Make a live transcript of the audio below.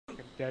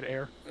dead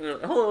air.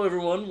 Hello,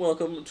 everyone.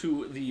 Welcome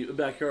to the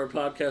BackYard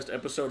Podcast,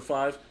 Episode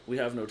 5. We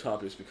have no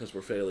topics because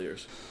we're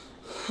failures.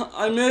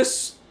 I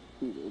miss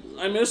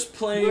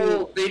playing.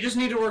 Well, they just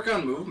need to work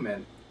on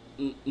movement.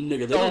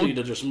 Nigga, they don't need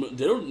to just.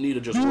 They don't need to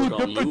just work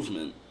on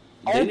movement.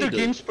 All their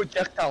game's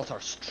projectiles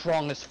are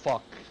strong as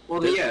fuck.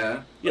 Well,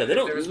 yeah. Yeah, they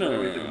don't.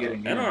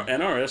 No.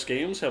 NRS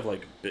games have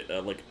like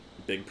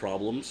big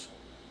problems,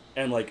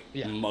 and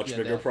much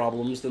bigger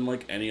problems than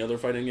like any other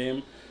fighting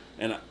game.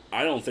 And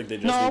I don't think they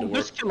just need to work. No,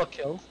 just Kill la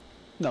Kill.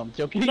 No, I'm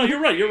joking. No,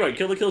 you're right.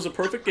 Kill la Kill is a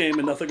perfect game,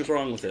 and nothing's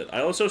wrong with it.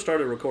 I also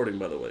started recording,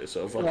 by the way,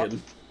 so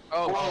fucking.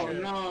 Oh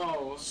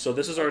no. So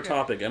this is our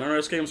topic.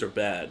 NRS games are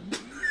bad.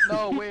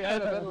 No, wait, I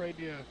had a better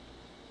idea.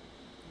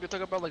 We could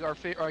talk about like our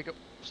favorite.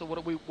 So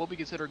what we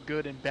consider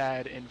good and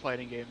bad in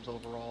fighting games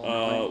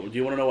overall. Do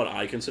you want to know what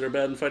I consider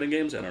bad in fighting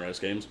games?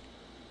 NRS games.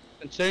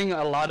 Considering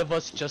a lot of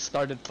us just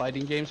started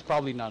fighting games,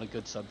 probably not a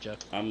good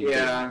subject. I'm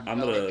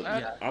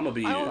gonna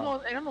be. I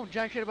don't know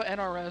jack shit about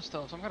NRS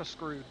though, so I'm kind of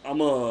screwed. I'm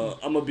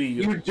gonna be.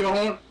 You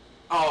don't.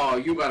 Oh,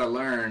 you gotta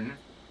learn.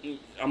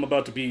 I'm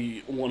about to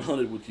be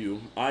 100 with you.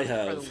 I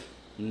have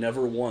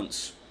never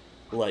once,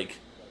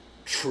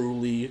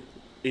 truly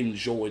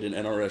enjoyed an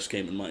NRS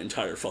game in my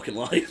entire fucking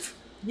life.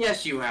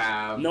 Yes, you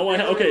have. No,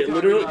 I okay.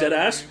 Literally,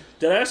 deadass.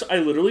 I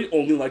literally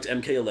only liked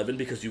MK11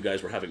 because you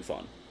guys were having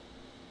fun.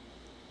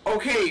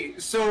 Okay,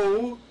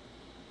 so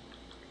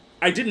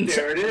I didn't.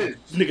 There it is.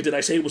 Nigga, did I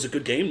say it was a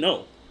good game?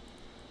 No.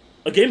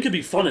 A game can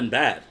be fun and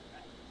bad.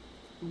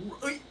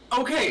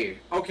 Okay.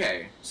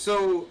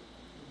 So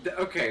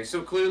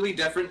clearly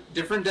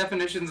different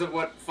definitions of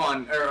what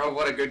fun or of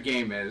what a good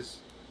game is.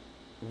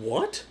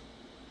 What?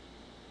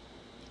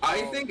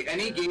 I think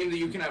any game that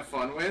you can have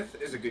fun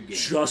with is a good game.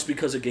 Just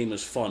because a game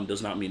is fun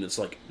does not mean it's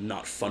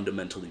not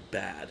fundamentally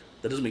bad.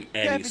 That doesn't make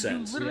any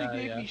sense. You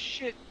literally gave me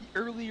shit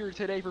earlier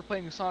today for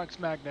playing Sonic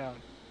Smackdown.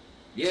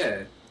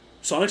 Yeah.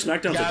 Sonic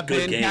Smackdown's a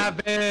good game.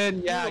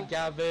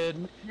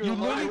 Gavin. You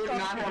literally would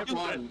not have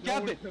fun.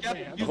 Gavin,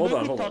 you hold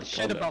on, talk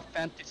shit about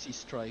Fantasy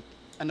Strike,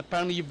 and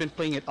apparently you've been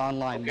playing it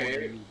online more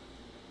than me.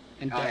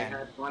 And I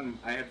had fun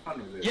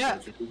with it. Yeah.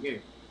 It's a good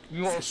game.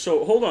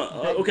 So hold on.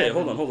 Okay,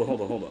 hold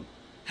on.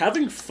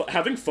 Having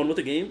fun with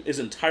a game is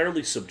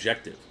entirely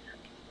subjective.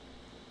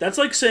 That's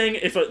like saying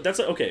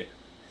okay.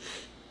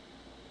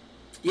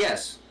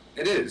 Yes,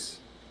 it is.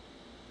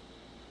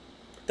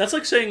 That's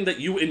like saying that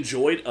you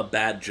enjoyed a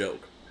bad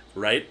joke,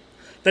 right?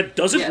 That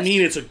doesn't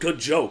mean it's a good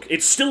joke.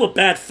 It's still a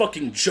bad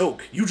fucking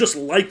joke. You just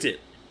liked it.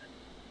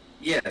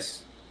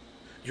 Yes.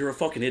 You're a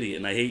fucking idiot,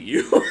 and I hate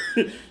you.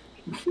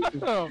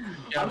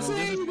 I'm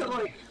saying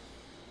that,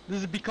 this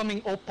is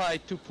becoming Opie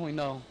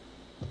 2.0.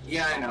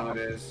 Yeah, I know it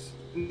is.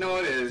 No,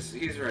 it is.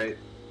 He's right.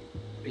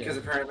 Because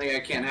apparently I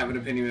can't have an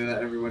opinion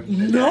that everyone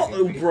can.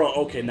 No, bro.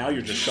 Okay, now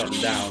you're just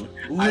shutting down.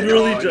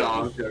 Literally, no,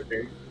 I'm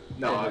joking.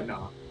 No,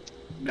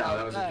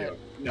 that was a joke.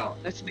 No.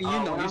 Next thing you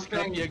know, he's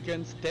gonna be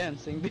against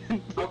dancing.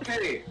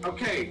 Okay.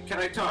 Can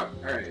I talk?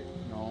 All right.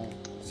 No.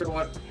 So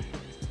what?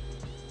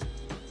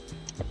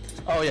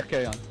 Oh yeah,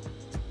 carry on.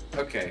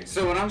 Okay.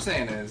 So what I'm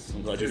saying is.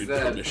 I'm glad you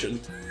gave permission.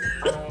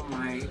 Oh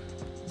my,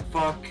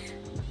 fuck.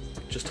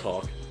 Just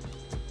talk.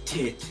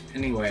 Tit.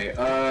 Anyway,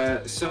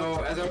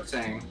 so as I was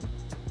saying,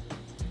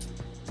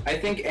 I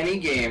think any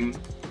game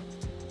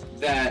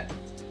that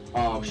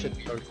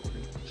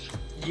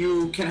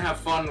you can have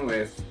fun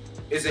with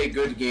is a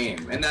good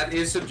game, and that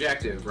is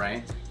subjective,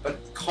 right?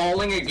 But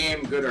calling a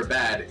game good or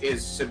bad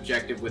is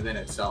subjective within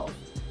itself,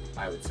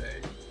 I would say.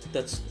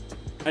 That's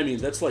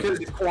like... Because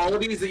the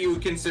qualities that you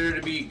would consider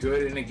to be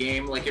good in a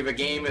game, like if a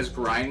game is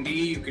grindy,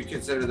 you could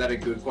consider that a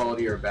good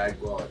quality or a bad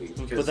quality.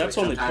 But that's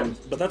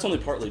only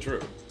partly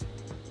true.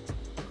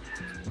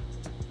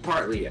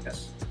 Partly,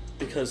 yes.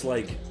 Because,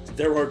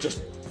 there are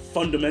just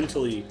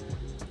fundamentally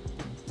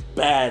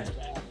bad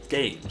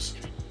games.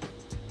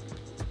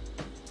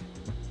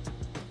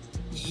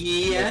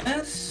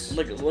 Yes?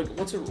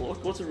 What's a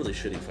really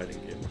shitty fighting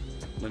game?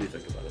 Let me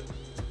think about it.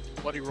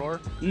 Bloody Roar?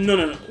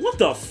 No. What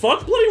the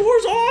fuck? Bloody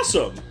Roar's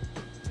awesome!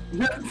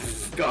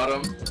 Got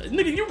him.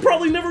 Nigga, you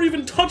probably never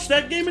even touched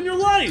that game in your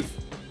life!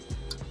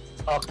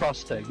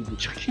 Cross tag.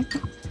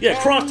 Yeah,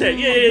 cross tag.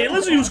 Yeah.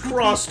 Let's use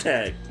cross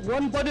tag.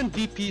 One button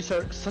DPs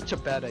are such a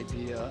bad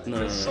idea.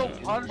 No. So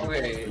punishable.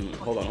 Okay.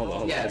 Hold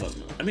on.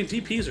 I mean,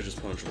 DPs are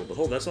just punishable,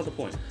 but that's not the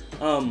point.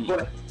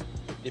 But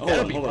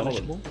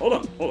Hold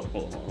on.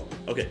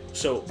 Okay,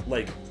 so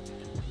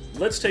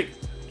let's take,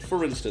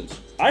 for instance,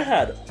 I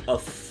had a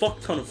fuck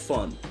ton of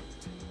fun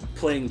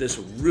playing this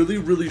really,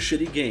 really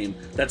shitty game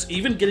that's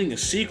even getting a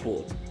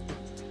sequel.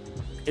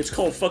 It's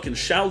called fucking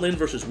Shaolin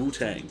vs.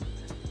 Wu-Tang.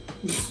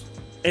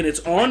 And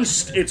it's on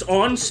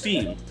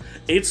Steam.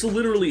 It's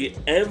literally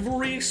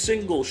every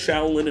single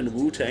Shaolin and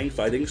Wu-Tang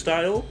fighting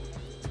style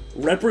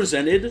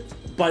represented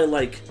by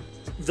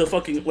the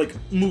fucking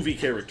movie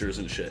characters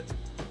and shit.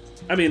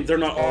 I mean, they're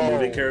not all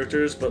movie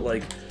characters, but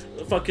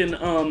fucking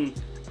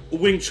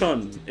Wing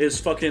Chun is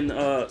fucking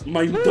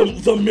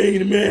the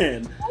main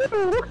man.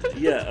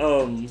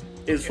 Yeah,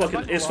 is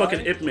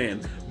fucking Ip Man.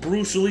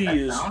 Bruce Lee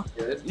is sounds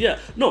good. yeah.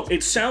 No,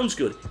 it sounds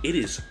good. It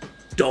is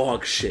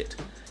dog shit.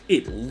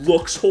 It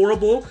looks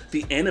horrible.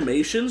 The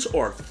animations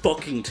are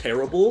fucking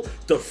terrible.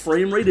 The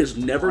frame rate is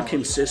never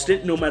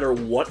consistent, no matter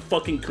what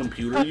fucking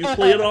computer you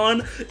play it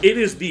on. It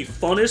is the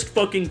funnest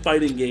fucking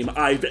fighting game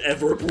I've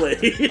ever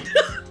played.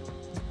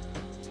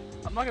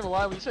 I'm not gonna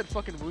lie, when you said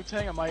fucking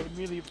Wu-Tang, my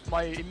immediate first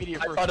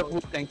I thought of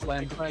Wu-Tang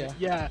Clan.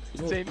 Yeah,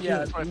 same. Yeah,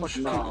 that's what I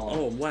fucking thought.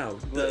 Oh wow,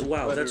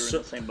 wow, that's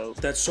so funny.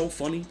 That's so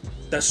funny.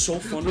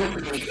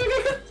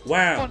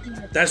 Wow,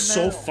 that's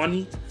so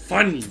funny.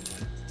 Funny.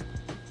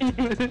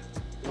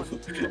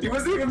 He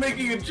wasn't even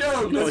making a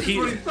joke. No, That's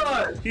what he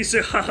thought. He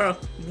said, haha,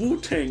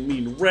 Wu-Tang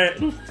mean rat.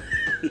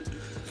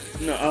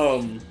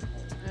 No,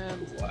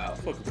 wow.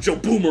 Fuck, with your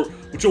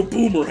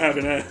boomer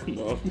having that.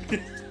 No.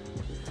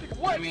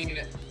 I mean,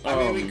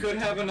 we could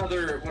have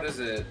another, what is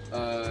it,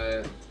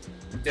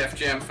 Def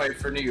Jam Fight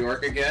for New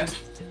York again.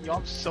 Yo,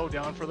 I'm so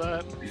down for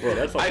that. Bro,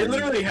 that fucking... I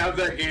literally have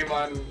that game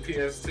on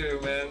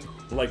PS2, man.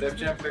 Like Def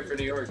Jam Fight for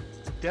New York.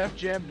 Def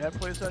Jam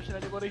Netplay session,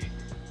 anybody?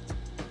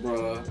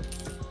 Bruh.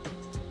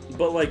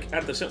 But like,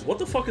 at the same, what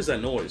the fuck is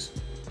that noise?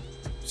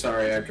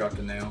 Sorry, I dropped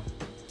a nail.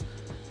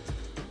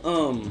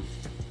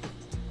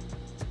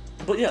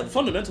 But yeah,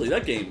 fundamentally,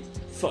 that game,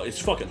 it's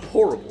fucking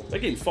horrible. That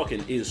game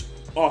fucking is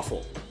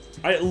awful.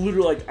 I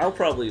literally, like,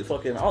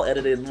 I'll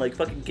edit in, like,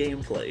 fucking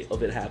gameplay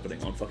of it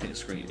happening on fucking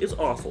screen. It's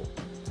awful.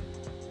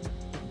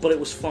 But it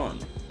was fun.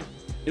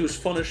 It was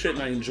fun as shit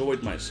and I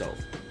enjoyed myself.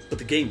 But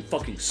the game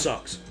fucking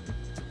sucks.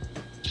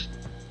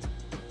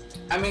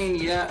 I mean,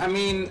 yeah,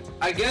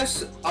 I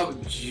guess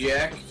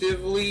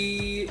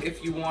objectively,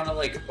 if you want to,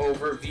 like,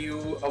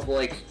 overview of,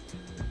 like,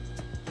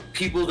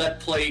 people that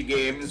play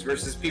games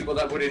versus people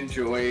that would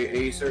enjoy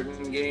a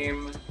certain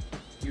game,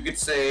 you could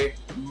say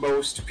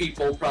most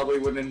people probably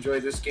wouldn't enjoy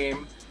this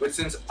game, but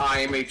since I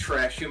am a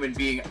trash human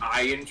being,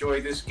 I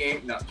enjoy this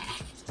game. No.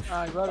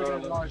 I'm glad we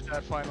acknowledged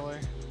that finally.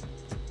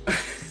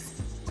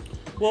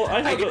 Well,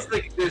 I guess,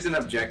 like, there's an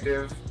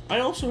objective. I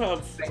also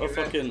have a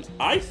fucking...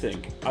 I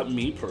think,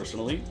 me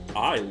personally,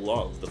 I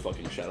love the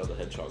fucking Shadow the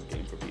Hedgehog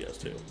game for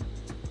PS2.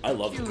 I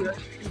love it.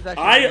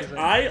 I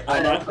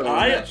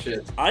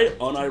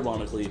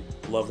unironically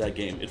love that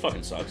game. It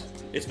fucking sucks.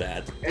 It's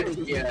bad.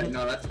 Yeah,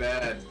 no, that's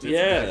bad. It's yeah,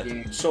 a bad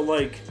game. So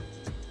like...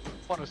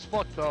 Fun as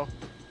fuck, though.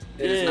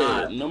 It is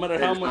not. No matter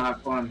how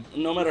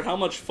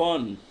much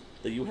fun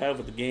that you have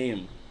with the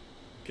game,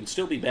 it can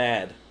still be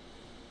bad.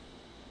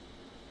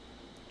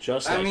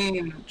 Just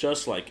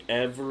like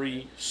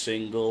every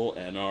single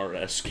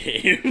NRS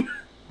game.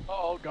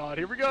 Oh god,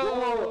 here we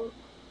go.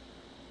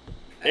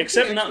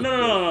 Except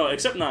no.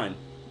 Except 9.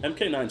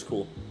 MK9's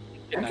cool.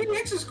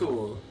 MKX is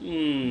cool.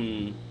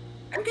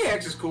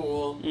 MKX is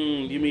cool.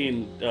 You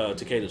mean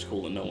Takeda's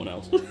cool and no one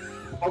else?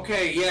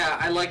 Okay, yeah,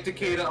 I like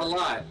Takeda a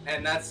lot,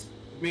 and that's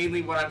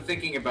mainly what I'm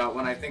thinking about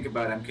when I think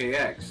about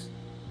MKX.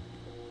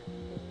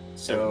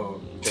 So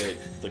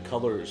the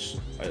colors,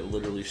 I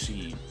literally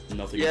see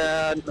nothing.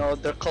 Yeah, no,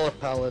 their color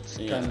palettes.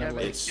 Yeah,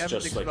 it's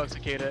just like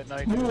Takeda at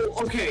night. Well,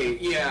 okay,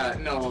 yeah,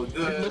 no.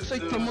 It looks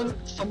like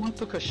someone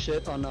took a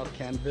shit on a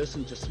canvas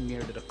and just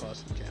smeared it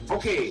across the canvas.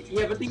 Okay,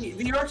 yeah, but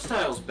the art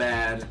style's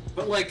bad,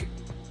 but like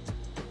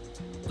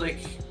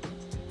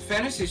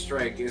Fantasy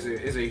Strike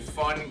is a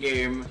fun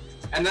game,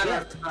 and that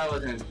art style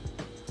isn't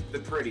the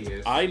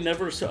prettiest. I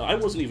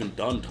wasn't even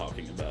done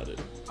talking about it.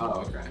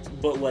 Oh, okay.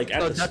 But like,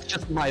 that's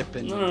just my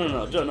opinion.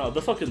 No.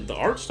 The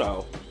art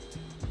style.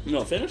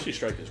 No, Fantasy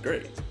Strike is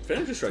great.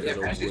 Fantasy Strike is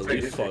a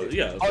really fun.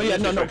 Yeah. Oh yeah,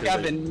 no,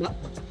 Gavin.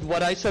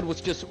 What I said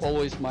was just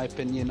always my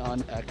opinion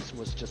on X.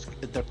 Was just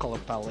their color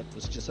palette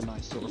was just a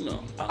nice sort of.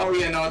 No. Oh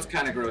yeah, no, it's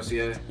kind of gross.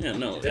 Yeah. Yeah,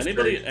 no.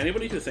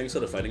 Anybody who thinks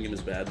that a fighting game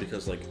is bad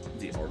because like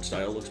the art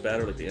style looks bad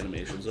or like the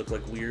animations look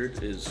like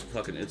weird is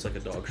fucking. It's like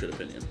a dog shit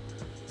opinion.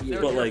 Yeah.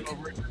 But like.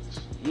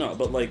 No,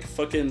 but like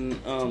fucking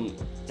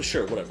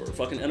sure, whatever.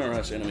 Fucking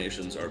NRS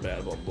animations are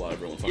bad, blah blah blah.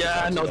 Everyone fucking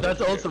yeah, no, that's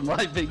also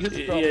my biggest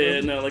problem. Yeah,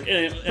 no, like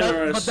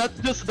NRS. But that's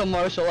just the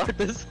martial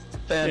artist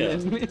fan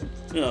in me.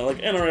 You know, like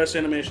NRS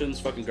animations,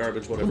 fucking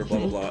garbage, whatever, blah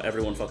blah blah.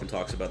 Everyone fucking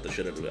talks about the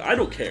shit out of it. I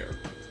don't care.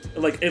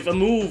 Like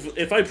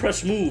if I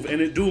press move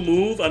and it do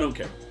move, I don't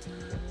care.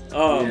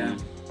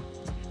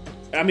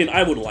 I mean,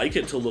 I would like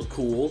it to look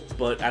cool,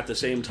 but at the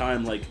same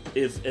time, like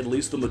if at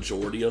least the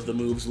majority of the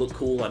moves look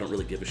cool, I don't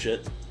really give a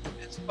shit.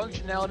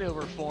 Functionality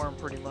over form,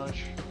 pretty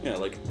much. Yeah,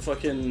 like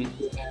fucking.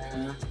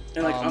 Yeah.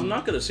 And like, I'm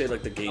not gonna say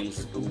like the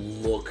games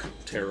look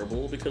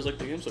terrible because like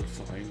the games look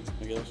fine,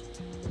 I guess.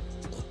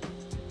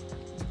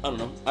 I don't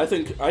know. I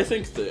think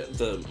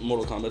the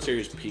Mortal Kombat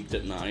series peaked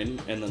at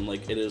 9, and then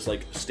like it is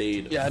like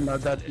stayed. Yeah, no,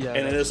 that yeah.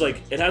 And it is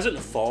like it hasn't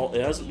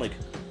like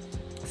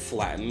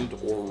flattened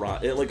or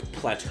it like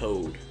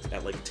plateaued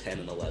at like 10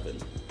 and 11.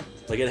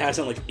 Like, it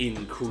hasn't, like,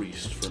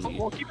 increased for me.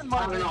 Well, keep in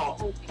mind,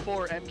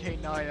 before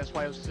MK9, that's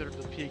why it was considered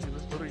the peak. It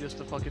was literally just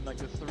the fucking, like,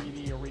 the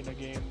 3D arena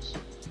games.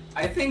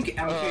 I think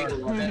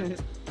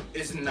MK11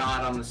 is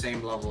not on the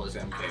same level as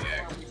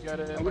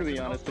MKX. I'm gonna be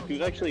honest, if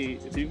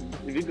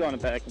you've gone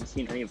back and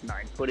seen any of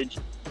 9 footage,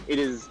 it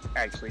is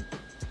actually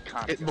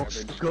kind of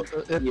garbage.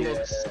 It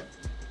looks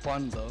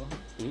fun, though.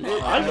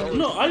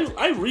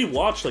 I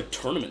rewatched like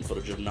tournament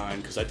footage of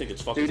 9 because I think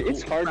it's fucking Dude, cool.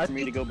 it's hard for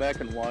me to go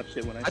back and watch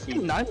it when I see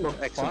think 9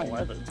 looked X fine. and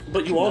 11.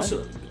 But you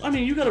also, I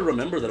mean, you got to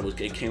remember that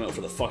it came out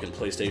for the fucking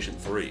PlayStation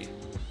 3.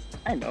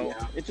 I know.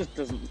 It just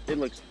doesn't. It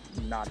looks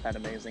not that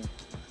amazing.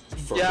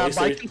 For Yeah, but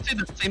I PlayStation, can say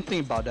the same thing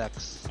about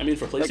X. I mean,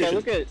 for Like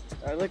PlayStation,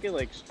 I look at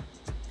like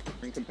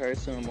in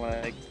comparison,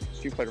 like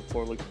Street Fighter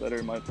 4 looks better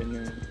in my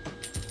opinion.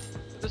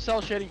 The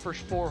cell shading for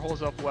 4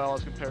 holds up well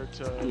as compared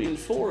to. I mean,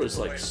 4 is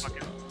like,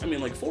 I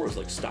mean, like 4 is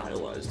like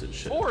stylized and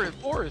shit.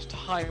 4 is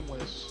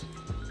timeless.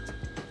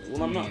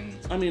 Well, I'm not.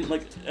 I mean,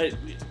 like,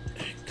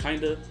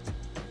 kinda.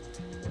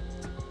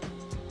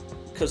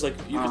 Because like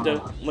you can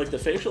do like the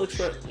facial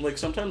like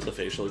sometimes the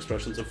facial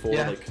expressions of 4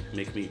 like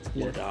make me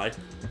want to die,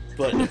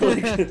 but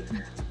like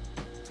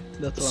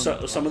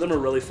That's some of them are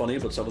really funny,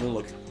 but some of them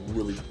look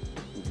really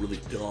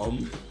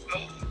dumb.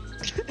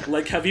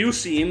 Like, have you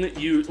seen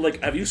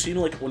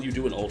like when you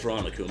do an Ultra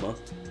on Akuma?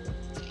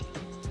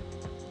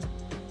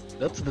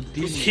 That's the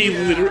deep.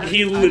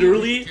 He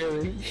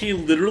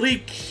literally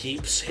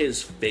keeps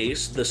his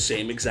face the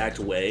same exact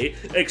way,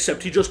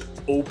 except he just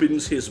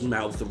opens his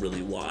mouth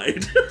really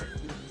wide.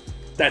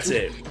 That's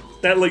it.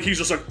 That like he's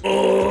just like,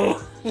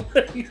 oh.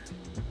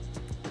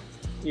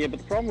 Yeah, but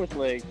the problem with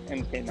like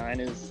MK9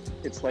 is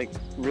it's like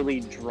really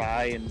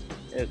dry and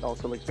it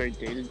also looks very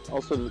dated.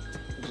 Also,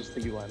 just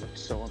the UI looks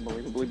so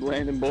unbelievably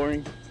bland and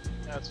boring.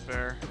 That's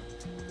fair.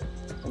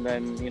 And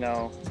then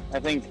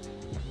I think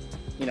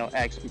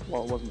X,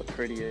 well, it wasn't the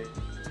prettiest.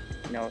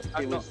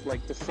 It was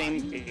like the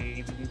same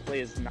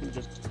gameplay as not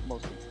just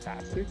mostly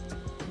faster,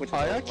 which is a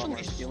lot more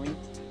appealing.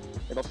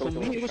 It also looked a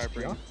little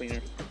sharper and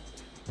cleaner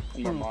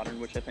and more modern,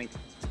 which I think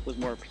was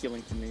more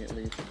appealing to me at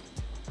least.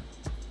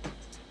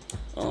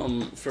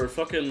 For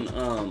fucking,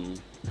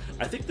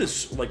 I think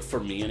this, like, for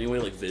me anyway,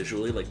 like,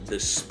 visually, like, the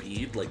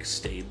speed, like,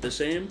 stayed the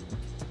same.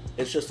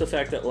 It's just the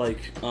fact that,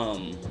 like,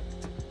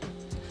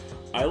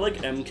 I like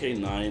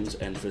MK9's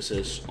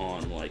emphasis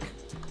on, like,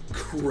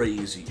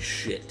 crazy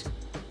shit.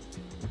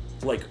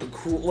 Like,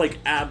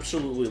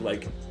 absolutely,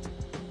 like,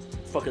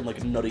 fucking,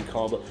 like, nutty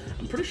combo.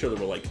 I'm pretty sure there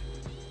were, like,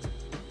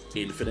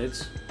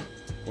 infinites.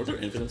 Were there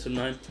infinites in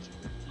 9?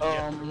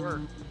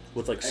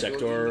 With, like,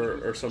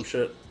 Sector or some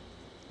shit?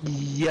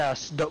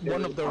 Yes,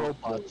 one of the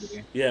robots.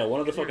 Yeah,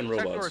 one of the fucking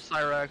Sector robots. or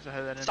Cyrex, I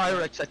had that in.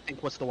 Cyrex, I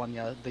think, was the one,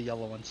 yeah, the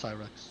yellow one,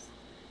 Cyrex.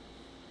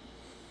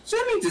 So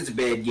that means it's a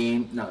bad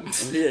game. No.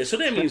 Yeah, so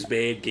that means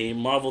bad game.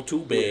 Marvel 2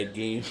 bad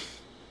game.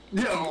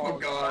 Oh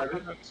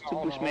god.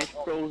 Super Smash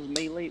Bros.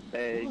 Melee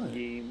bad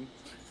game.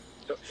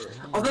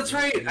 Oh, that's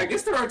right. I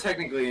guess there are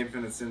technically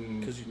infinites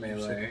in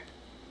Melee.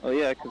 Oh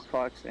yeah, because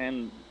Fox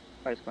and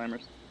Ice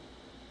Climbers.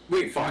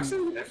 Wait, Fox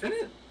is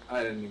infinite?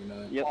 I didn't even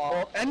know that. Yep.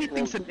 Well,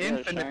 anything's an yeah,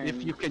 infinite if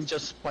shine. you can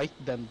just spike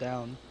them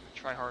down.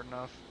 Try hard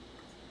enough.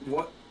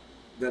 What?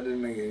 That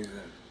didn't make any sense.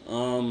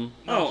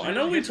 I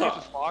know we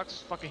talked. Fox,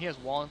 fucking, he has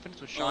wall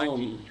infinites with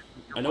shine.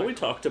 I know we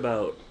talked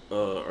about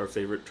our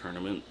favorite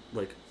tournament,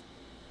 like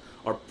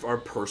our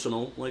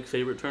personal like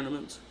favorite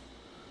tournaments.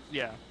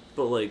 Yeah.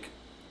 But like,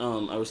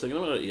 I was thinking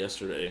about it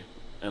yesterday,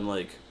 and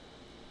like,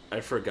 I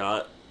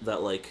forgot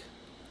that like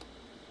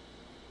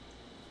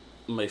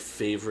my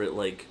favorite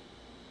like.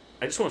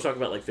 I just want to talk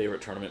about like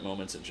favorite tournament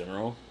moments in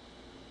general.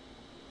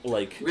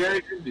 Like we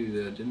already did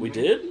do that, didn't we? We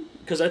did?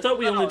 Because I thought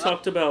we only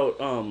talked about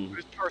It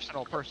was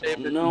personal.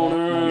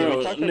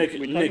 No. Nick,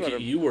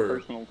 you were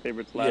personal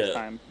favorites last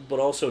time. But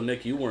also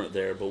Nick, you weren't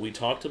there. But we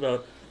talked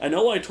about. I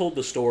know I told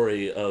the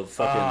story of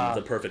fucking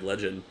the Perfect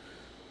Legend,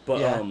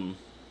 but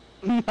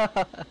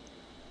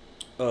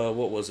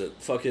what was it?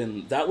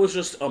 Fucking that was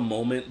just a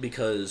moment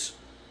because,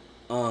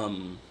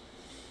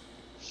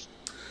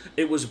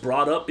 it was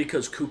brought up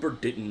because Cooper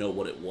didn't know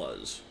what it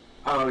was.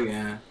 Oh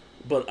yeah.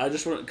 But I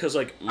just want because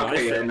like my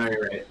you're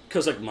right.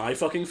 Because like my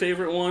fucking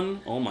favorite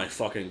one, oh my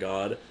fucking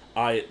god,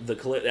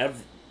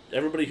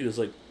 everybody who's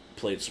like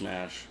played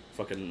Smash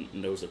fucking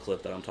knows the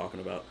clip that I'm talking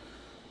about,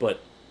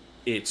 but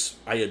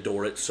I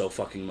adore it so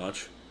fucking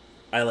much.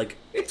 I like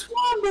it's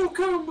Wombo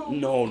Combo.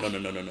 No.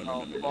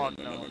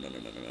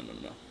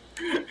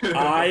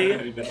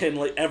 I can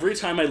like every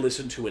time I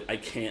listen to it, I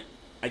can't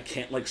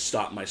like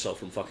stop myself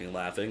from fucking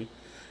laughing.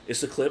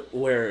 It's the clip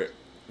where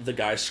the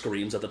guy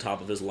screams at the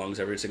top of his lungs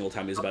every single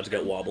time he's about to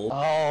get wobbled.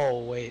 Oh,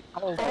 wait.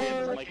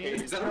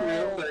 Is that a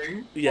real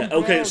thing? Yeah,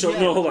 okay, so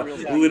no, hold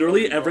on.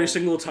 Literally every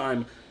single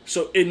time.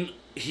 So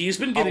he's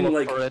been getting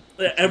like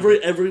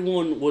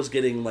everyone was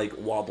getting like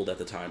wobbled at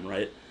the time,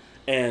 right?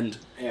 And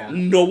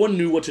no one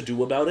knew what to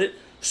do about it.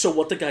 So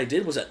what the guy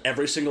did was that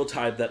every single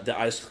time that the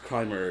ice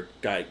climber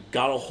guy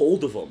got a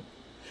hold of him,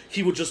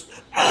 he would just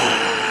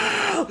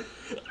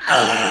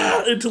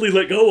until he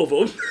let go of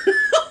him.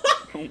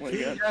 Oh my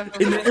god.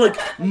 And like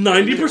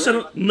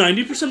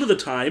 90% of the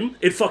time,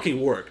 it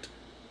fucking worked.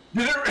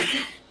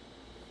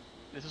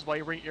 This is why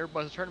you bring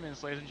earbuds to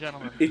tournaments, ladies and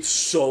gentlemen. It's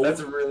so.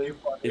 That's really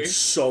funny. It's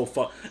so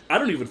fun. I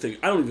don't even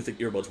think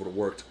earbuds would have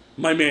worked.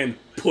 My man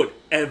put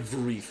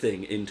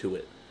everything into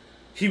it.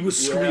 He was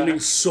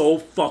screaming so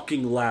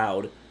fucking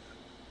loud.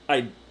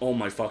 Oh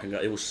my fucking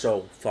god! It was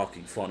so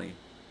fucking funny.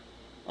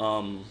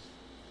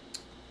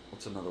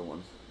 What's another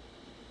one?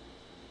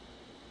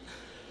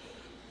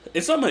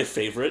 It's not my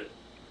favorite,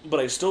 but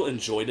I still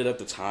enjoyed it at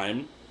the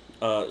time.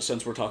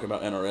 Since we're talking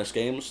about NRS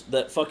games,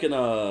 that fucking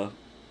I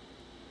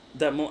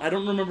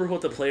don't remember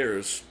what the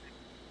players'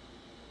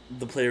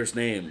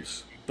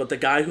 names, but the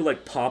guy who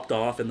like popped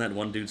off in that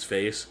one dude's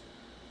face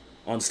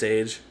on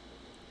stage.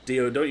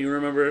 Dio, don't you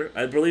remember?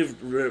 I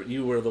believe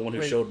you were the one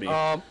who showed me.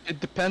 It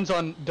depends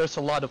on. There's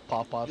a lot of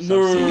pop-offs.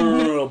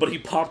 No, but he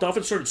popped off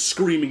and started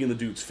screaming in the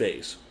dude's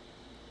face.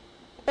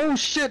 Oh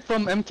shit!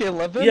 From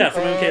MK11. Yeah,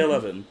 from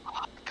MK11.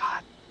 Oh,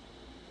 God.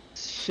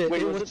 Shit.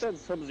 Wait, was it that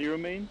Sub-Zero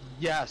main?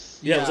 Yes.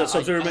 Yeah, it was that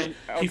Sub-Zero main.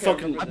 He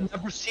fucking. I've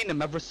never seen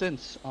him ever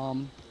since.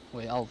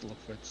 Wait, I'll look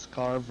for it.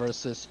 Scar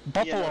versus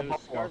Buffalo. Yeah,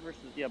 Scar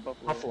versus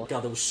Buffalo.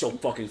 God, that was so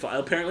fucking fun.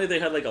 Apparently, they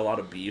had like a lot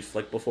of beef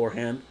like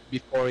beforehand.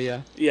 Before,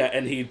 yeah. Yeah,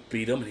 and he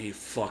beat him, and he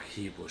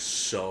was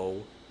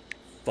so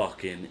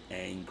fucking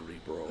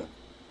angry, bro.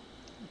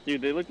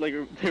 Dude, they looked like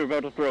they were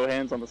about to throw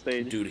hands on the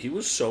stage. Dude, he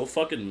was so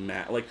fucking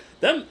mad. Like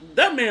that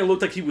man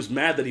looked like he was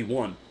mad that he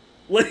won.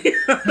 Like,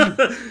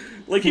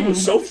 like he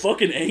was so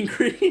fucking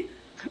angry.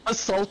 A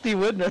salty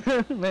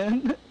winner,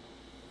 man.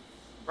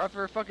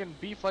 After a fucking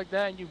beef like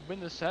that and you win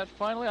the set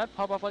finally, I'd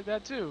pop off like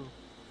that too.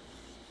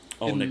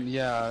 Oh, Nick.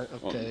 Yeah,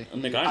 okay.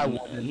 Nick, I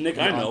know.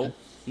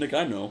 Nick,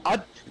 I know.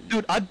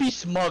 I'd be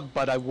smug,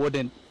 but I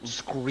wouldn't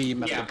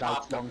scream at Yeah, the guy's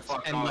pop the lungs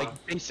fuck and off.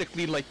 like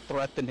basically like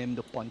threaten him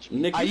to punch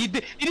me. Nick, He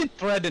didn't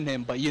threaten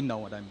him, but you know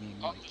what I mean.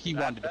 Like, he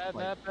wanted bad, to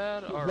fight. that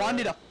bad? He All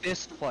wanted right. a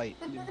fist fight.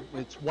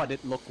 It's what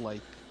it looked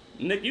like.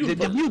 Nick,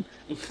 Have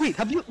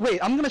you? Wait,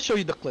 I'm gonna show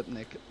you the clip,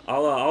 Nick.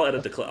 I'll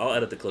edit the clip. I'll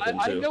edit the clip in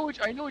I too. know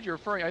what you're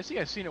referring. I've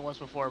seen it once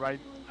before, but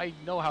I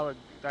know how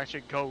that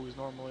shit goes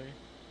normally.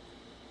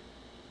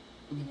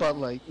 But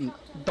like,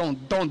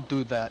 don't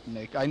do that,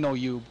 Nick. I know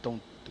you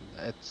don't do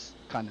that. It's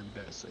kind of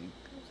embarrassing.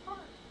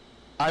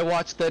 I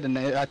watched it and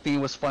I think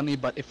it was funny,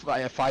 but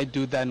if I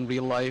do that in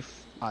real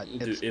life,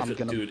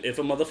 Dude, if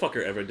a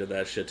motherfucker ever did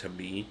that shit to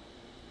me,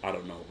 I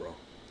don't know, bro.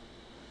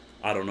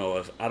 I don't know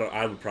if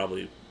I would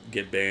probably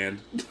get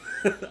banned.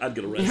 I'd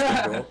get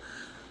arrested, bro.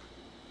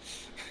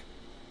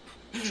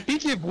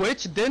 Speaking of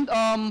which, didn't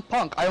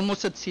Punk? I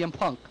almost said CM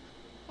Punk.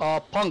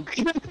 Punk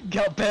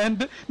got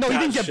banned. No, he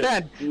didn't get shit.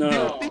 banned.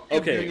 No.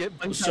 Okay.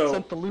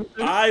 So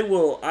I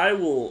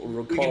will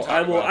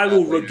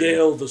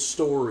regale the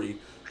story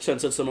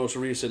since it's the most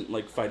recent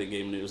like fighting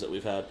game news that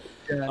we've had.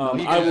 Yeah,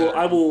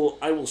 I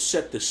will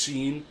set the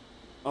scene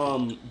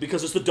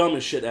because it's the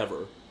dumbest shit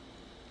ever.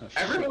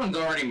 Everyone's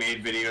already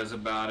made videos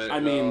about it. I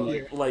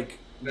mean, like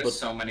there's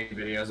so many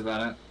videos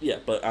about it. Yeah,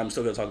 but I'm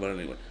still gonna talk about it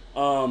anyway.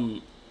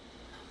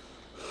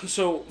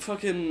 So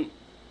fucking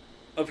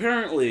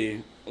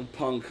apparently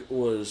Punk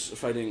was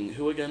fighting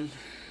who again?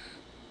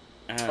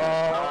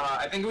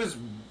 I think it was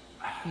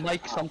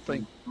Mike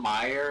something.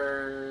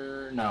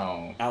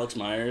 No. Alex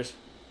Myers.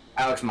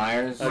 Alex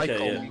Myers. Okay,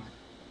 Michael. yeah.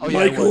 Oh, yeah,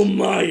 Michael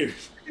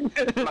Myers.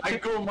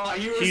 Michael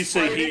Myers. He was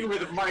fighting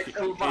with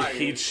Michael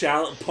Myers.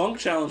 Punk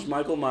challenged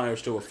Michael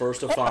Myers to a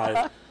first of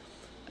 5.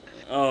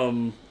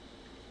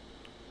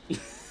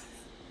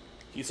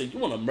 He said, "You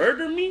want to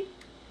murder me?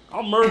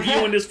 I'll murder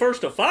you in this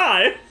first of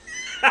 5."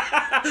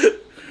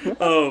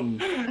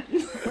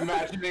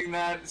 Imagining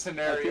that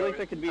scenario. I feel like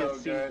that could be so a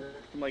scene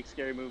from like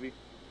Scary Movie.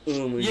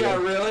 Oh my yeah,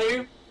 God.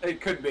 really?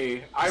 It could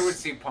be. I would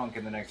see Punk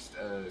in the next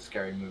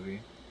Scary Movie.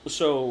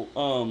 So,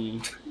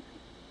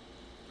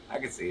 I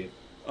could see it.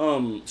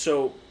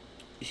 So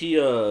he,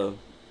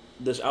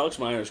 this Alex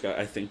Myers guy,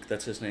 I think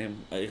that's his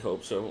name. I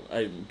hope so.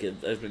 I've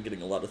been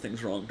getting a lot of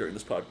things wrong during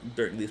these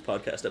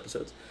podcast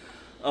episodes.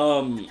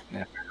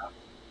 Yeah.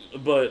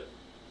 But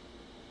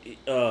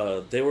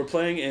they were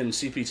playing in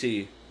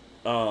CPT,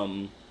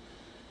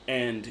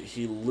 and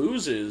he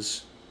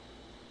loses.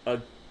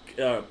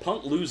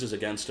 Punk loses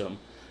against him,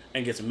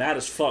 and gets mad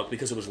as fuck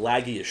because it was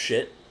laggy as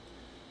shit.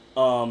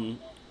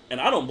 And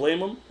I don't blame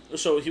him.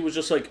 So he was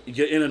just like,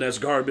 "Your internet's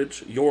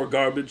garbage. You're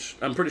garbage."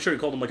 I'm pretty sure he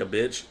called him like a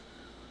bitch,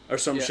 or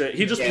some shit.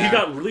 He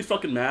got really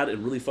fucking mad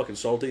and really fucking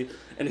salty,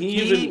 and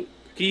he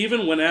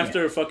even went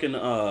after fucking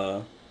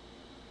Valle.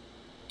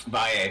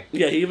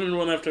 Yeah, he even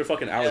went after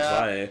fucking Alex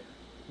Valle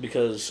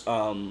because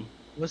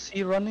Was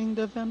he running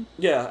the event?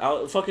 Yeah,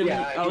 Alex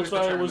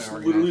Valle was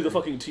literally the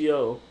fucking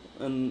TO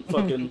and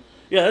fucking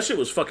yeah, that shit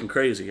was fucking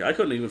crazy. I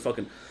couldn't even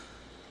fucking.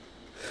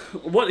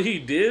 What he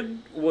did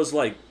was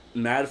like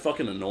mad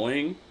fucking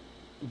annoying,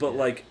 but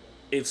like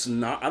it's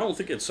not. I don't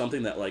think it's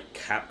something that like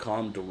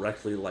Capcom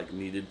directly like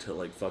needed to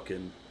like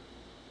fucking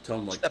tell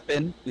him like step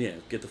in. Yeah,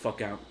 get the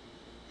fuck out.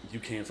 You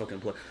can't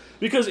fucking play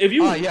because if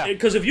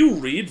you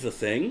read the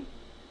thing,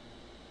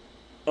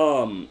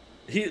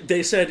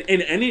 they said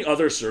in any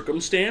other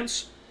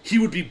circumstance he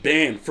would be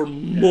banned for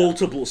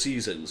multiple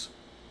seasons.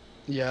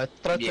 Yeah,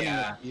 threatening,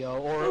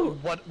 or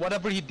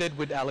whatever he did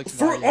with Alex.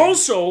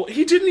 Also,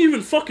 he didn't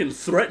even fucking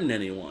threaten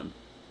anyone.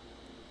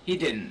 He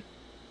didn't.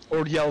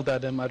 Or yelled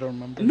at him. I don't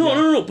remember.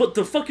 No. But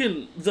the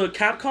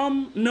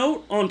Capcom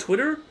note on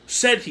Twitter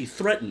said he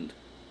threatened.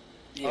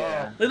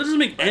 Yeah. That doesn't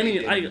make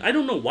any. I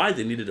don't know why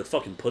they needed to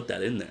fucking put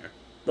that in there.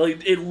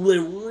 Like it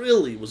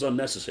really was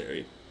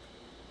unnecessary.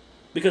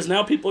 Because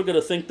now people are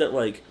gonna think that,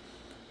 like,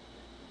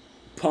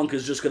 Punk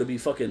is just gonna be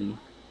fucking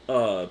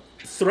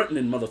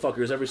threatening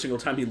motherfuckers every single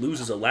time he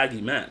loses a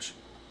laggy match.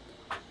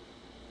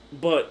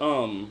 But,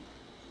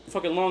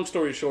 fucking long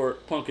story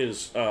short, Punk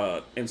is,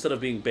 instead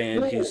of being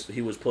banned,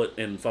 he was put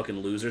in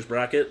fucking loser's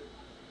bracket.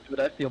 Dude,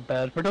 I feel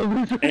bad for the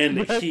loser.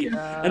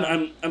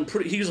 And I'm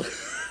pretty, he's,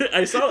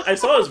 I saw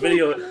his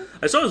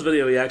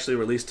video, he actually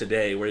released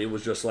today, where he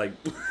was just like,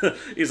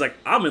 he's like,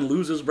 I'm in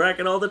loser's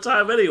bracket all the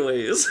time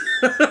anyways.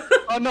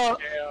 Oh no,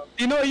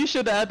 you know what you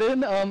should add in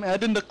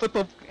the clip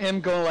of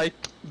him going like,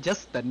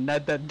 just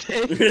another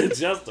day.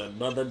 Just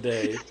another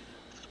day.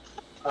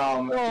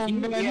 Oh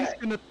man, he's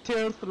gonna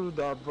tear through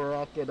the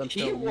bracket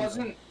until he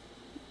wasn't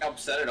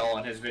upset at all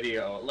in his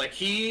video. Like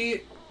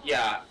he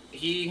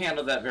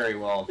handled that very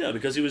well. Yeah,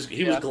 because he was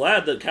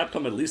glad that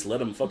Capcom at least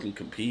let him fucking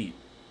compete.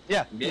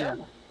 Yeah.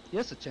 He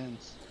has a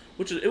chance.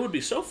 Which it would be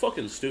so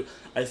fucking stupid.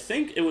 I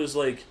think it was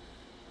like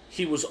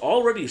he was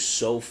already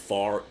so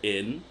far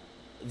in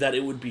that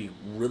it would be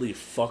really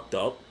fucked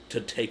up to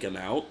take him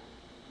out.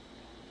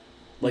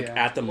 Like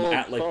it's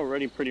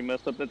already pretty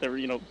messed up that they're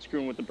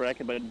screwing with the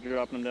bracket by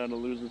dropping him down to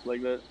losers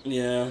like that.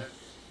 Yeah.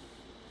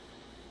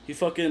 He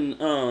fucking I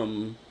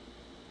don't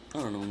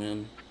know,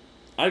 man.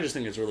 I just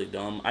think it's really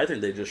dumb. I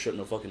think they just shouldn't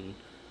have fucking.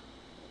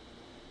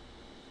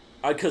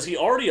 Because he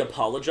already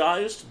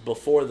apologized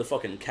before the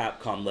fucking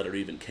Capcom letter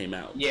even came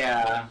out.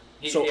 Yeah.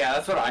 Yeah,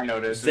 that's what I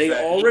noticed. They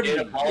already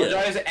did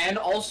apologize, and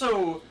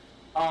also,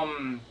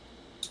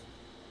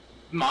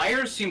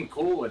 Myers seemed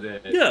cool with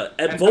it. Yeah,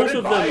 and both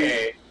of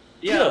them.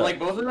 Yeah, like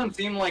both of them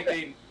seemed like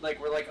they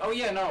were like, oh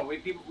yeah, no, we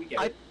get it.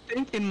 I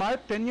think, in my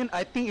opinion,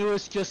 it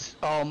was just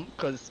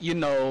cause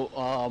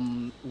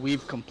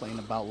we've complained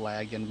about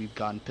lag and we've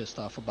gotten pissed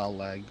off about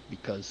lag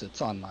because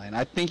it's online.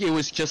 I think it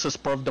was just a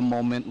spur of the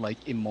moment,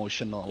 like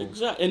emotional.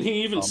 Exactly, and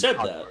he even said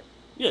that.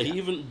 Yeah, he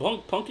even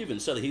Punk even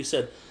said it. He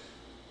said,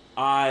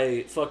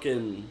 it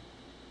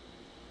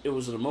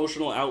was an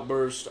emotional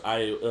outburst.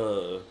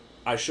 I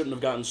shouldn't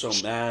have gotten so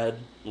mad.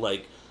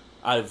 Like,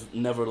 I've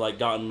never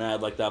gotten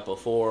mad like that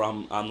before.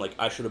 I'm like,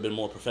 I should have been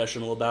more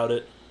professional about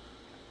it.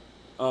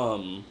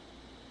 And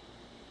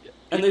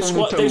they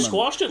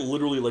squashed it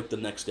literally the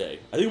next day.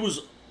 I think it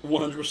was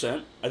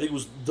 100%. I think it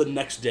was the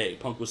next day.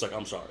 Punk was like,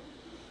 I'm sorry.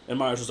 And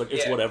Myers was like,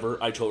 it's whatever.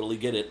 I totally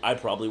get it. I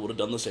probably would have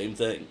done the same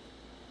thing.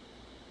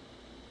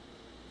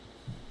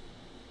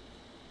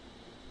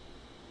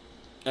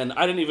 And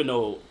I didn't even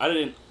know. I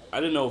didn't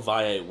know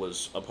Valle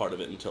was a part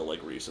of it until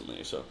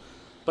recently. So.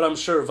 But I'm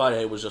sure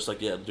Valle was just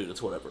like, yeah, dude,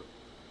 it's whatever.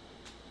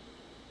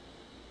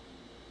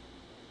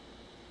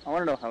 I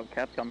want to know how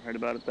Capcom heard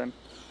about it then.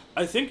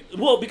 I think,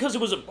 because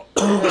it was a...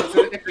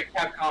 it's a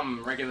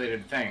Capcom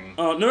regulated thing.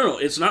 No,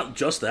 it's not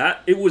just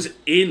that. It was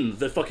in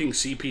the fucking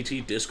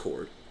CPT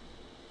Discord.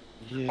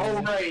 Yeah.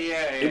 Oh, right,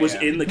 yeah. It was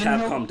in the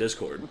Capcom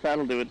Discord.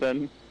 That'll do it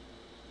then.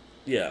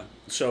 Yeah,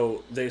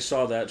 so they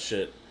saw that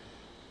shit.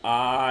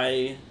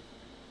 Me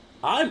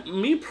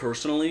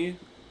personally,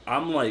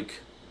 I'm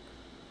like...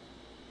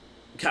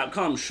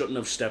 Capcom shouldn't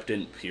have stepped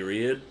in,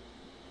 period,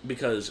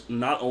 because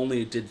not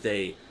only did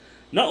it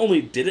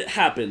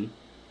happen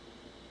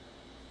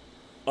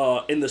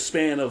in the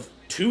span of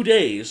 2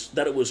 days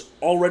that it was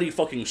already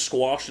fucking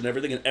squashed and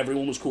everything and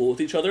everyone was cool with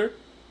each other,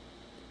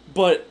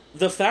 but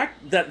the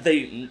fact that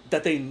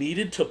they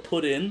needed to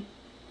put in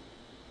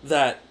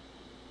that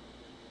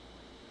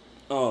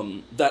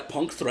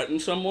Punk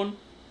threatened someone,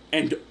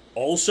 and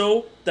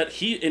also that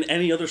he, in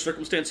any other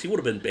circumstance, he would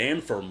have been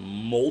banned for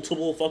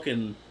multiple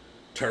fucking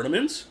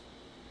tournaments?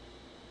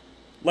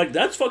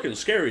 That's fucking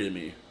scary to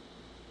me.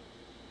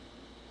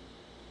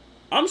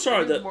 I'm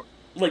sorry that,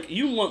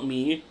 you want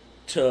me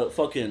to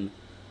fucking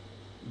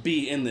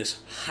be in this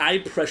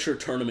high-pressure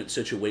tournament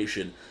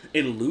situation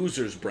in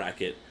loser's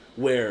bracket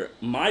where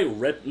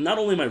not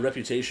only my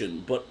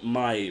reputation, but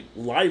my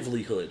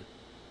livelihood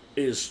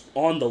is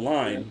on the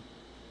line,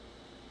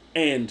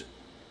 and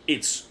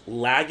it's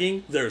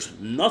lagging, there's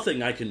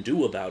nothing I can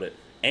do about it,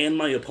 and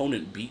my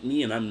opponent beat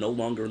me and I'm no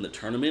longer in the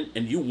tournament,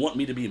 and you want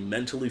me to be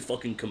mentally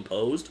fucking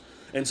composed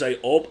and say,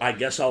 oh, I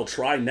guess I'll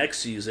try next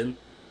season.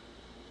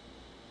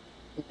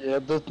 Yeah,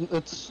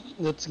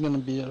 that's gonna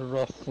be a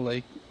rough,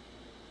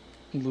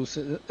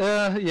 lucid.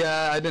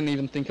 Yeah, I didn't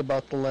even think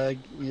about the lag.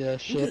 Yeah,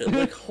 shit.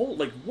 Yeah,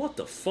 what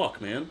the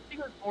fuck, man? I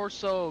think it was more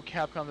so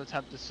Capcom's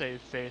attempt to save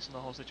face in the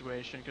whole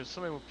situation, because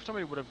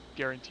somebody would have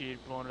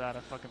guaranteed blown it out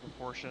of fucking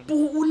proportion.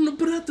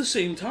 But at the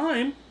same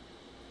time...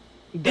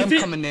 Them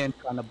coming in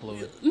kind of blew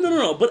it.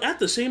 No, but at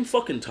the same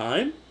fucking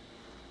time,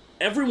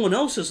 everyone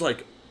else is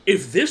like,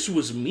 if this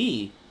was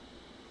me,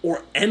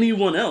 or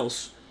anyone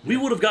else, we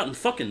would have gotten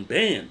fucking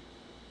banned.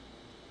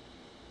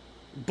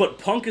 But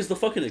Punk is the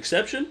fucking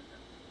exception?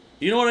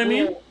 You know what I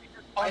mean?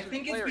 I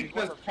think it's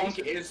because Punk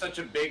is such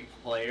a big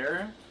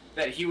player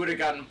that he would have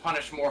gotten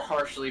punished more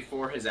harshly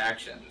for his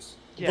actions.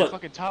 Yeah,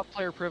 fucking top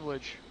player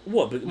privilege.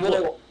 What?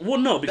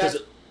 No, because...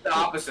 The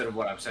opposite of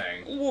what I'm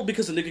saying. Well,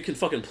 because a nigga can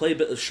fucking play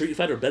Street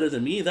Fighter better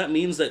than me, that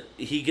means that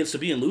he gets to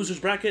be in loser's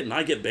bracket and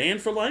I get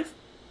banned for life?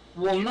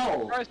 Well,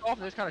 no. Christ,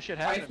 often this kind of shit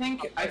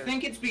happens. I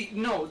think it's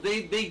no.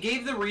 They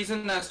gave the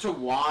reason as to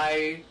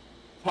why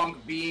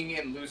Punk being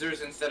in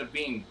losers instead of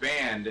being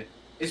banned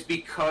is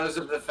because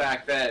of the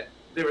fact that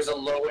there was a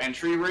low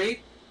entry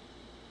rate.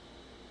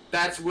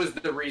 That was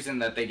the reason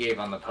that they gave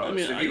on the post. I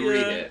mean, if you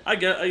read it, I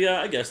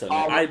guess that.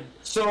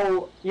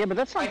 But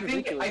that's I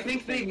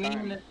think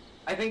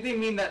they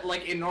mean that,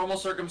 like, in normal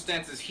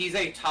circumstances, he's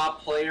a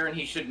top player and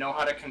he should know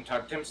how to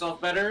conduct himself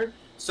better.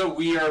 So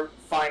we are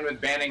fine with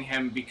banning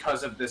him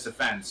because of this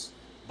offense.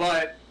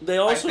 But they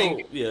also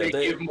they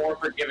give more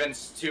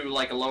forgiveness to,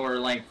 like, lower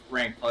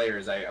ranked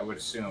players. I would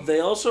assume. They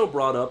also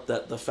brought up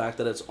that the fact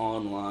that it's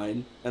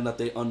online and that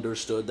they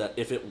understood that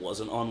if it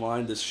wasn't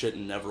online, this shit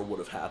never would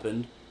have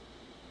happened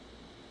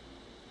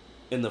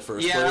in the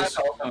first place. That's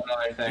also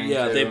another thing.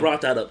 Yeah, too. they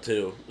brought that up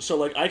too. So,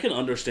 like, I can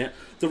understand.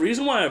 The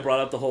reason why I brought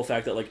up the whole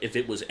fact that, like, if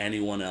it was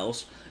anyone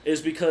else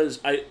is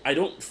because I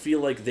don't feel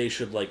like they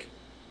should, like,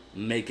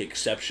 make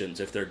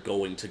exceptions if they're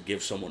going to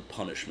give someone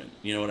punishment.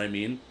 You know what I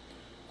mean?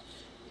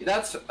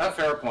 That's a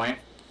fair point.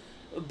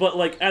 But,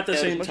 like, at the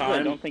same time...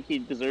 I don't think he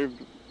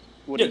deserved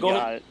what he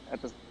got.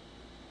 At the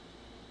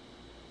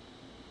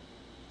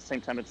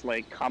same time, it's,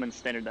 like, common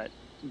standard that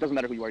it doesn't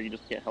matter who you are, you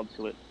just get held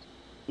to it.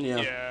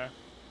 Yeah.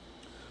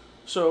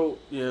 So,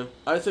 yeah,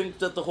 I think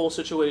that the whole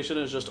situation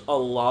is just a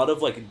lot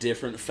of, like,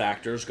 different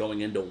factors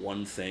going into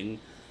one thing.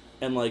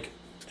 And, like,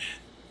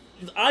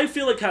 I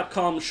feel like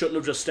Capcom shouldn't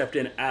have just stepped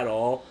in at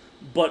all,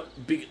 but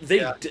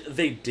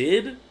they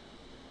did,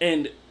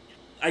 and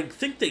I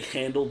think they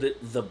handled it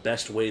the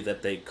best way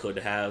that they could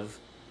have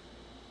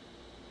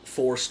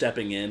for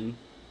stepping in.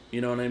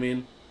 You know what I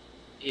mean?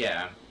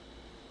 Yeah.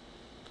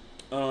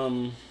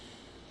 Oh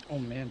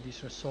man,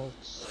 these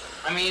results.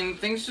 I mean,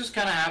 things just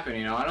kind of happen,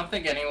 you know? I don't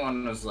think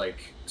anyone was,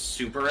 like,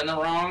 super in the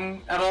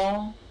wrong at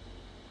all.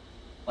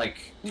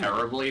 Like,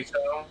 terribly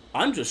so.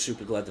 I'm just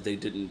super glad that they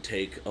didn't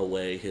take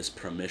away his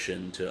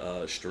permission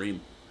to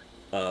stream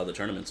the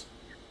tournaments.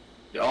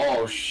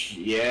 Oh,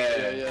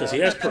 yeah.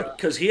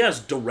 Because he has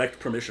direct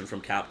permission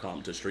from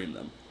Capcom to stream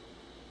them.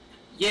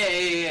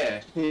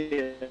 Yeah.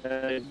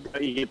 Yeah,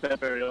 you get that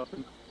very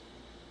often.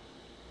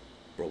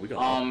 Bro, we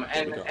got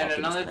and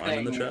another thing,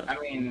 in the chat. I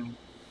mean...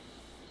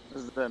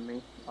 Is that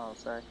me? Oh,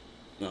 sorry.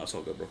 No, it's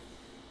all good, bro.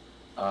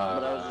 But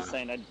I was just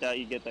saying, I doubt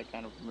you get that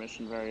kind of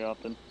permission very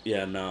often.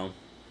 Yeah, no.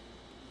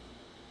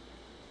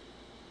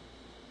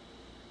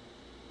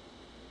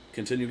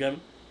 Continue, Gavin?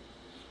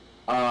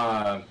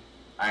 I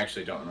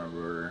actually don't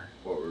remember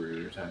what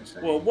we were trying to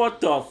say. Well,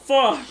 what the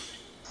fuck?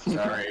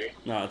 Sorry.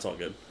 No, it's all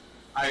good.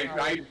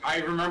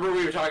 I remember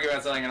we were talking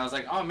about something, and I was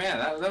like, oh man,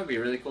 that would be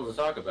really cool to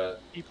talk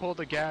about. He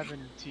pulled a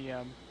Gavin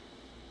TM.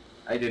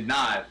 I did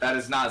not. That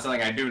is not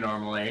something I do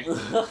normally.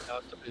 Are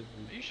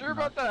you sure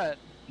about that?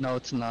 No,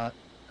 it's not.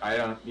 I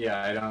don't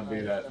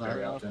do that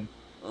very often.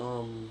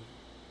 Oh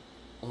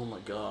my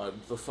god,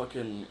 the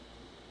fucking...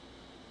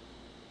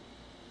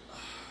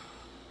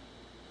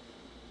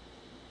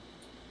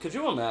 Could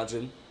you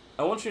imagine?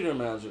 I want you to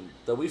imagine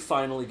that we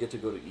finally get to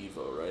go to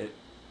EVO, right?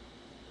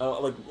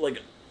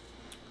 Like,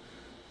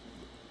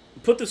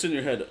 put this in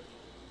your head.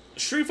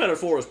 Street Fighter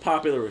 4 is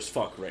popular as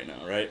fuck right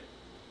now, right?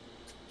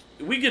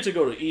 We get to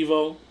go to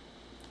EVO,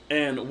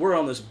 and we're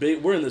in this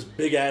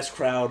big ass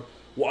crowd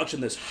watching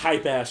this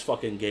hype ass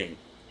fucking game.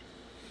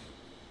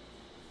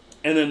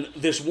 And then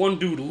this one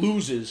dude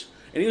loses,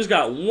 and he's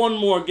got one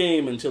more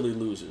game until he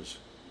loses.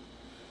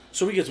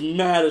 So he gets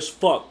mad as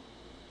fuck.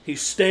 He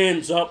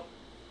stands up,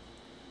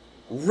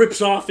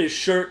 rips off his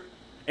shirt,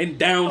 and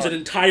downs an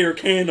entire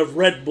can of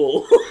Red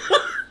Bull.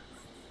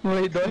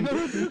 Wait, don't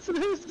know this.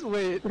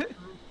 Wait.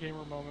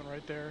 Gamer moment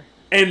right there.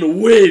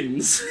 And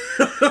wins.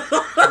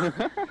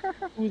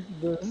 Who's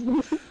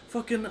this?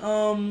 Fucking,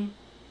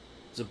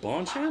 is it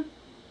Bonchan?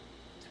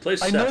 He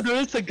plays I Seth. know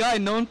there is a guy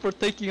known for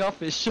taking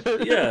off his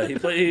shirt. Yeah, he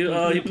played.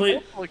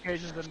 Multiple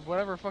occasions in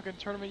whatever fucking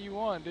tournament you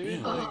won,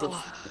 dude.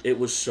 Yeah, it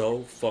was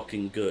so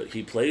fucking good.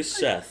 He plays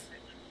Seth.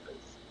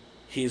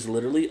 He's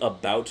literally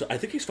about to... I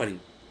think he's fighting...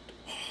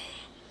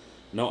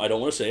 No, I don't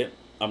want to say it.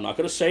 I'm not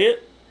going to say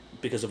it,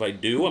 because if I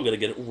do, I'm going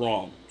to get it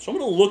wrong. So I'm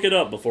going to look it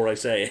up before I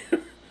say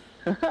it.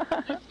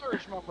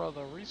 Research, my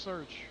brother.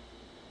 Research.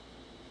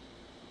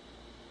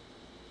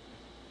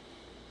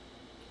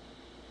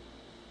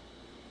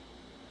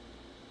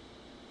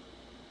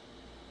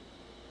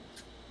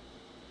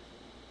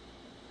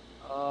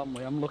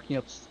 Wait, I'm looking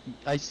up.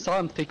 I saw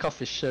him take off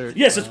his shirt.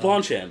 Yes, it's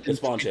Bonchan. It's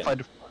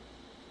Bonchan.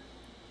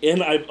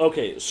 And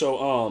okay,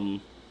 so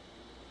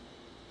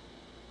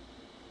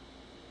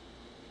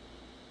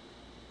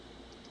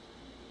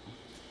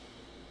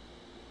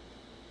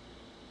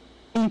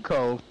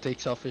Funko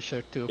takes off his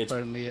shirt too.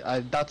 Apparently,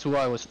 that's who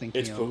I was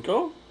thinking. It's of.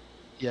 Funko?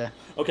 Yeah.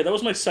 Okay, that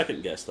was my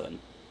second guess then.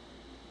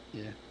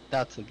 Yeah,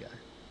 that's the guy.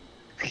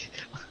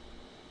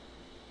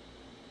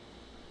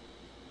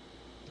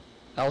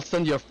 I'll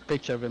send you a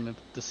picture of him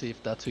to see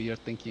if that's who you're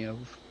thinking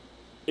of.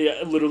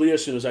 Yeah, literally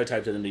as soon as I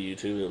typed it into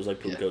YouTube, it was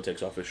like Funko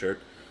takes off his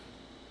shirt.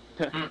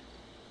 Yeah,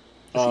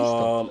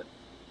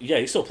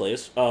 he still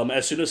plays.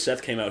 As soon as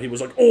Seth came out, he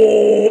was like,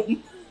 "Oh!"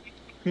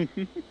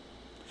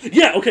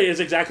 Yeah, okay, it's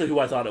exactly who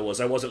I thought it was.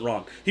 I wasn't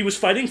wrong. He was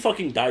fighting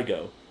fucking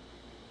Daigo.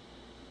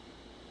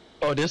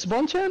 Oh, this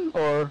Bonchan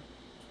or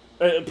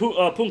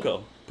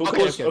Punko.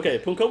 Okay.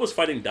 Punko was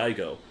fighting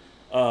Daigo,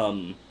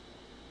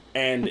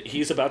 and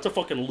he's about to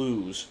fucking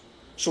lose.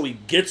 So he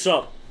gets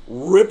up,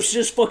 rips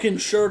his fucking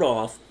shirt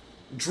off,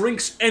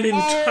 drinks an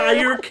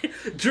entire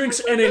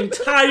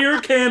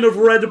can of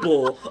Red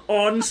Bull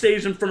on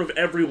stage in front of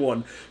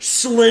everyone,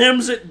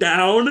 slams it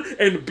down,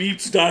 and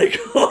beats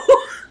Daigo.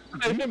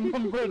 I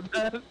remember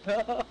that.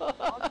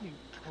 Fucking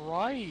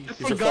Christ. I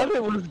forgot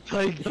it was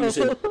Daigo. He's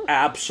an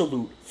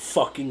absolute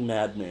fucking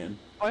madman.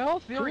 By all I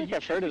feel theory, like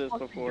I've heard of this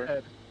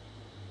before.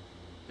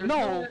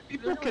 No,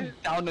 people can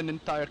down an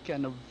entire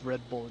can of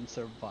Red Bull and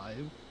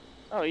survive.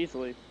 Oh,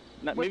 easily.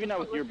 Maybe not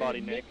with your body,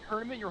 Nick.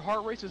 Tournament, your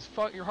heart rate is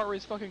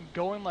fucking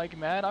going like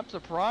mad. I'm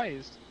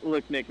surprised.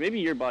 Look, Nick, maybe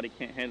your body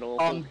can't handle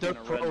a whole They're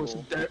can of Red pros.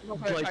 Bull. They're,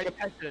 I like,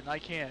 tested it and I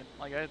can't.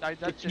 Like,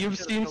 that's if you've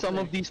seen some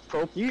of these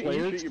pro You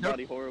players, treat your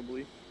body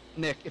horribly.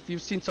 Nick, if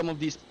you've seen some of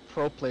these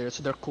pro players,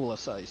 they're cool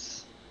as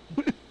ice.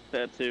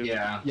 That too.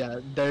 Yeah.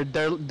 Yeah,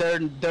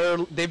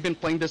 they've been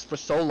playing this for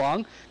so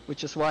long,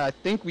 which is why I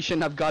think we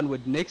shouldn't have gone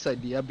with Nick's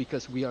idea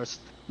because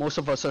most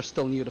of us are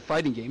still new to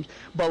fighting games.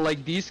 But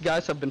like these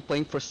guys have been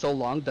playing for so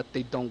long that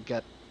they don't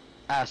get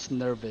as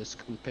nervous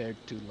compared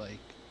to like,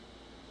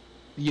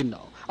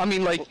 I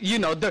mean like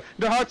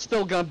their heart's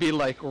still gonna be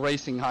like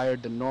racing higher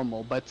than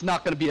normal, but it's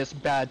not gonna be as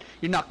bad.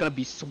 You're not gonna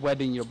be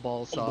sweating your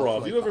balls off. Bro,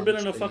 have like, you ever been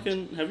in a stage.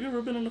 fucking? Have you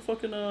ever been in a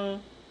fucking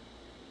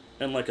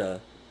in like a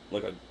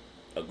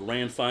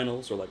grand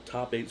finals or like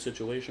top 8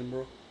 situation,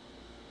 bro?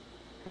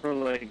 For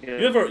like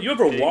You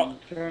ever walk?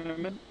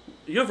 tournament?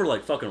 You ever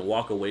like fucking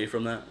walk away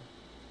from that,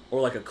 or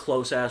like a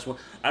close ass one?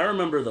 I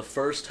remember the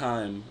first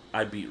time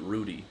I beat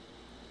Rudy,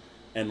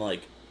 and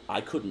like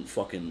I couldn't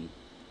fucking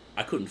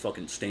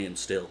stand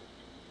still.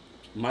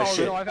 My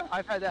shit. No,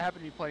 I've had that happen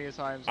to me plenty of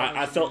times.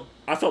 I felt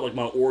like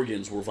my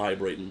organs were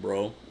vibrating,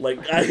 bro. Like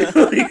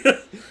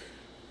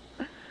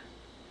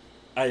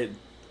I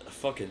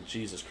fucking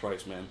Jesus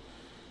Christ, man.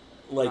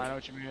 Like, I know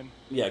what you mean.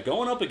 yeah,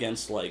 going up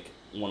against like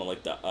one of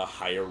like a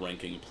higher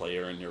ranking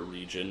player in your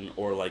region,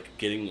 or like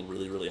getting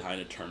really really high in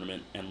a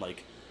tournament and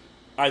like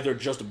either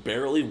just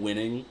barely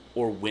winning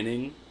or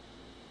winning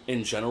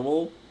in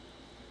general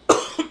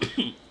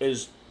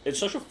it's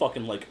such a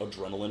fucking like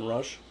adrenaline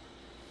rush.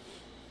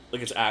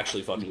 Like it's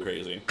actually fucking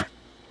crazy.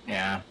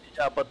 Yeah.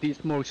 Yeah, but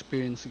these more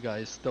experienced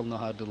guys still know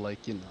how to like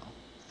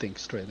think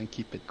straight and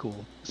keep it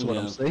cool. That's what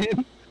I'm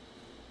saying.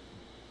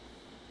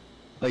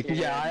 Like,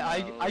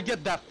 I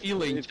get that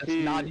feeling just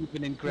not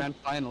even in grand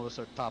finals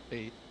or top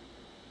 8.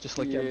 Just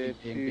like every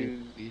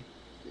game,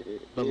 basically.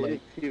 But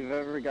like, if you've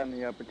ever gotten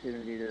the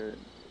opportunity to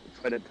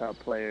fight a top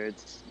player,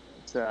 it's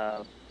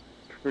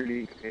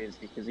pretty crazy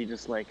because you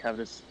just like have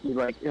this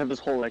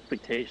whole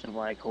expectation of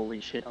like, holy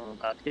shit, I'm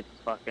about to get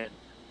the fucking,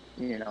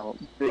 big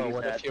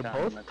what if you're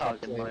both top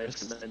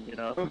players? And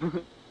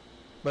then,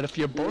 but if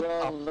you're both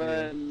top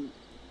players,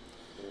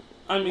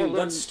 I mean,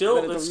 that's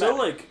still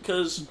like,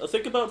 because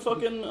think about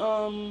fucking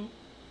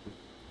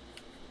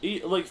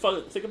think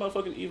about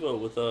fucking Evo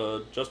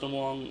with Justin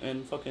Wong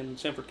and fucking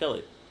Sanford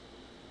Kelly.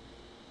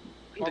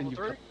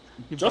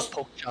 Just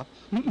poke chop.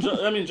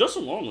 I mean,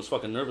 Justin Wong was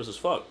fucking nervous as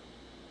fuck.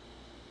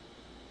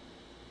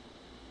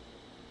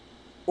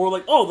 Or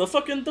like, oh, the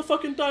fucking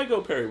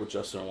Daigo parry with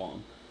Justin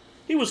Wong.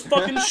 He was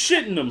fucking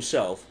shitting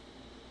himself.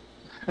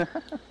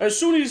 As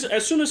soon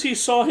as he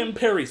saw him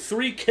parry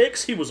 3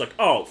 kicks, he was like,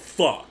 oh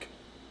fuck.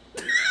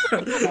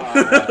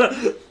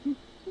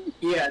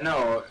 Yeah,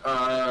 no.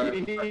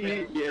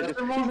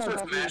 Justin Wong's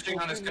just mashing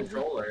on his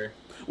controller.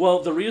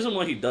 Well, the reason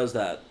why he does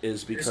that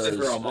is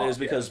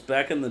because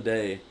back in the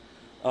day,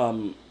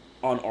 on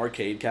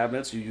arcade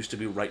cabinets, you used to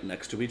be right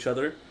next to each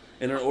other,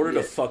 and in order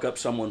to fuck up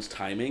someone's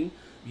timing,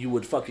 you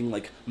would fucking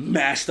like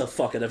mash the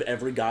fuck out of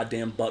every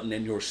goddamn button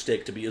in your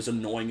stick to be as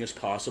annoying as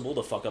possible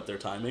to fuck up their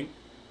timing.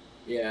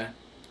 Yeah.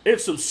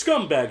 It's some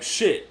scumbag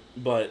shit,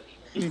 but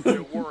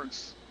it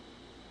works.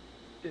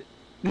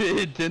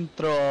 It didn't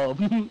throw.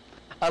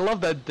 I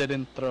love that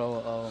didn't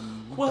throw.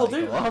 Well,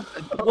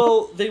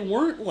 they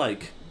weren't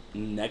like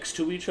next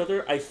to each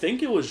other. I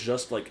think it was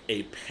just like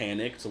a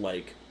panicked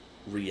like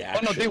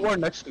reaction. Oh no, they were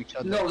next to each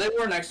other. No, they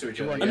were next to each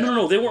other.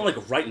 No, they weren't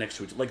like right next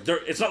to each other. Like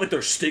it's not like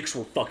their sticks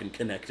were fucking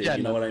connected. Yeah,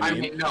 you know what I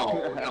mean? I mean,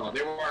 no,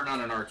 they weren't on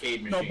an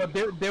arcade machine. No,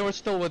 but they were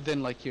still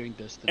within like hearing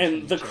distance.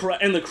 And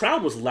the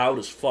crowd was loud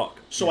as fuck.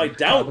 So I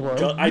doubt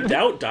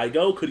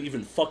Daigo could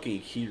even fucking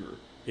hear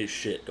his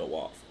shit go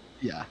off.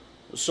 Yeah.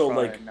 So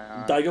Probably like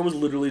not. Daigo was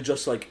literally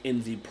just like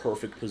in the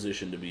perfect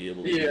position to be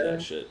able to do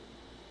that shit.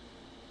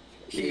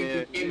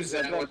 He games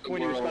that with the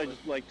when you're world.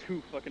 just like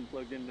too fucking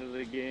plugged into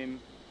the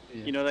game.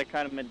 Yeah. You know, that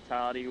kind of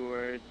mentality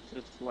where it's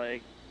just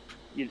like,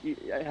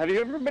 have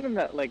you ever been in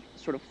that like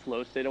sort of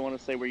flow state? I want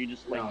to say where you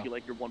just like feel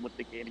like you're one with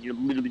the game and you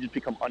literally just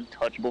become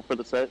untouchable for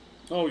the set.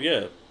 Oh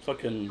yeah,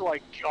 fucking. You're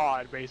like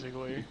God,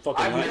 basically.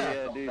 Fucking. I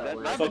Yeah, dude,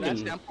 that's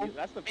fucking.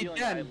 the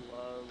feeling I love.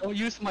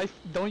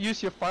 Don't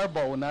use your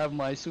fireball when I have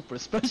my super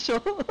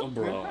special. Oh,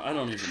 bro, I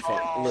don't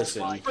even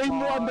listen. Spring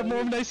on the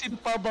moment I see the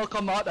fireball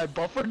come out, I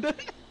buffered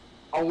it.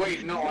 Oh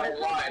wait, no, I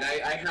lied.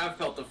 I have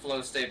felt the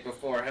flow state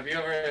before. Have you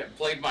ever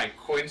played my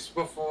Quince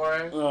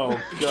before? Oh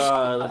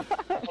god.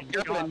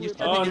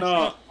 Oh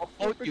no.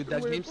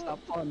 That game's not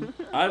fun.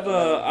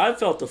 I've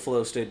felt the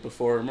flow state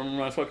before. Remember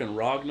my fucking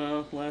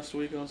Ragna last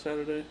week on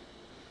Saturday?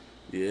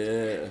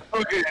 Yeah.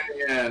 Okay,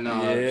 yeah,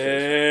 no.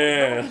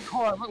 Yeah.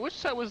 Hold on, which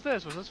set was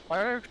this? Was this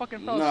fire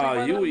fucking fell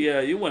Nah, asleep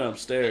by you went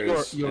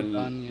upstairs. You're and,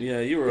 done, yeah,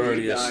 you were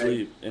already You died.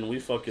 asleep, and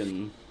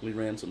we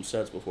ran some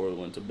sets before we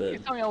went to You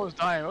bed. tell me I was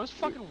dying. It was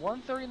fucking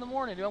 1:30 in the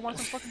morning, dude. I wanted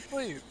some fucking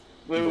sleep.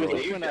 Wait, Bro.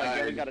 this when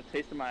I died. got a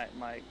taste of my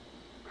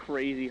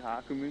crazy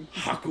Hakumu?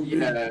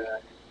 Hakumen.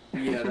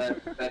 Yeah,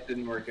 that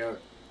didn't work out.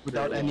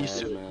 Without Oh, any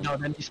man.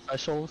 without any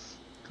specials.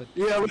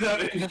 Yeah,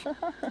 without it.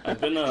 I've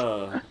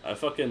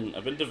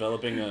been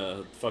developing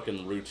a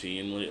fucking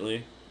routine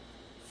lately,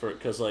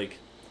 cause like,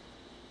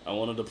 I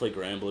wanted to play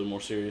Grand Blue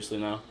more seriously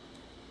now.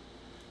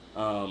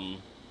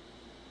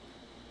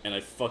 And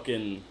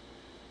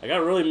I got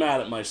really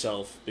mad at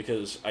myself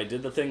because I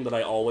did the thing that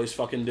I always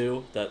fucking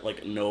do, that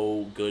like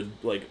no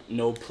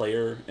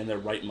player in their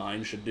right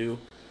mind should do,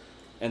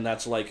 and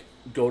that's like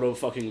go to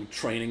fucking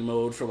training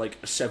mode for like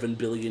 7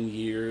 billion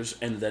years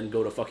and then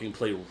go to fucking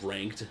play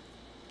ranked.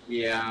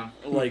 Yeah.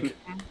 Like,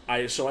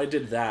 I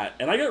did that,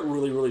 and I got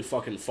really, really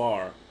fucking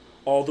far,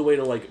 all the way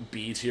to, like,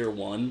 B tier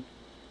 1,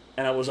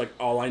 and I was like,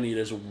 all I need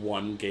is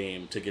one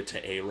game to get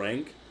to A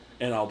rank,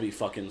 and I'll be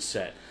fucking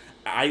set.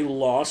 I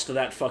lost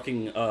that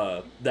fucking,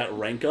 that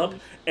rank up,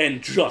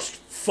 and just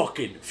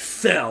fucking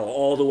fell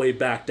all the way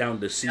back down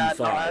to C5. Yeah,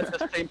 no, I had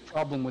the same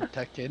problem with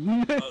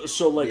Tekken.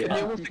 So, like, Yeah.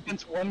 It was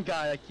against one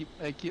guy.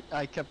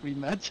 I kept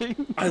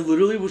rematching. I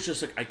literally was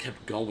just like, I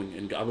kept going,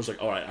 and I was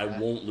like, alright, I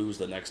won't lose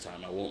the next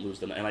time,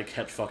 and I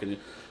kept fucking,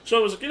 so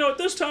I was like, you know what,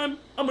 this time,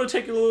 I'm gonna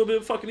take it a little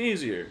bit fucking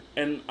easier,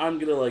 and I'm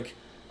gonna, like,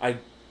 I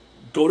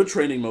go to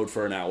training mode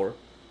for an hour,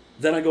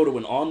 then I go to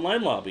an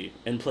online lobby,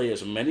 and play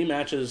as many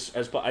matches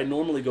as, I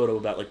normally go to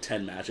about, like,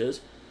 10 matches,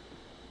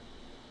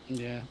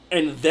 Yeah.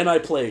 and then I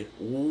play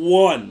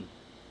one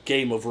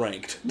game of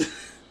ranked.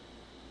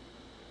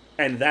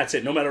 And that's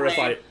it. No matter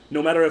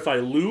if I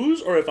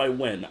lose or if I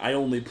win, I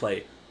only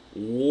play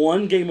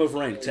one game of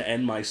rank to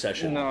end my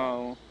session.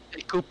 No.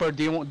 Hey Cooper,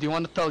 do you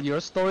want to tell your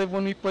story of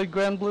when we played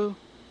Grand Blue?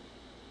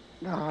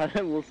 No,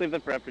 we'll save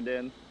that for after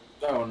Dan.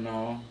 Oh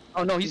no.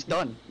 Oh no, he's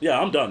done. Yeah,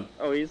 I'm done.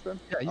 Oh, he's done?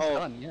 Yeah, he's Oh.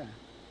 done. Yeah. What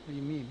do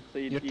you mean? So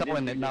You're didn't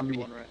telling do it, not me.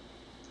 one, right?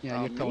 Yeah,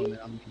 Oh, you're telling me? it.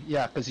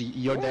 Yeah, because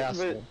you're the What?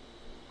 asshole.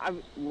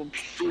 Well,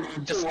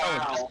 Just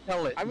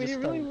tell it. I mean, just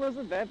it tell really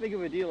wasn't that big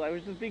of a deal. I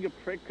was just being a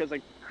prick because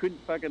I couldn't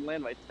fucking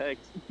land my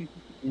text.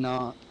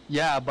 No.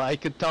 Yeah, but I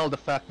could tell the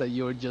fact that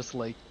you're just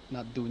like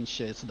not doing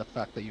shit. It's the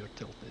fact that you're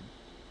tilted.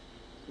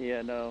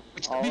 Yeah, no.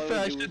 Which, to be fair,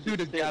 I should do the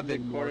just sit in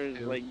Gavin more, corners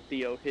too. like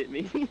Dio hit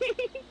me.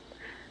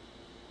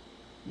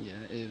 Yeah,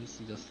 it's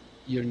just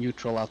you're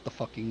neutral out the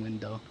fucking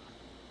window.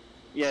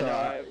 Yeah, So,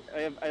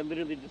 no, I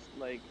literally just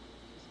like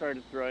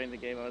started throwing the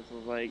game. I was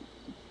like,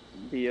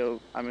 Dio,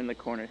 I'm in the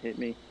corner, hit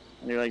me.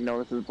 And you're like,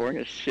 no, this is boring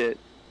as shit.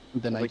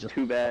 And then I I was like, just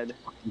too bad.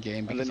 fucking game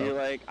And because then you're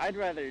like, I'd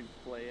rather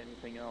play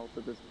anything else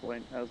at this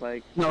point. I was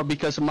like, no,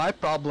 because my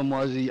problem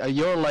was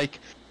you're like,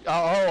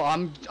 oh,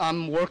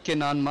 I'm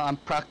working on I'm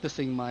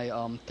practicing my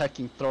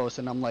teching throws,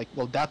 and I'm like,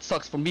 well, that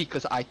sucks for me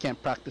because I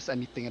can't practice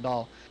anything at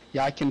all.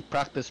 Yeah, I can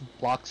practice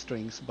block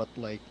strings, but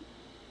like,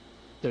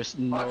 there's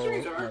no Block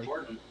strings are like,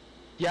 important.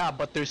 yeah,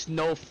 but there's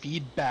no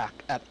feedback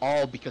at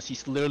all because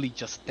he's literally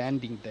just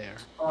standing there.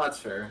 Oh, that's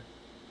fair.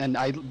 And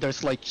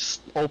there's like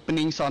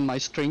openings on my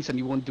strings and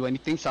he won't do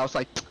anything, so I was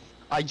like,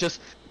 I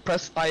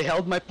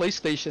held my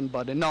PlayStation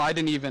button. No, I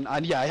didn't even. I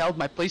held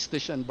my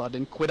PlayStation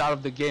button, quit out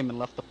of the game, and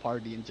left the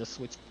party, and just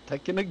switched to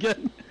Tekken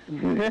again.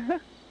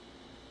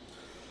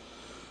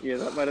 yeah,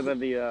 that might have been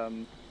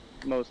the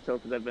most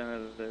tilted I've been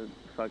at a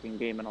fucking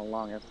game in a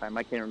long ass time.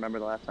 I can't remember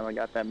the last time I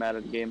got that mad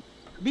at a game.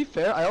 To be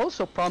fair, I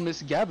also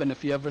promised Gavin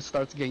if he ever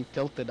starts getting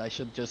tilted, I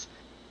should just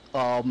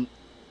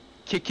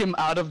kick him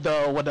out of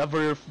the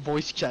whatever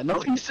voice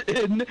channel he's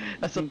in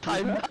as a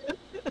timeout.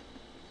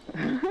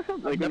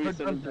 Like never when we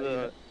send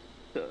done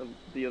to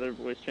the other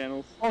voice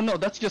channels. Oh no,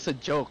 that's just a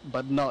joke.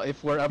 But no,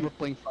 if we're ever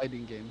playing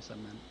fighting games, I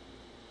meant.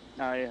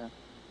 Oh yeah.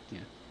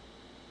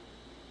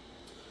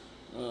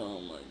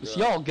 Oh my Cause god.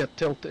 y'all get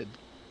tilted.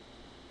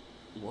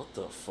 What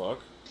the fuck?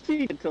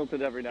 You get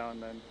tilted every now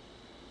and then.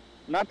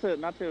 Not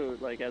to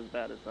like as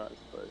bad as us,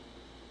 but.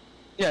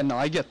 Yeah, no,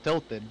 I get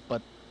tilted,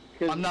 but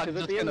I'm not at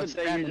just the end gonna of the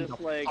day, stand you're in the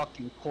just like.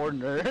 fucking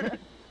corner.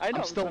 I know.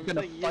 I'm still I'm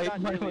gonna saying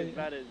fight my way.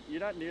 You're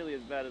not nearly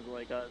as bad as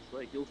like us.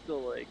 Like you'll still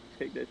like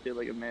take that shit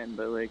like a man,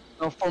 but like.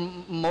 No,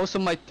 most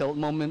of my tilt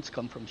moments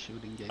come from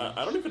shooting games.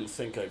 I don't even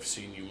think I've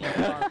seen you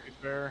mad. To be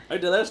fair. I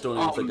don't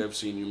even think I've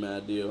seen you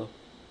mad, Dio.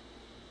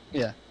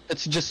 Yeah,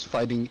 it's just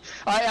fighting.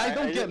 I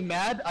don't I get just-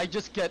 mad. I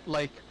just get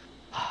like,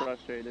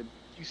 Frustrated.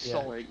 You Yeah.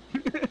 sulk. Like.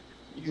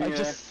 I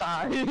just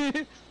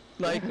sigh.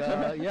 Like,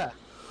 yeah.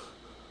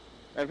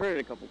 I've heard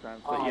it a couple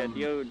times, but yeah,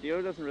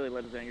 Dio doesn't really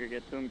let his anger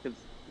get to him because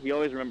he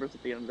always remembers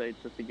at the end of the day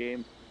it's just a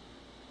game.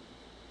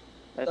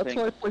 That's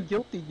why I play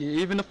Guilty Gear.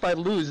 Even if I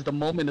lose, the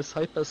moment is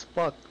hype as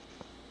fuck.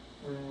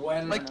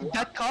 When Like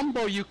that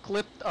combo you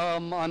clipped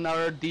on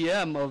our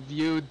DM of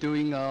you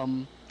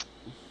doing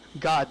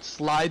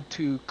slide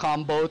to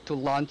combo to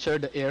launcher,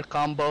 the air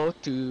combo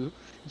to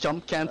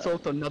jump cancel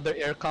to another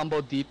air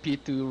combo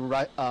DP to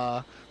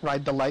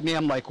ride the lightning.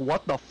 I'm like,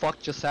 what the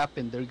fuck just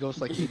happened? There goes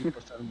like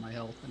 80% of my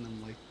health, and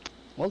I'm like,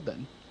 well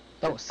then,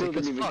 that was sick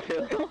as fuck.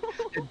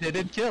 It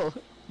didn't kill.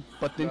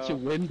 But didn't you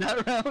win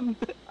that round?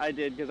 I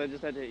did, because I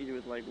just had to hit you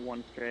with like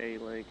one stray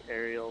like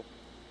aerial.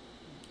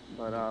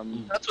 But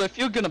that's why if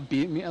you're gonna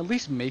beat me, at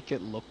least make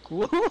it look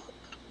cool.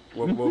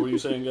 What were you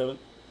saying, Gavin?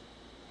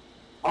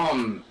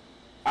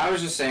 I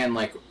was just saying,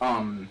 like,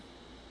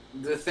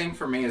 the thing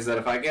for me is that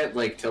if I get,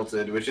 like,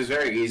 tilted, which is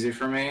very easy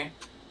for me,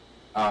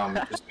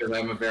 just because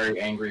I'm a very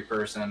angry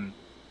person,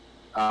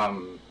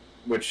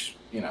 which,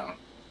 you know,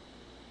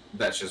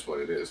 that's just what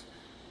it is.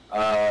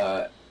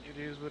 It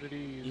is what it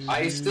is.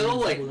 I still,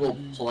 like, will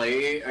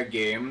play a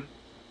game,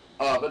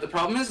 but the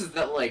problem is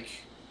that, like,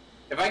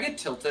 if I get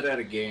tilted at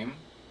a game,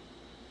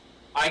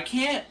 I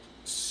can't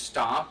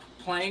stop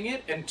playing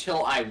it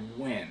until I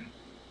win.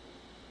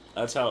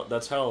 That's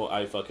how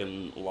I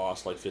fucking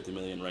lost like 50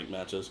 million ranked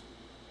matches.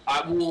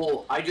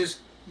 I just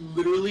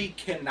literally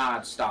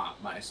cannot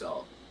stop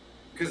myself.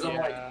 Because I'm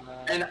like,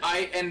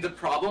 and the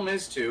problem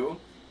is too,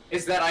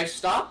 is that I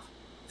stop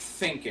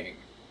thinking.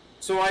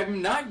 So I'm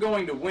not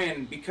going to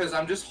win because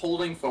I'm just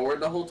holding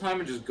forward the whole time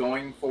and just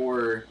going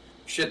for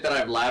shit that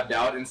I've labbed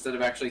out instead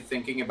of actually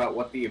thinking about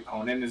what the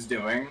opponent is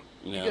doing.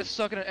 Yeah. You get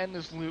stuck in an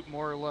endless loop,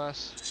 more or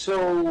less.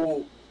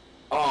 So,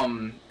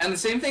 and the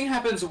same thing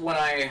happens when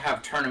I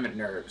have tournament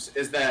nerves,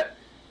 is that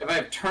if I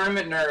have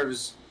tournament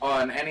nerves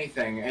on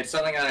anything, it's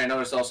something that I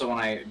noticed also when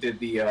I did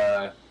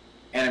the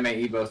anime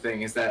Evo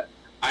thing, is that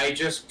I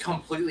just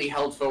completely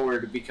held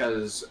forward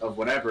because of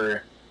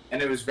whatever,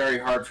 and it was very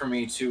hard for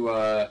me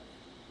to,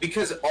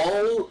 because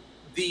all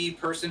the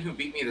person who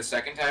beat me the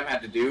second time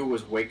had to do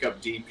was wake up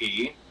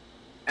DP,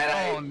 and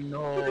I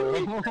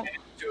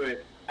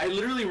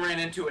literally ran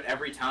into it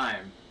every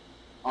time.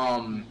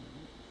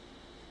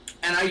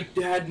 And I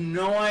had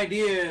no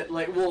idea,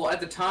 like, at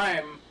the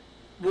time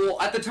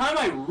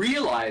I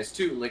realized,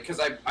 too, like, because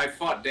I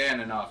fought Dan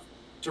enough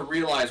to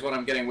realize when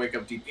I'm getting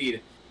wake-up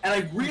DP'd, and I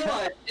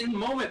realized in the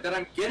moment that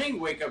I'm getting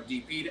wake-up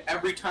DP'd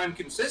every time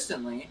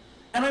consistently,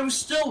 and I was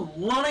still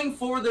running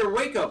for their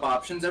wake-up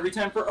options every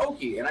time for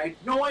Oki, and I had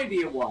no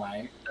idea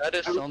why. That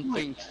is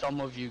something some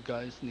of you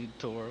guys need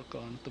to work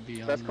on, to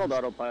be honest. That's called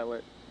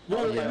autopilot.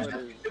 Well,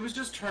 it was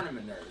just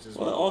tournament nerves as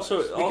well. Well,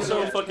 also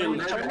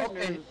fucking.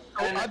 Okay,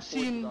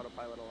 so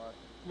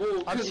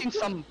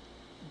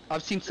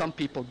I've seen some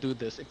people do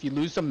this. If you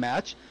lose a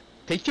match,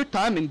 take your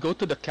time and go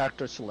to the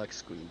character select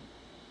screen.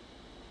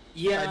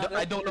 Yeah,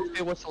 I don't know if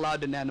it was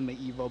allowed in Anime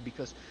Evo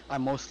because I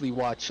mostly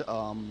watch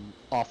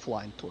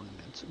offline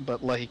tournaments.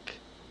 But like,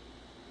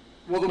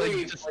 well, the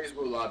way Blaze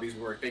Blue lobbies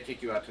work, they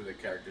kick you out to the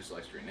character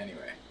select screen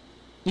anyway.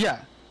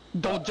 Yeah,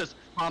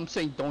 I'm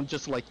saying don't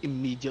just like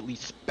immediately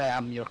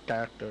spam your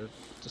character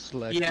to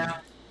select. Yeah.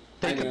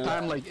 Take a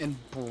time like and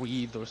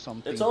breathe or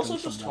something. It's also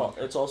just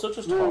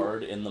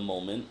hard in the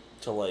moment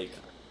to like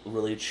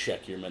really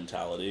check your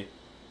mentality.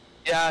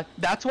 Yeah,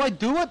 that's why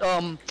do it.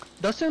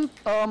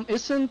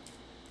 Isn't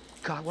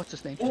God, what's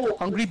his name?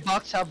 Hungry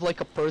Box have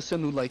like a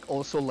person who like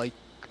also like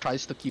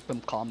tries to keep him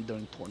calm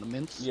during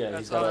tournaments. Yeah,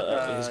 he's got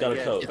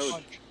a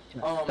coach.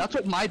 Yeah. That's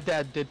what my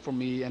dad did for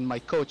me and my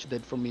coach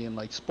did for me in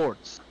like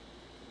sports.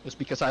 It was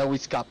because I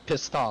always got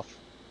pissed off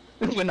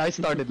when I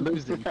started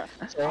losing.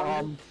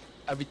 So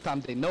every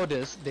time they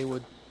noticed, they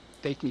would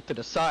take me to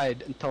the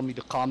side and tell me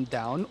to calm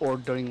down, or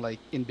during like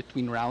in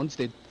between rounds,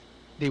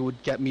 they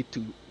would get me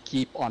to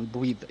keep on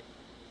breathing.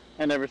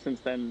 And ever since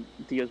then,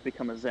 Dio's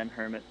become a Zen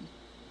hermit.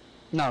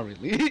 Not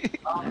really.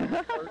 All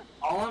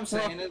I'm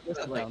saying is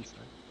that, like,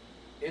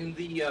 in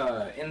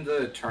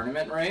the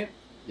tournament, right?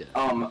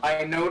 Yeah.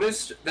 I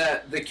noticed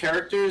that the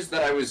characters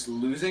that I was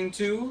losing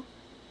to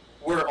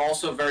were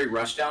also very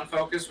rushdown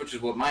focused, which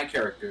is what my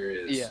character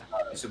is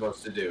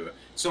supposed to do.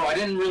 So I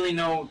didn't really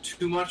know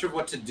too much of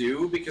what to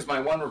do because my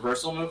one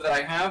reversal move that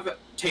I have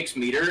takes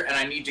meter, and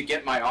I need to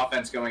get my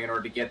offense going in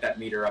order to get that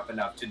meter up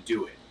enough to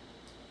do it.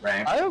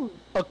 Right. I have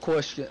a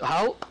question.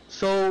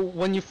 So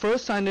when you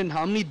first signed in,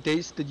 how many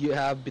days did you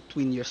have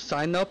between your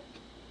sign up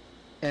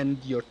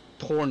and your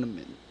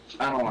tournament?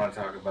 I don't want to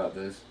talk about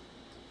this.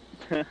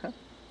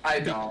 I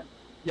don't.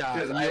 Yeah.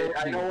 Because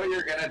I know what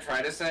you're gonna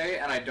try to say,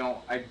 and I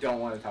don't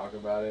want to talk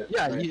about it.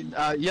 Yeah.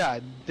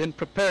 Right? Didn't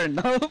prepare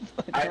enough.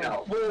 I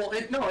know. Well,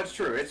 it's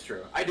true. It's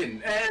true. I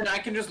didn't, and I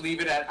can just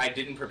leave it at I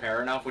didn't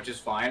prepare enough, which is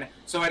fine.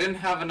 So I didn't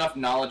have enough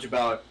knowledge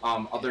about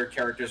other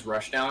characters'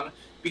 rushdown.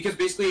 Because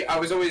basically, I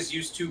was always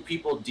used to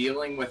people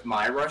dealing with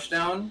my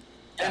rushdown.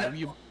 And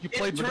you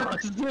played with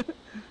us.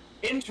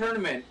 In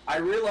tournament, I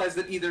realized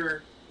that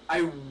either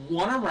I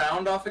won a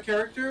round off a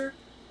character,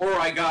 or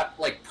I got,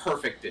 like,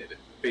 perfected,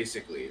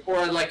 basically. Or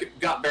I, like,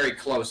 got very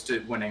close to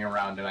winning a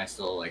round, and I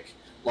still, like...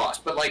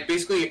 lost. But like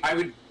basically, I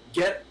would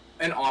get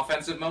an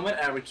offensive moment,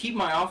 and I would keep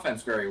my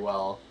offense very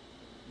well.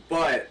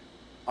 But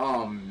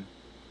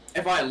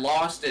if I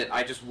lost it,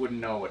 I just wouldn't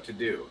know what to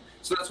do.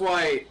 So that's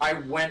why I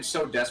went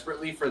so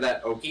desperately for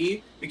that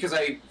Oki, because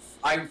I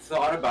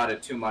thought about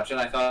it too much, and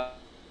I thought,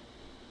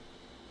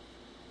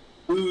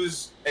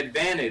 lose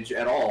advantage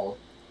at all,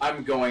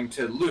 I'm going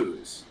to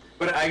lose.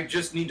 But I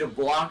just need to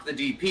block the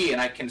DP,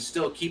 and I can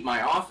still keep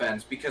my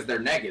offense because they're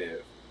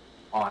negative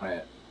on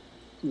it.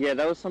 Yeah,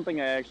 that was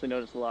something I actually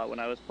noticed a lot when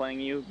I was playing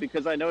you,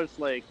 because I noticed,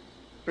 like,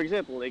 for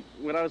example, like,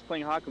 when I was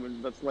playing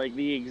Hakumen, that's, like,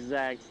 the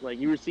exact, like,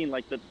 you were seeing,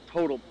 like, the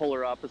total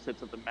polar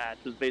opposites of the match.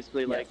 It was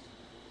basically, like,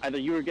 either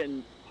you were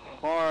getting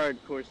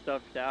hardcore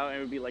stuffed out, and it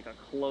would be, like, a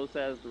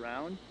close-ass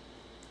round,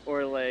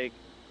 or, like,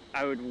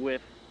 I would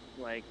whiff,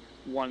 like,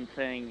 one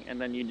thing, and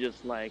then you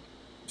just, like,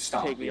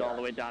 take me all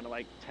the way down to,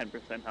 like,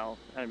 10% health,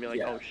 and I'd be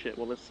like, oh, shit,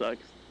 well, this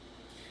sucks.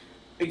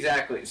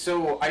 Exactly.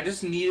 So I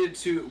just needed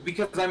to,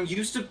 because I'm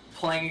used to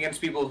playing against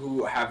people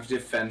who have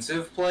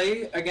defensive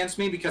play against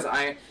me, because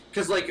I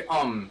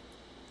don't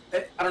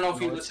know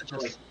if you listen to,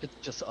 like, it's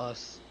just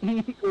us.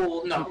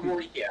 Well,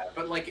 yeah,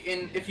 but like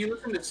if you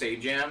listen to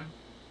Sajam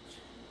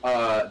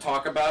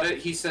talk about it,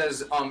 he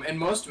says in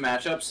most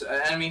matchups,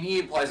 I mean he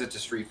applies it to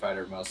Street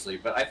Fighter mostly,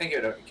 but I think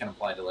it can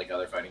apply to like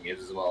other fighting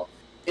games as well.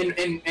 In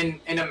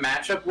a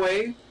matchup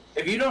way,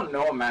 if you don't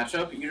know a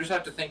matchup, you just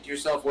have to think to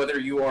yourself whether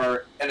you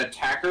are an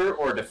attacker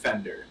or a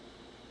defender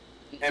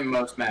in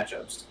most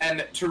matchups.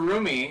 And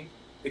Terumi,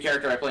 the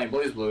character I play in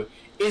BlazBlue,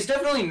 is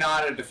definitely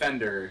not a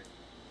defender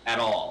at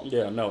all.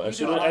 Yeah, no. As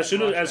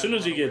soon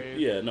as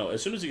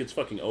he gets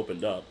fucking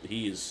opened up,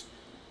 he's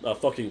a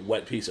fucking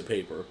wet piece of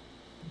paper.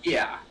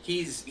 Yeah, he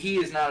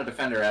is not a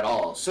defender at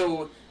all.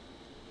 So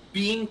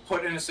being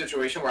put in a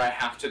situation where I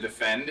have to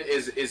defend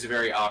is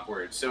very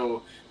awkward.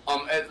 So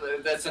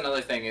that's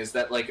another thing, is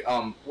that like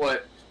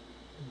what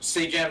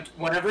Sajam,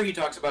 whenever he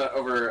talks about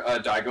over a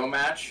Daigo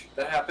match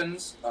that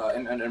happens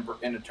in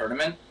a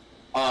tournament,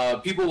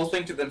 people will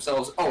think to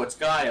themselves, oh, it's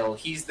Guile,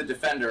 he's the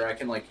defender, I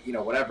can, like, you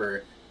know,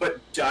 whatever. But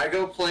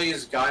Daigo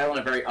plays Guile in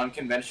a very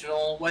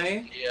unconventional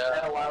way. Yeah.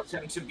 That allows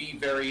him to be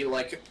very,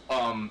 like,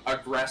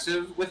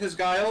 aggressive with his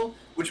Guile,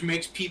 which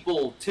makes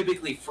people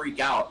typically freak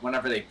out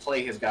whenever they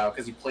play his Guile,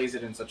 because he plays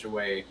it in such a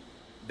way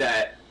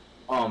that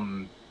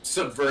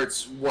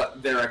subverts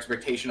what their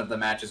expectation of the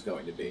match is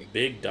going to be.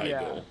 Big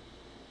Daigo.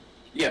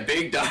 Yeah,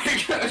 Big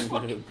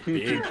Daigo.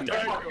 Big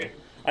Daigo.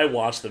 I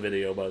watched the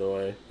video, by the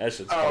way. That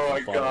shit's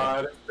fucking funny.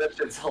 God, that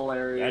shit's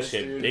hilarious. That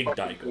shit, dude. Big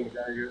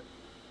Daigo.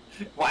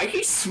 Why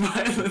he's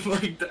smiling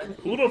like that?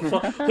 Who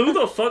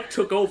the fuck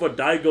took over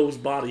Daigo's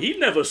body? He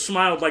never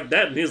smiled like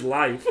that in his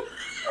life.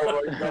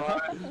 Oh my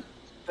god.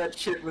 That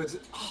shit was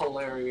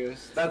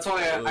hilarious. That's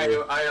why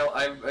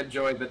I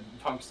enjoy that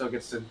Punk still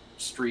gets to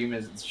stream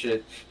his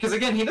shit. Because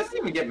again, he doesn't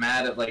even get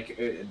mad at, like,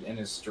 in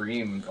his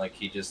stream. Like,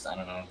 he just, I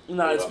don't know.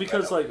 No, it's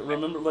because, like,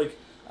 remember, like,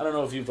 I don't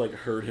know if you've, like,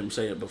 heard him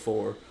say it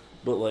before,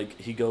 but, like,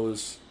 he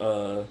goes,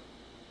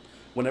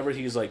 whenever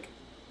he's, like,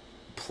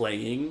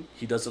 playing,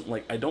 he doesn't,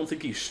 like, I don't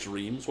think he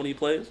streams when he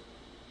plays.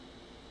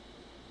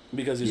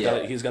 Because he's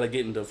got to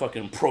get into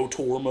fucking Pro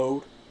Tour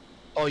mode.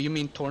 Oh, you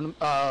mean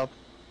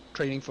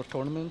training for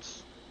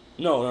tournaments?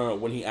 No,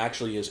 when he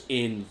actually is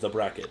in the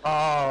bracket.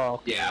 Oh,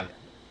 okay. Yeah.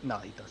 No,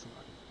 he doesn't.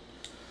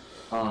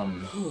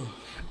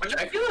 Which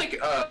I feel like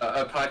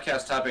a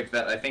podcast topic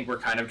that I think we're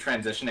kind of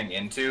transitioning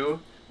into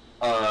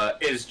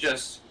is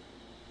just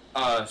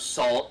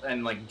Salt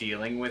and, like,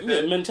 dealing with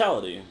it.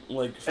 Mentality.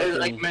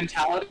 Like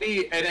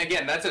mentality, and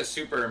again, that's a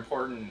super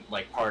important,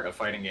 like, part of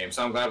fighting games,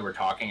 so I'm glad we're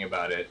talking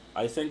about it.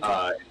 I think...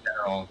 in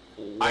general.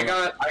 I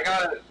got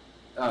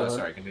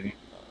sorry, continue.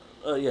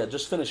 Yeah,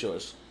 just finish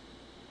yours.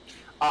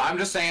 I'm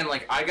just saying,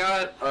 like, I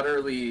got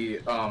utterly,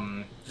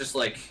 just,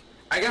 like,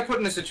 I got put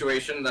in a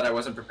situation that I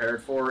wasn't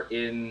prepared for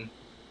in,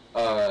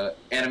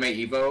 Anime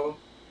Evo.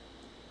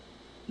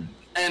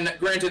 And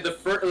granted,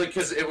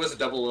 because it was a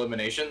double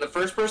elimination, the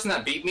first person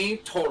that beat me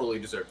totally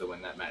deserved to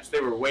win that match.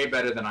 They were way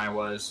better than I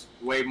was,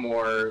 way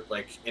more,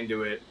 like,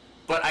 into it.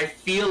 But I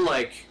feel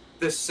like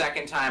the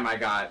second time I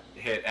got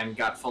hit and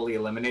got fully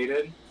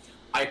eliminated,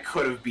 I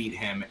could have beat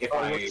him if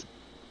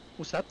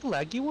Was that the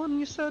laggy one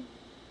you said?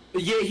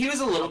 Yeah, he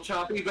was a little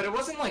choppy, but it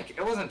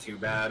wasn't too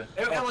bad.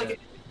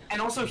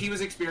 And also he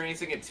was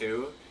experiencing it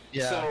too.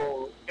 Yeah.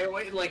 So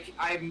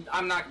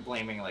I'm not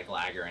blaming, like,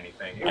 lag or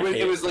anything.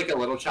 It was like a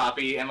little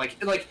choppy, and like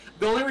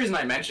the only reason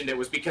I mentioned it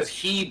was because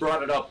he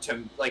brought it up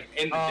to, like,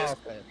 in the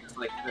Discord.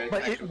 Okay.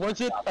 But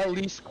was it at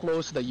least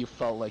close that you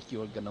felt like you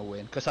were gonna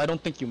win? Because I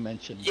don't think you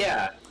mentioned.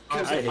 Yeah.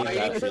 I hate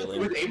that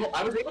feeling.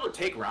 I was able to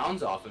take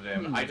rounds off of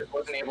him. I just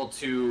wasn't able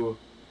to,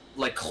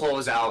 like,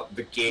 close out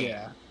the game.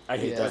 Yeah. I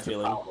hate that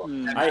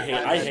feeling. I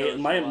hate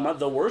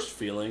the worst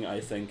feeling, I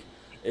think,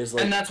 is,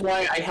 like, and that's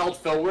why I held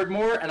forward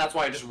more, and that's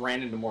why I just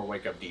ran into more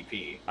wake up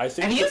DP.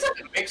 And he has a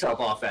mix up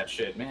off that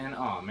shit, man.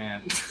 Oh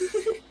man.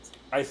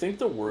 I think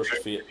the worst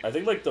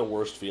the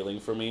worst feeling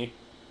for me,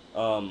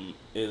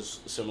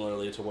 is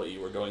similarly to what you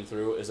were going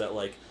through. Is that,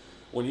 like,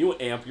 when you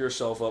amp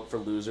yourself up for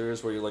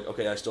losers, where you're like,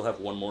 okay, I still have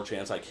one more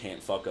chance, I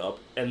can't fuck up,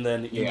 and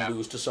then you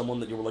lose to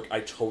someone that you were like, I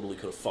totally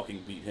could have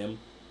fucking beat him.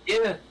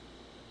 Yeah.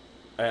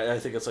 I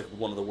think it's like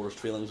one of the worst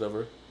feelings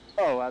ever.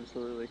 Oh,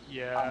 absolutely.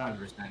 Yeah.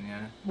 100%,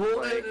 yeah. Well,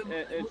 like,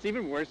 it's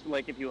even worse,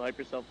 like, if you hype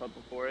yourself up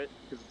before it,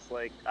 because it's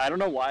like, I don't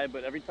know why,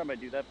 but every time I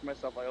do that for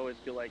myself, I always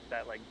feel like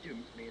that, like,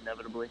 dooms me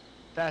inevitably.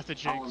 That's the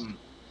jinx.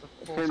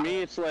 For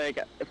me, it's like,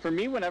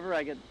 whenever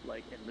I get,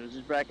 like, in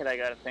loser's bracket, I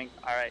gotta think,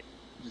 alright,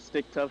 just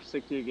stick tough,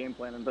 stick to your game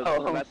plan, and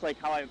that's, like,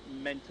 how I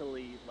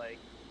mentally, like,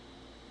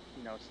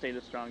 you know, stay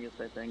the strongest,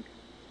 I think.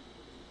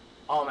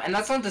 And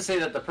that's not to say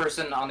that the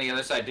person on the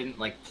other side didn't,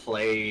 like,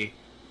 play,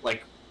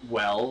 like,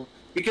 well,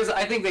 because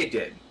I think they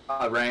did,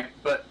 right?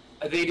 But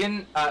they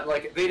didn't,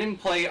 they didn't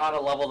play on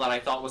a level that I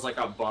thought was, like,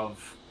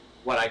 above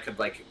what I could,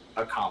 like,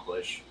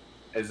 accomplish.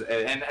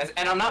 And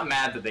I'm not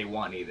mad that they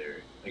won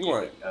either. Like,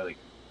 right.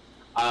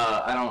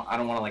 I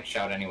don't want to, like,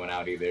 shout anyone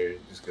out either,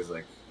 just because,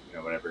 like, you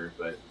know, whatever,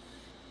 but...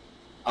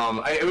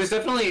 it was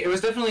definitely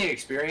an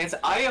experience.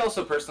 I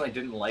also personally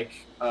didn't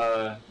like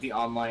the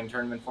online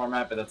tournament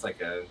format, but that's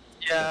like a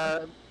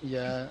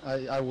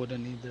I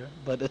wouldn't either.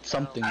 But it's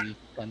something you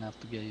kind of have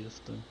to get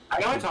used to.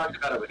 I know I talked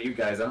about it with you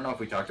guys. I don't know if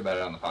we talked about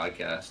it on the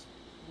podcast.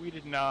 We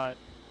did not.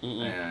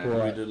 Yeah,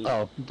 we didn't.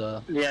 Oh,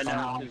 yeah,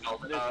 no. This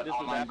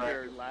was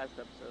after last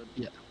episode.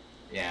 Yeah.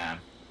 Yeah.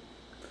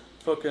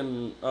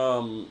 Fucking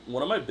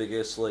one of my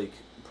biggest like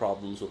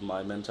problems with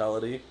my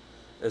mentality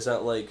is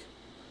that like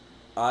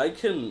I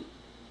can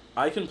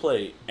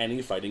play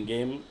any fighting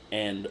game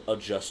and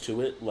adjust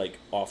to it, like,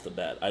 off the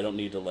bat. I don't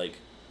need to, like...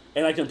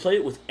 And I can play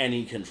it with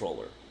any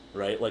controller,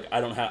 right? Like, I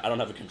don't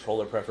have a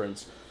controller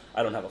preference.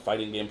 I don't have a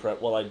fighting game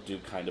well, I do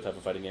kind of have a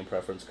fighting game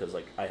preference, because,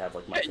 like, I have,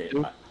 like, my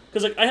favorite...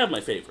 Because, like, I have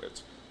my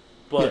favorites.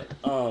 But,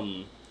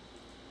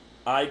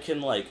 I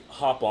can, like,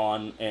 hop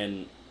on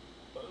and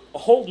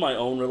hold my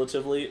own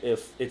relatively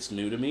if it's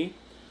new to me.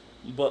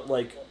 But,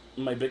 like,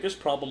 my biggest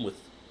problem with,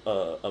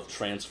 of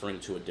transferring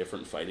to a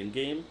different fighting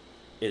game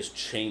is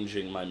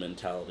changing my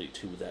mentality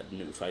to that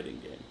new fighting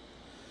game.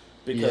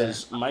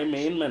 Because my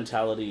main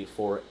mentality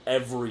for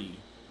every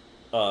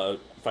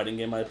fighting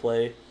game I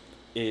play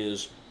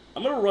is,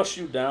 I'm going to rush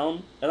you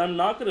down, and I'm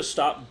not going to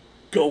stop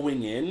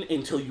going in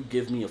until you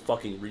give me a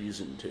fucking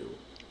reason to.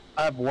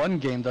 I have one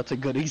game that's a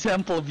good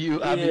example of you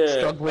having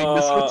struggling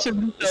to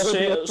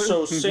switch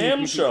So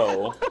Sam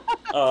Show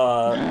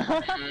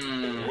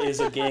is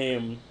a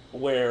game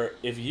where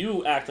if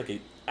you act like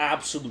an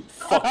absolute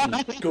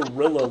fucking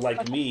gorilla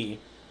like me,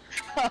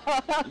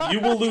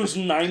 you will lose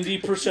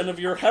 90% of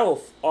your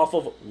health off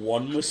of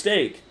one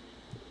mistake.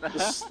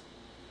 It's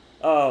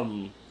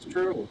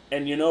true.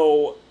 And you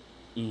know,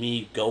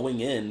 me going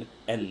in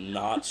and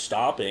not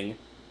stopping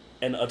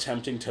and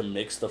attempting to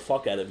mix the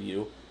fuck out of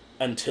you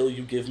until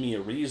you give me a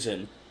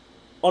reason.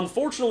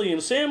 Unfortunately, in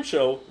Sam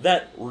Show,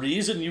 that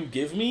reason you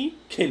give me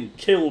can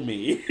kill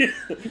me.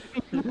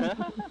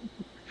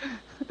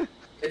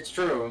 It's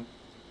true.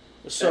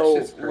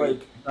 So,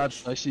 like... I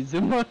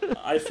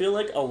feel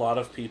like a lot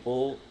of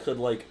people could,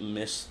 like,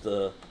 miss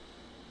the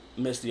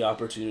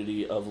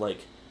opportunity of,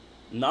 like,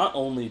 not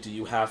only do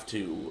you have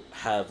to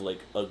have,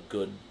 like, a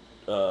good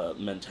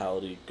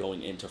mentality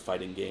going into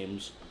fighting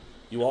games,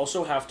 you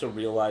also have to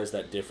realize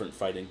that different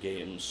fighting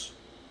games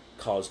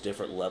cause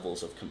different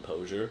levels of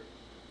composure.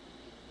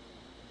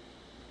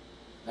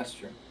 That's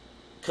true.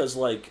 Because,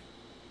 like,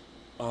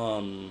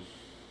 because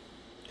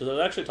I was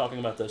actually talking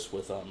about this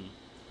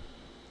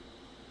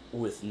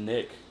with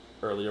Nick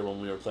earlier when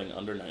we were playing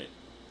Under Night,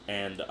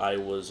 and I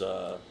was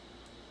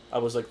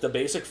like, the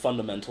basic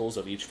fundamentals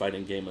of each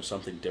fighting game is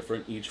something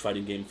different. Each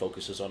fighting game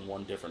focuses on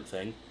one different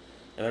thing,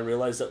 and I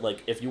realized that,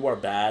 like, if you are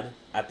bad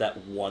at that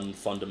one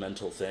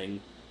fundamental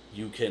thing,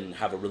 you can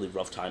have a really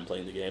rough time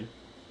playing the game.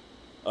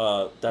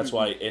 That's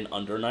why in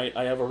Under Night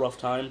I have a rough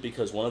time,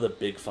 because one of the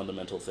big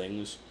fundamental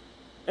things,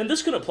 and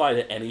this can apply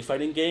to any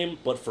fighting game,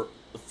 but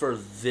for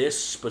this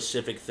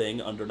specific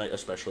thing Under Night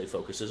especially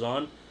focuses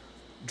on,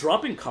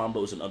 dropping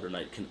combos in Under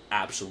Night can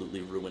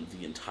absolutely ruin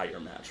the entire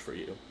match for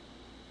you.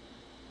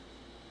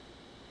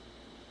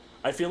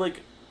 I feel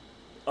like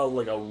a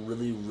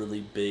really, really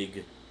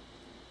big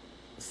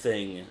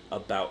thing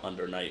about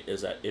Under Night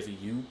is that if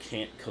you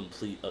can't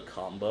complete a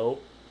combo,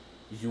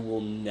 you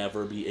will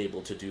never be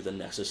able to do the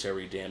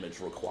necessary damage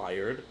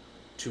required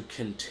to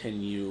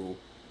continue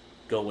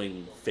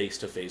going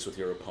face-to-face with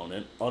your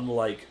opponent,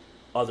 unlike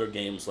other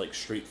games like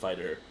Street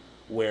Fighter,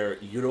 where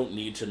you don't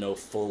need to know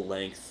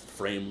full-length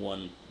frame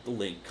one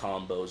link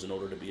combos in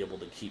order to be able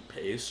to keep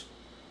pace.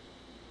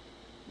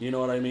 You know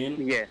what I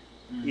mean? Yeah.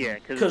 Yeah,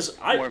 because it's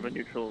more of a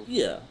neutral,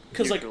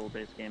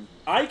 based game.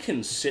 I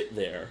can sit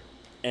there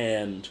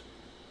and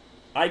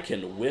I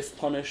can whiff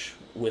punish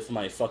with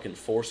my fucking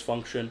force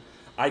function.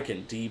 I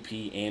can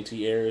DP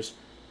anti-airs.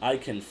 I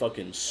can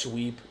fucking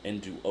sweep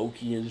and do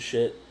Oki and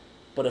shit.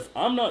 But if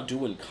I'm not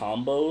doing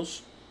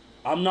combos,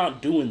 I'm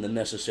not doing the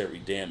necessary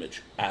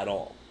damage at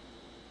all.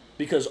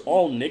 Because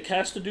all Nick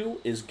has to do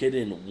is get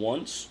in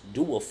once,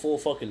 do a full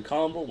fucking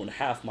combo, when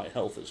half my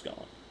health is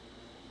gone.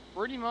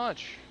 Pretty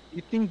much.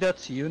 You think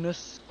that's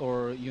Unis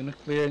or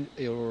Uniclear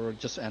or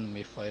just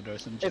anime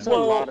fighters in It's a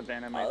general? lot of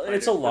anime fighters.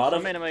 It's a lot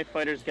of some anime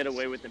fighters get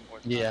away with it more.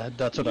 Yeah,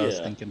 that's what I was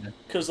thinking.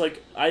 Because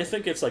like I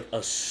think it's like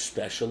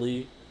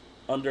especially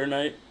under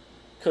Night,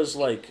 because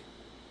like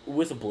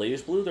with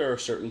Blaze Blue there are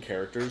certain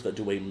characters that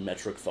do a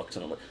metric fuck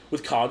ton of.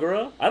 With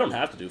Kagura, I don't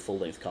have to do full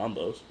length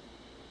combos.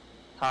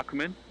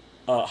 Hakumen.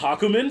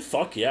 Hakumen,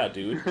 fuck yeah,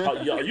 dude.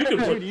 Yeah, you can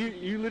put. Dude,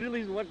 you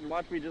literally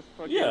watch me just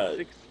fucking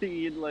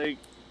succeed like.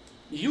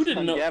 You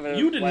didn't know.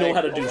 You didn't know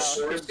how to do.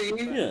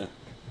 4C? Yeah.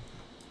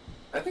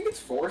 I think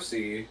it's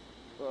 4C.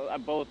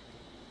 Well,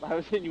 I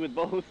was hitting you with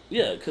both.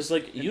 Yeah, because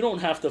like you don't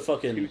have to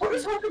fucking. What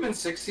is Hakumen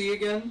 6C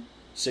again?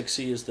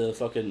 6C is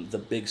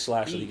the big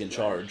slash that he can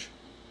charge.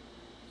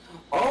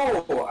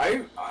 Oh,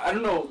 I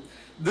don't know.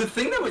 The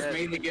thing that was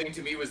mainly getting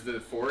to me was the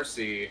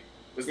 4C.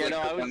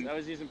 I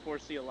was using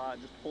 4C a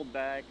lot. Just pulled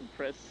back and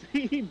press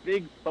C,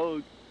 big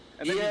poke,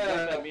 and then you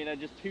jumped at me and I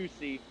just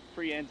 2C,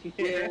 free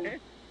anti-air. Yeah.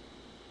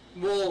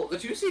 Well, the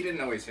 2C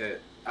didn't always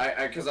hit.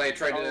 Because I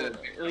tried to.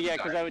 Well, yeah,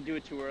 because I would do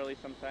it too early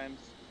sometimes.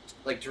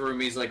 Like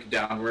Terumi's like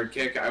downward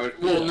kick, I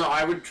would. Well, no,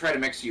 I would try to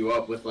mix you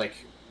up with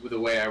the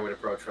way I would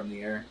approach from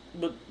the air.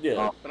 But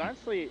yeah. But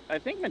honestly, I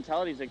think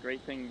mentality is a great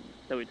thing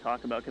that we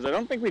talk about because I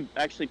don't think we've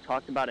actually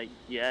talked about it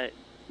yet,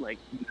 like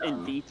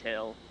in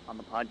detail on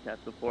the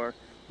podcast before.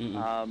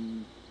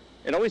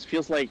 It always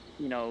feels like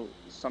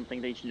something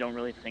that you don't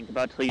really think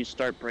about till you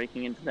start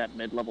breaking into that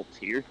mid-level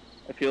tier.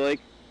 I feel like.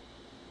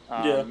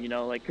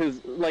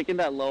 Because like in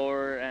that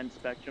lower end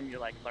spectrum,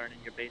 you're like learning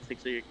your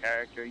basics of your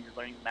character, you're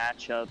learning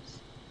matchups,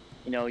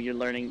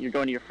 you're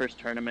going to your first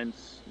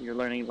tournaments, you're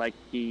learning like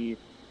the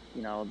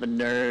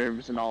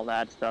nerves and all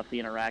that stuff, the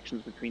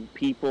interactions between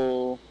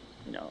people,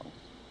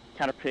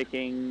 counter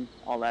picking,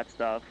 all that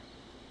stuff.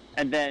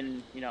 And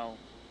then,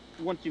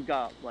 once you've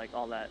got like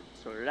all that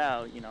sorted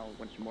out,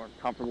 once you're more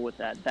comfortable with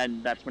that,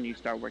 then that's when you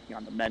start working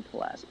on the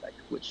mental aspect,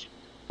 which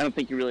I don't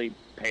think you really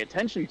pay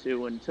attention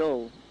to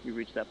until you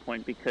reach that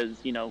point because,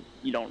 you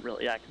don't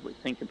really actively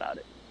think about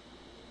it.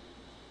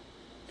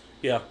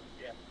 Yeah.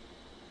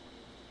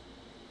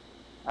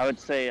 I would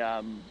say,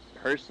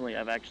 personally,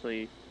 I've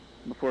actually,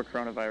 before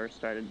coronavirus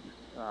started,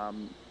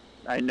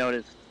 I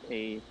noticed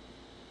I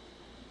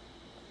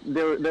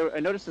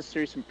noticed a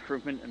serious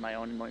improvement in my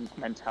own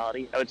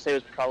mentality. I would say it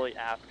was probably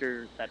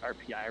after that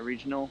RPI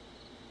regional,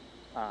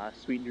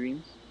 Sweet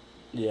Dreams.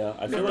 Yeah,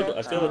 I feel like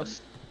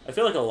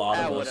a lot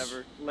of us.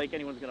 Whatever. Like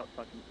anyone's gonna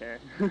fucking care.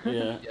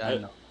 Yeah, I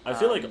know. I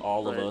feel like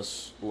all of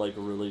us like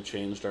really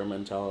changed our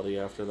mentality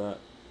after that.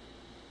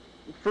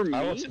 For me,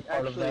 I wasn't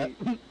part of that.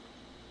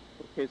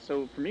 Okay,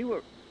 so for me,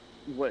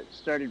 what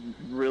started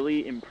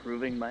really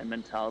improving my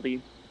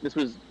mentality, this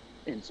was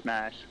in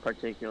Smash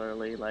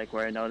particularly, like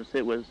where I noticed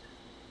it was,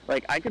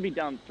 like I could be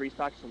down 3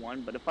 stocks to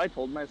 1, but if I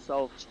told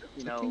myself,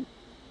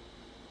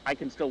 I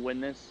can still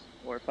win this,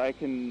 or if I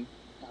can,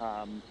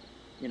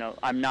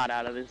 I'm not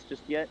out of this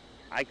just yet,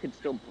 I could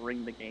still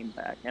bring the game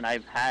back. And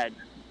I've had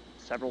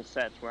several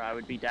sets where I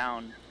would be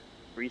down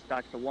 3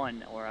 stocks to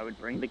 1, or I would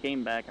bring the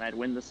game back and I'd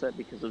win the set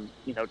because of,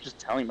 just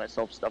telling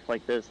myself stuff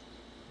like this.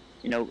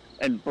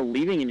 And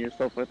believing in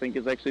yourself, I think,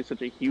 is actually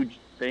such a huge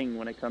thing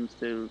when it comes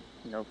to,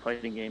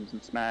 fighting games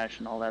and Smash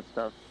and all that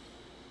stuff.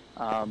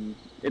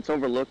 It's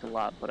overlooked a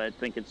lot, but I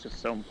think it's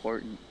just so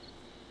important.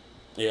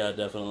 Yeah,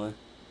 definitely.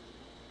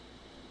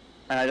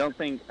 And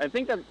I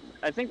think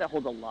that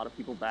holds a lot of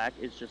people back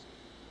is just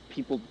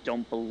people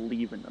don't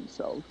believe in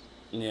themselves.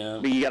 Yeah.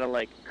 But you gotta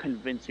like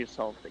convince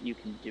yourself that you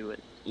can do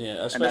it.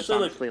 Yeah, especially and that's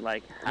honestly,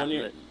 like when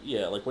you're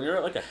when you're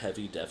at like a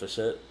heavy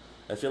deficit,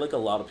 I feel like a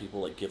lot of people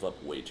like give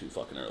up way too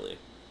fucking early.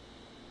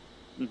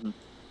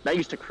 That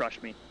used to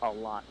crush me a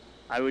lot.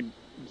 I would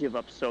give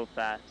up so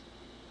fast,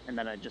 and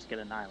then I'd just get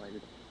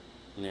annihilated.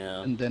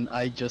 Yeah. And then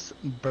I just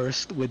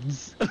burst with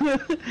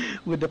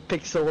with a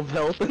pixel of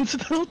health and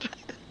still try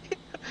to,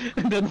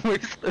 and then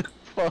wasted.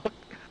 Fuck.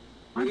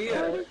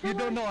 Yeah. You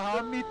don't know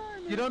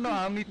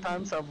how many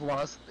times I've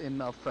lost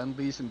in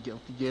friendlies and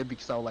Guilty Gear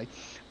because I was like,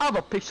 I have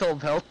a pixel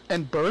of health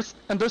and burst,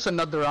 and there's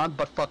another round,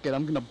 but fuck it,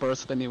 I'm gonna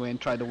burst anyway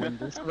and try to win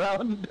this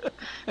round.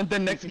 And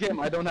then next game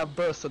I don't have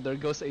burst, so there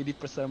goes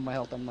 80% of my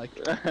health. I'm like,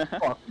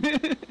 fuck.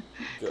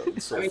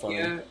 It's so funny.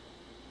 Yeah.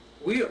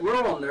 We're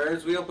all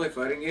nerds. We all play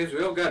fighting games.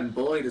 We all gotten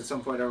bullied at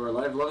some point in our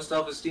life. Low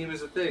self-esteem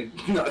is a thing.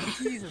 No.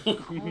 Jesus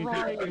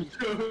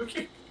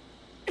Christ.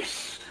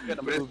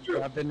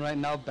 I've been right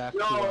now back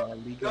to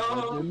League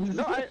of Legends.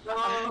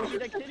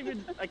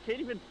 I can't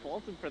even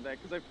fault him for that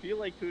because I feel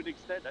like to an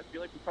extent, I feel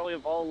like we probably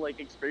have all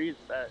like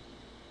experienced that.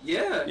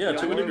 Yeah. Yeah,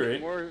 to a degree.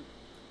 More,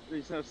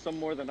 some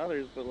more than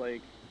others, but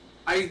like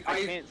I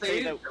can't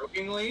say that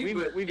jokingly,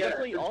 but we've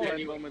definitely all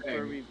had moments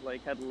where we've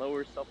like had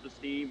lower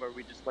self-esteem or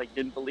we just like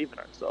didn't believe in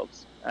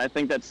ourselves. And I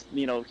think that's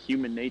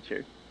human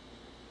nature.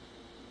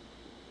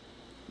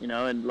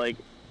 And like.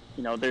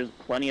 There's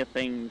plenty of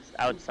things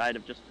outside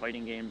of just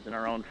fighting games in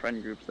our own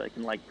friend groups that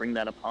can like bring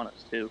that upon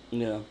us too.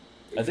 Yeah,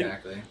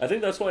 exactly. I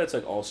think that's why it's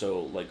like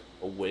also like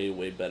a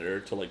way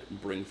better to like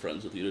bring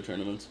friends with you to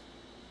tournaments.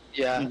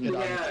 Yeah,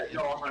 yeah,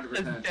 no,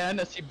 100%. And Dan,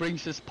 as he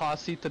brings his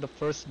posse to the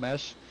first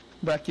Smash,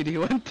 Bracket he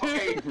went to.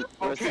 Okay,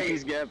 okay.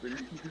 He's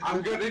gapping.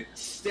 I'm gonna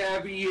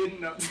stab Ian.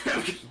 No.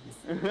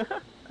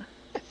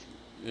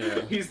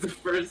 Yeah. He's the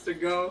first to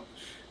go.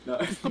 No.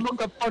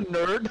 Look up on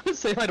nerd.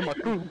 Say hi to my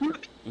crew.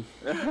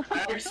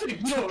 I actually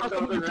don't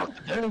know the rest.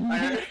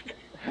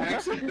 I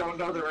actually don't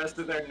know the rest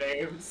of their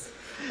names.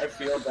 I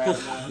feel bad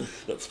now.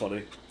 That's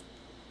funny.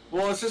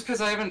 Well, it's just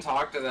because I haven't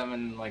talked to them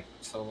in like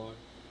so long.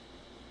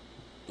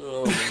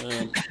 Oh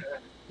man.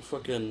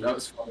 Fucking. That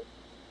was funny.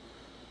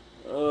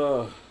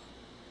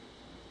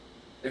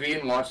 If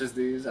Ian watches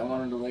these, I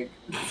want him to like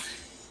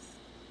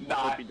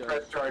not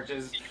press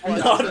charges.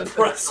 Not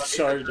press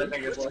charges. I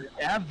think it's like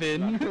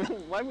Gavin.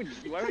 Why would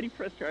he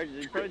press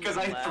charges? because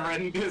I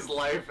threatened his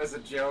life as a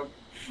joke.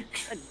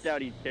 I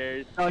doubt he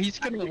cares. No, he's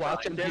gonna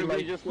watch and be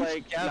Everybody's like, just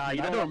like, Gavin? nah,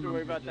 you I don't have to worry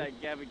remember about this.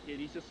 that Gavin kid.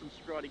 He's just some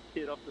scrawny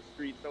kid off the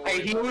street. Don't Hey,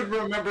 worry he about would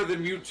it. remember the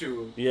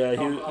Mewtwo.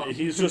 Yeah,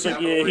 he's just like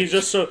he's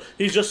just some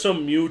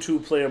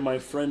Mewtwo player my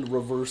friend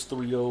reverse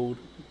 3-0'd.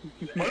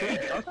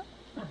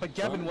 But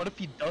Gavin, what if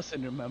he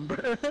doesn't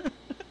remember?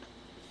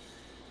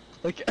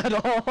 Like at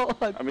all?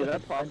 I mean,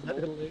 that's possible.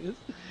 Hilarious.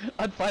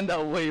 I'd find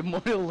that way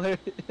more hilarious.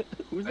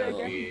 Who's that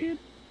Gavin kid?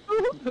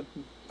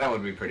 That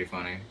would be pretty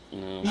funny.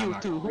 You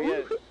too. Oh,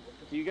 yeah.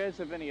 Do you guys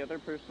have any other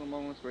personal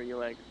moments where you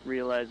like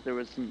realized there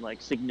was some like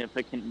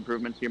significant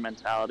improvement to your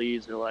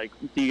mentalities, or like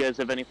do you guys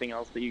have anything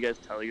else that you guys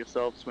tell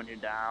yourselves when you're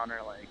down, or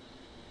like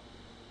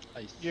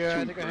Yeah,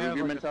 to I think I improve have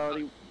your like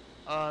mentality?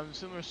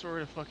 similar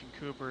story to fucking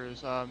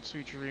Cooper's.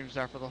 Sweet dreams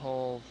after the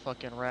whole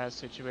fucking Raz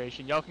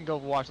situation. Y'all can go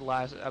watch the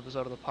last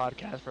episode of the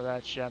podcast for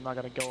that shit. I'm not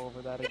gonna go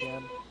over that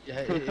again. Yeah,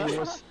 it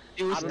was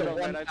I don't the know, 1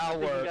 man. I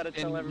think you hour gotta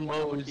tell in everyone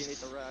how much you hate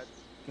Moe's. the rats.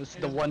 It's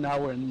the 1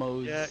 hour in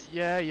Moe's.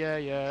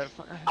 Yeah.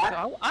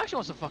 I actually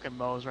want some fucking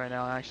Moe's right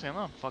now. Actually, I'm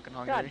not fucking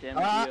hungry. God damn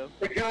it,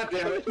 Gio. God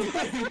damn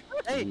it.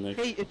 Hey, Nick.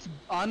 hey, it's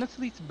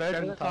honestly it's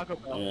better than Taco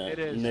Bell. Yeah, It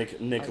is.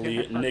 Nick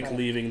Okay.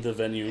 leaving the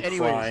venue Anyways,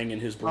 crying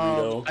in his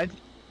burrito.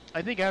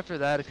 I think after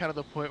that, it's kind of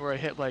the point where I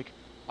hit like,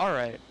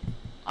 alright,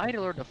 I need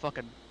to learn to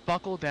fucking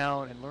buckle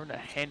down and learn to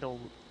handle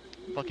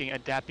fucking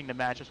adapting to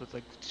matchups with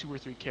like 2 or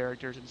 3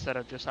 characters instead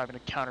of just having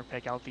to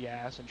counterpick out the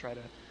ass and try to,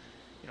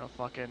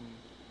 fucking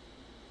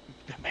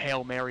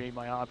Hail Mary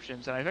my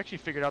options. And I've actually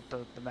figured out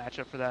the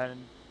matchup for that,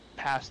 and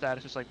past that,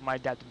 it's just like my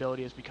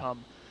adaptability has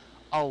become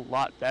a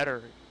lot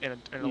better in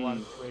a lot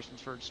of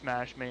situations for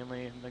Smash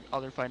mainly, and like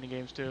other fighting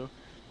games too.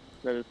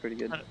 That is pretty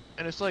good.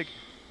 And it's like,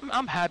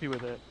 I'm happy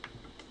with it,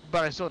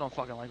 but I still don't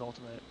fucking like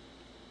Ultimate.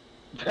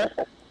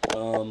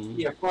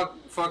 Yeah,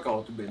 fuck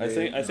Ultimate.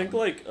 I think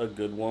like a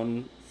good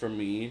one for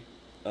me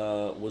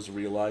was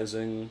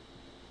realizing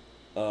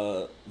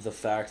the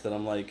fact that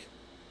I'm like,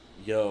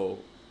 yo,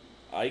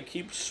 I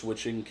keep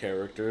switching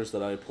characters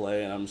that I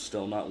play and I'm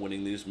still not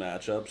winning these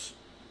matchups.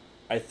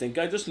 I think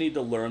I just need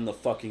to learn the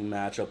fucking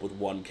matchup with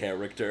one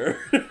character.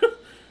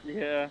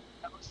 Yeah.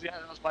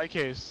 That was my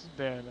case,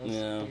 Dan.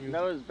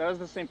 That was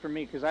the same for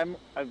me, because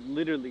I've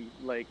literally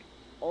like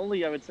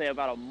only I would say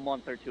about a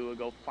month or 2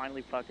 ago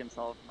finally fucking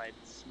solved my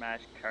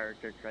Smash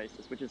character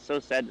crisis, which is so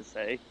sad to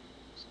say,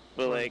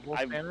 but like Wolf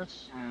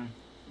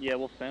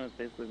Thanos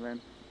basically, man.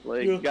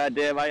 Like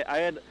goddamn,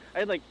 I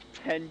had like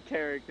 10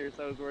 characters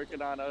I was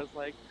working on. I was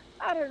like,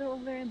 I don't know,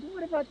 man.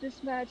 What about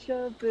this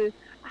matchup?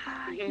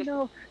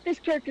 This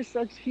character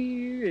sucks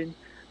here, and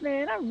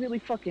man, I really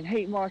fucking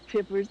hate Mark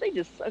Tippers. They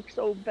just suck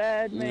so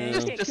bad, man.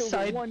 Yeah. Can't kill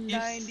the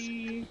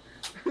 190.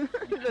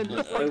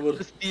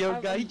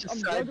 I'm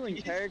juggling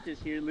characters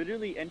here,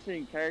 literally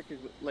entering characters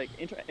with, like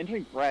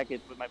entering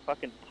brackets with my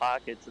fucking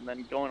pockets, and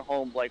then going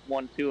home like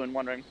 1-2 and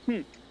wondering,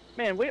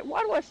 man, wait,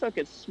 why do I suck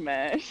at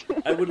Smash?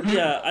 I'd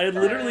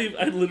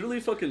literally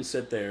fucking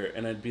sit there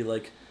and I'd be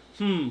like,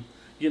 you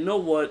know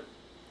what?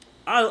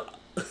 I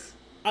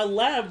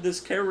labbed this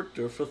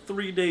character for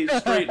 3 days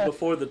straight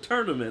before the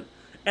tournament,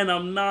 and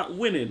I'm not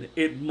winning.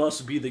 It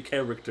must be the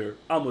character.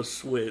 I'm a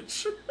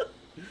switch.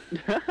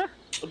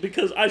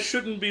 Because I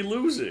shouldn't be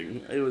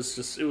losing. It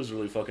was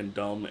really fucking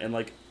dumb, and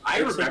like I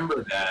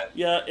remember that.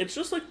 Yeah, it's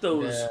just like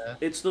those. Yeah.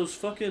 It's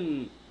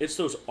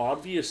those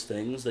obvious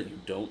things that you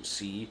don't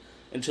see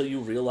until you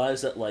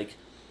realize that, like,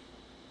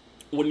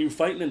 when you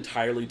fight an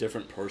entirely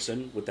different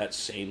person with that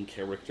same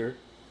character,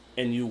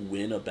 and you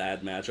win a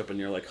bad matchup, and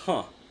you're like,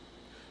 huh,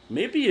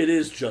 maybe it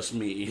is just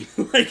me.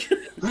 Like,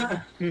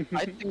 I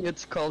think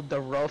it's called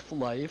the rough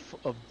life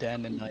of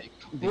Dan and Ike.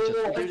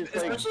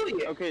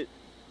 Okay,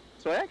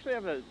 so I actually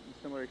have a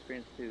similar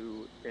experience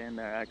to Dan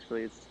there,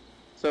 actually.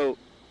 So,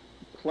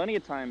 plenty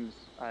of times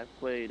I've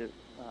played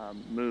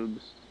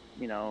Moobs,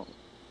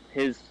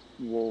 his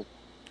Wolf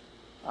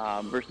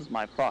versus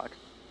my Fox.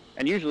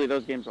 And usually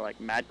those games are,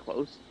 like, mad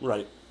close.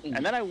 Right.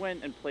 And then I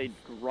went and played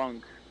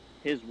Grunk,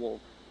 his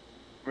Wolf,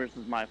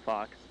 versus my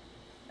Fox.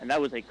 And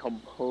that was a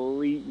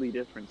completely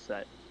different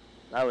set.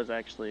 That was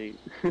actually...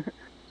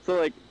 So,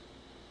 like,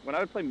 when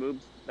I would play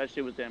Moobs, that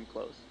shit was damn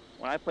close.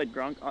 When I played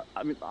Grunk,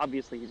 I mean,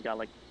 obviously he's got,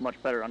 like,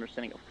 much better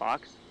understanding of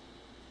Fox.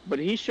 But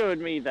he showed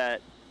me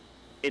that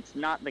it's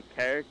not the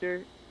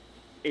character,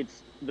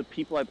 it's the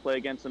people I play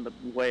against and the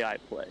way I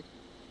play.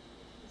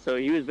 So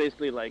he was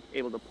basically like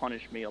able to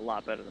punish me a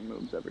lot better than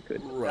moves ever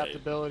could. Right.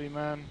 Adaptability,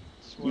 man.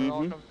 That's what it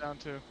all comes down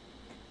to.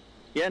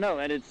 Yeah, no,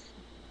 and it's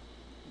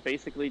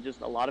basically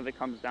just a lot of it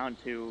comes down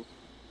to,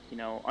 you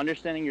know,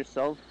 understanding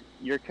yourself,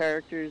 your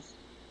characters,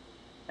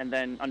 and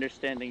then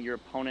understanding your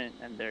opponent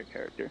and their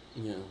character.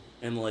 Yeah,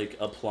 and like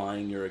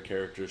applying your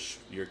character's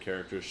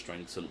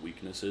strengths and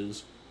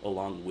weaknesses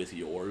along with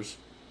yours,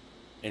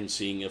 and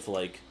seeing if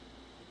like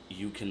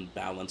you can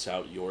balance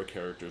out your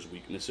character's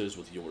weaknesses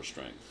with your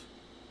strengths.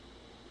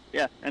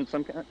 Yeah, and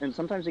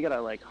sometimes you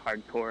gotta like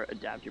hardcore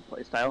adapt your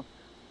playstyle.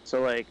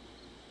 So like,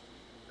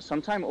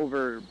 sometime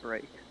over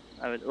break,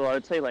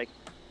 I'd say like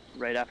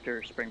right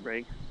after spring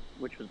break,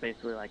 which was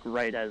basically like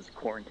right as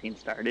quarantine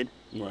started.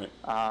 Right.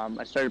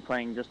 I started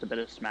playing just a bit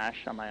of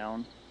Smash on my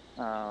own,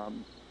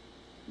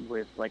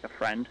 with like a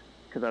friend,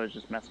 because I was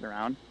just messing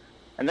around,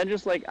 and then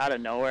just like out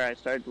of nowhere, I was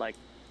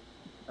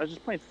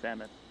just playing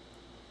Samus.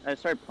 I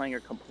started playing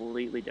her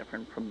completely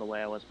different from the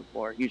way I was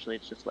before. Usually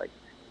it's just like,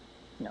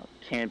 you know,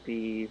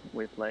 campy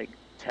with like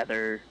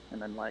tether,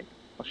 and then like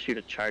I'll shoot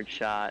a charge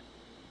shot.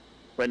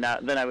 But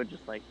then I would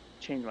just like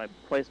change my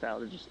playstyle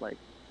to just like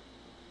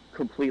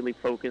completely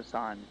focus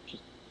on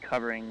just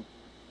covering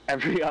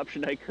every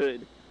option I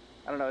could.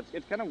 I don't know,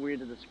 it's kind of weird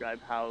to describe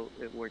how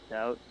it worked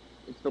out.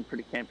 It's still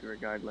pretty campy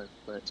regardless,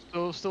 but...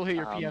 Still hate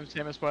your PM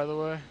Samus, by the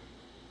way.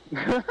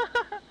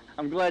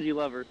 I'm glad you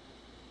love her.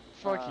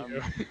 Fuck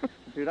you.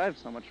 Dude, I have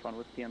so much fun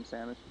with PM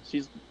Samus.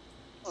 She's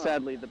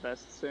sadly the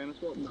best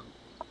Samus. Well, no.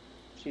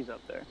 She's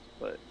up there,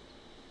 but...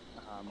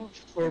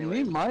 For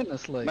anyway. me, mine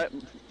is like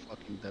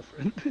fucking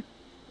different.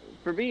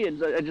 For me,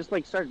 I just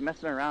like started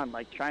messing around,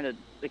 like trying to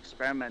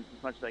experiment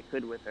as much as I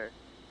could with her.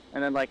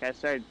 And then like I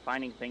started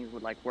finding things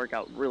would like work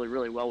out really,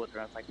 really well with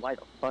her. I was like, why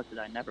the fuck did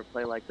I never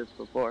play like this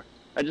before?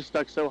 I just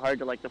stuck so hard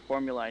to like the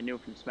formula I knew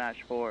from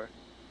Smash 4.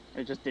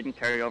 And it just didn't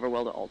carry over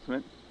well to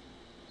Ultimate.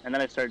 And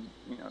then I started,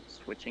 you know,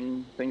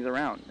 switching things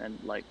around. And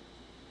like,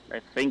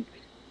 I think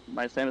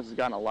my Samus has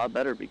gotten a lot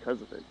better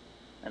because of it.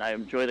 And I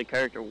enjoy the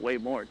character way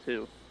more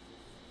too.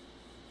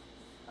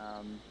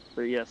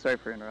 But yeah, sorry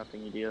for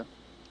interrupting you, Dio.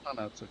 Oh,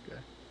 no, it's okay.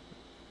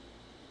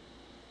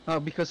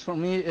 Because for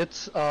me,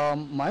 it's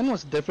mine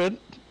was different.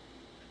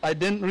 I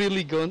didn't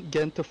really get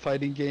into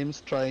fighting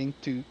games trying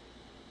to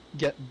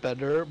get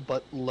better,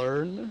 but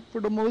learn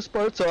for the most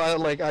part. So I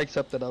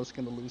accepted I was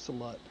gonna lose a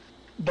lot.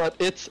 But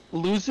it's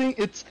losing.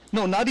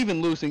 No, not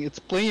even losing. It's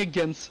playing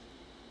against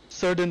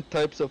certain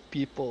types of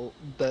people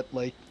that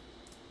like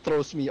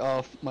throws me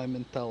off my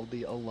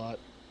mentality a lot.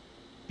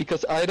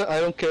 Because I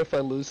don't care if I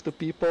lose to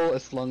people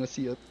as long as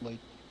you like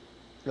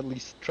at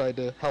least try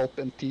to help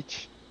and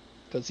teach.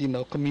 Because, you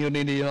know,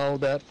 community and all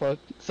that fuck.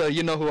 So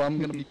you know who I'm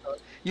gonna be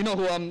you know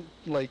who I'm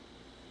like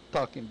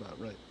talking about,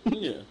 right?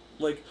 Yeah.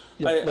 Like,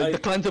 yeah, the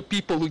kinds of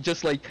people who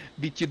just like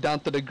beat you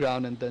down to the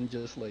ground and then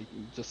just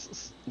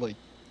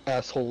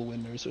asshole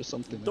winners or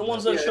something. The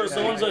ones that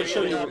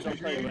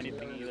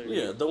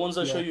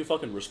show you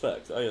fucking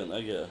respect.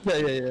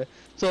 Yeah.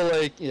 So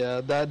like,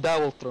 yeah, that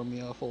will throw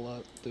me off a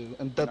lot too,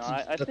 and that's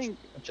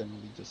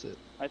generally just it.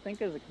 I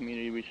think as a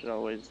community we should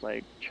always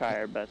like try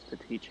our best to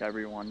teach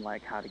everyone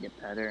like how to get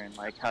better and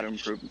like how to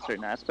improve in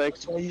certain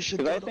aspects. Because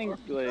I think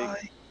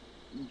like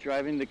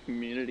driving the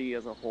community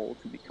as a whole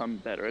to become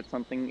better at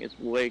something is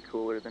way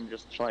cooler than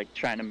just like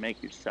trying to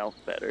make yourself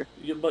better.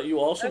 Yeah, but you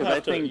also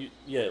have to.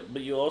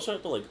 But you also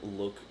have to like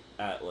look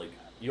at like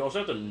you also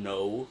have to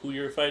know who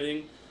you're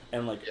fighting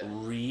and like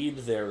read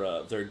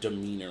their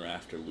demeanor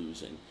after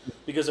losing,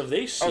 because if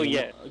they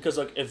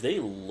if they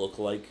look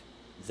like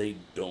they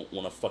don't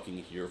want to fucking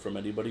hear from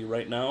anybody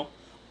right now,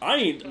 I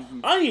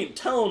ain't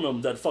telling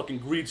them that fucking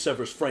Greed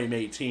Severs frame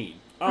 18.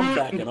 I'm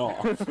backing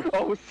off.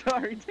 Oh,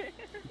 sorry, Dan.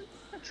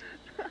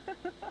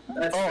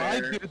 That's fair. I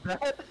did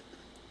that.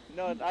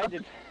 No, I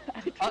did.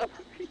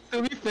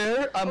 To be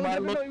fair, I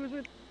might look.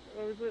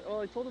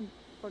 I told him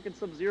fucking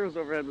Sub-Zero's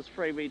overhead was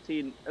frame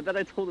 18, and then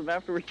I told him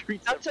afterwards.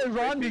 That's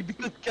ironic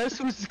because guess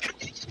who's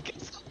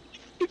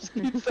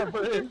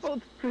overhead?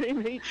 Both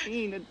frame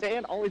 18, and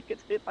Dan always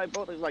gets hit by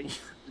both. He's like, this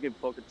game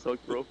fucking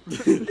sucks, bro.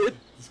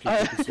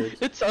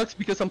 It sucks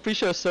because I'm pretty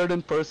sure a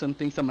certain person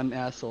thinks I'm an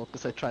asshole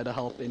because I try to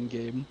help in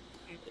game.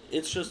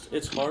 It's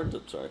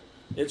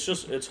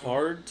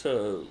hard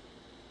to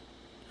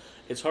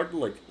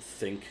like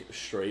think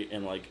straight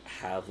and like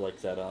have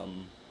like that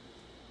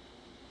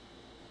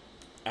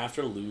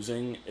after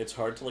losing, it's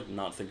hard to like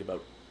not think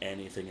about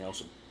anything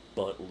else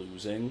but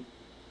losing.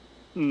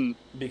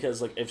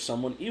 Because like if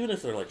someone, even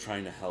if they're like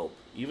trying to help,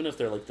 even if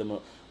they're like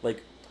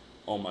like,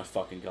 oh my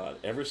fucking god,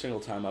 every single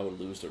time I would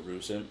lose to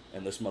Rusent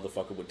and this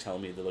motherfucker would tell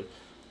me, they're like,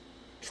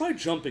 try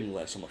jumping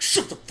less. I'm like,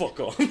 shut the fuck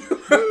up.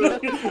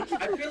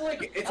 I feel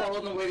like it's all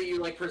in the way that you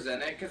like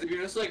present it, because if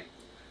you're just like,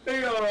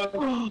 hey,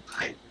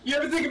 you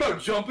ever think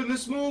about jumping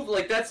this move?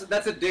 Like that's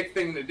a dick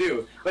thing to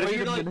do. But if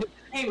you're like,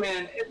 hey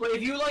man,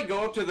 if you like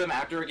go up to them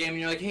after a game and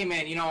you're like, hey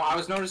man, you know, I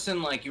was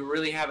noticing like you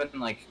really having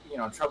like, you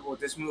know, trouble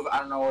with this move. I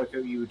don't know if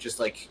you just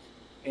like,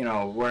 you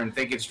know, weren't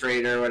thinking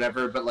straight or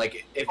whatever. But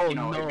like, if if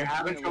you're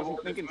having trouble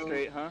with thinking this move,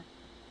 straight, huh?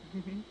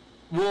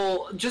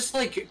 Well, just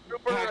like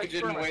package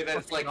it in a way that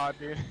it's like.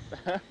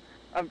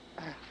 I'm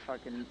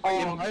fucking.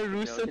 Oh, I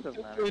roosted.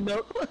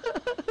 No.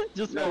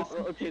 Just no.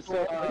 Okay, so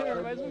it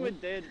reminds me when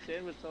Dan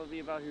was telling me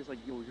about. He was like,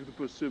 "Yo, you're the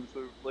best Sims I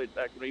ever played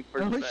back when he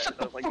first met."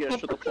 I was like, "Yeah,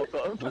 shut the fuck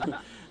up."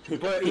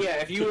 But yeah,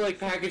 if you like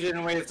package it in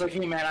a way that's like,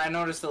 "Hey man, I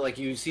noticed that like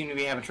you seem to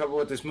be having trouble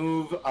with this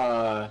move.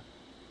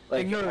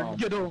 Like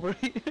get over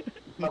it."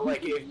 But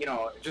like if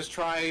just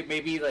try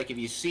maybe like if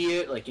you see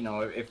it, like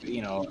if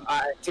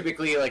I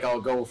typically like I'll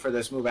go for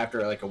this move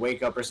after like a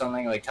wake up or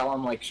something. Like tell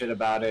them like shit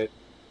about it,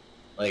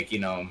 like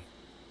yeah.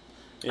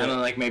 And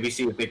then, like, maybe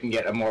see if they can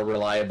get a more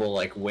reliable,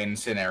 like, win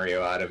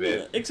scenario out of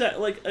it. Yeah,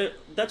 exactly. Like,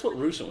 that's what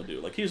Rusin would do.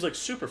 Like, he's, like,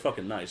 super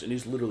fucking nice, and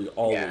he's literally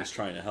always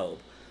trying to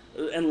help.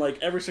 And, like,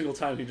 every single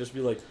time he'd just be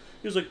like,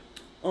 you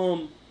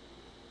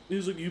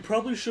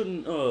probably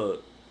shouldn't,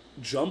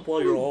 jump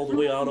while you're all the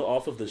way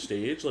off of the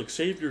stage. Like,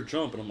 save your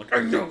jump. And I'm like,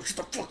 I know,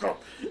 shut the fuck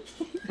up!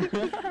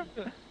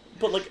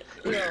 But, like,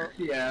 yeah,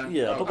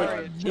 but,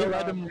 like,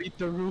 let him read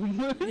the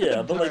room.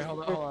 Yeah, but, like,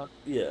 hold on.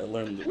 Yeah,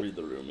 learn to read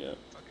the room, yeah.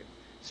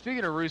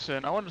 Speaking of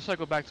Rusin, I wanted to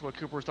cycle back to what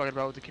Cooper was talking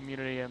about with the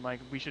community, and like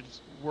we should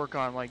work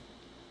on like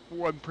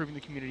improving the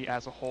community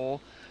as a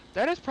whole.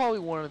 That is probably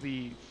one of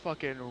the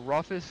fucking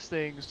roughest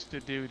things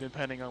to do,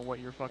 depending on what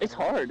you're fucking. It's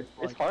hard.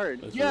 Like. It's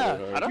hard. It's yeah,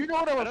 really hard. you know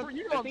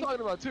what I'm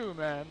talking about too,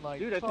 man. Like,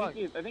 dude, I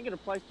think it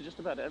applies to just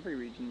about every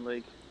region.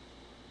 Like,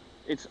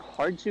 it's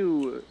hard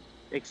to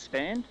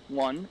expand,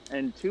 one,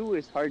 and two,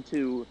 it's hard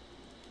to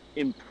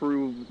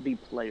improve the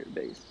player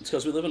base. It's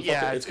because we live in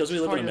it's because we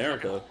live in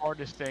America. The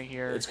hardest thing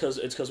here. It's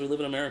because we live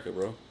in America,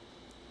 bro.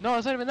 No,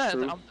 it's not even that.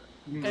 True.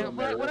 And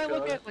when I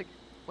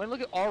look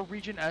at our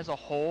region as a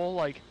whole,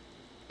 like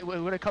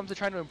when it comes to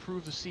trying to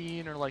improve the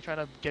scene or like trying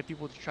to get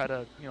people to try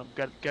to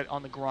get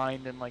on the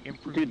grind and like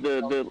improve. Dude,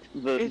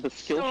 the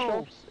skill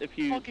so steps, if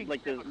you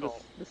like the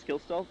skill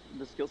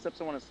steps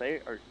I want to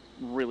say are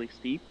really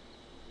steep,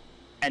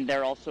 and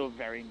they're also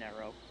very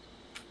narrow.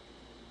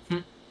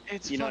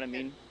 It's you know what I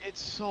mean?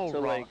 It's so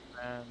rough, like,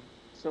 man.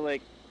 So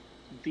like,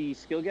 the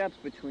skill gaps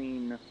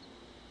between,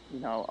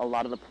 a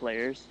lot of the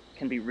players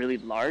can be really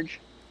large,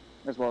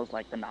 as well as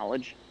like the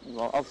knowledge. As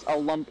well,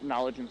 I'll lump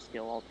knowledge and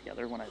skill all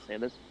together when I say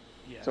this.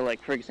 Yeah. So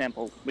like, for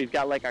example, we've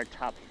got like our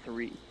top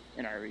 3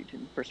 in our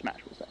region for Smash,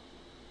 we'll say.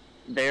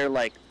 They're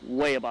like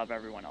way above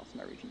everyone else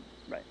in our region,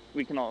 right?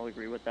 We can all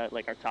agree with that.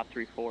 Like our top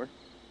 3, 4.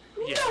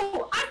 Yeah.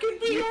 No, I can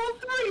be all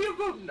 3 of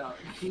them. No.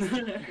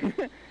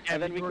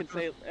 And then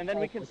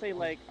we can say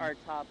like our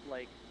top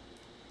like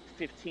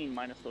 15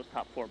 minus those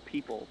top 4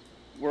 people.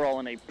 We're all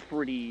in a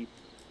pretty,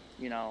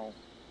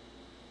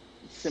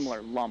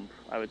 similar lump,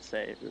 I would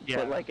say. Yeah.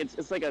 But like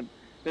it's like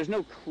there's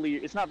no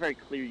clear. It's not very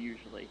clear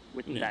usually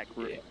with that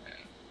group.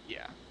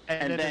 Yeah.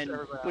 And then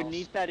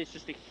beneath that is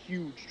just a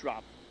huge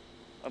drop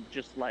of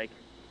just like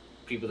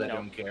people that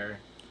don't care.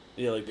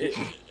 Yeah, like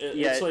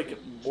it's like,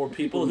 or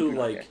people who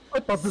like.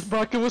 I thought this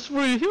bracket was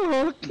free.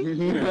 Yeah,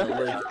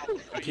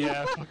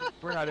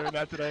 we're not doing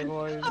that today,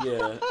 boys.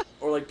 Yeah,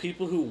 or like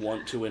people who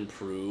want to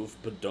improve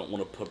but don't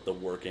want to put the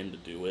work in to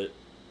do it.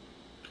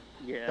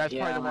 Yeah, that's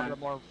probably the one of the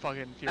more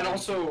fucking. And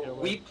also,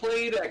 we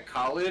played at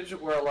college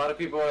where a lot of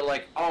people are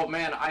like, "Oh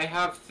man, I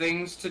have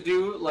things to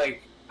do.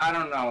 Like, I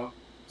don't know,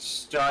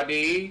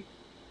 study."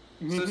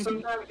 So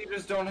sometimes you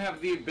just don't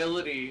have the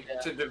ability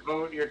to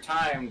devote your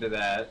time to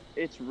that.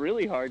 It's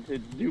really hard to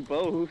do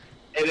both.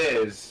 It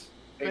is.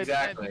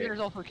 Exactly. And there's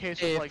also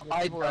cases like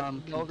people that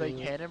know they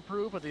can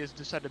improve, but they just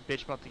decide to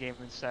bitch about the game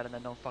instead and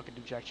then don't fucking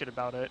do jack shit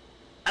about it.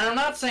 And I'm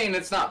not saying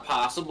it's not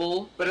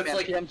possible, but it's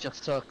like... PM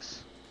just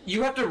sucks.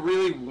 You have to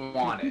really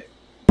want it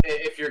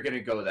if you're going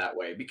to go that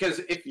way. Because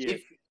if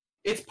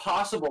it's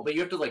possible, but you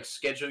have to like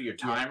schedule your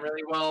time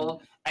really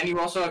well, and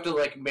you also have to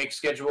like make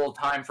scheduled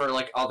time for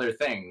like other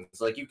things.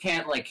 Like you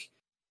can't like,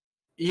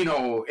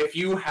 if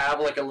you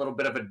have like a little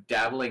bit of a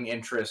dabbling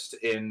interest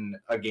in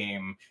a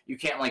game, you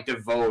can't like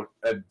devote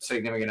a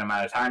significant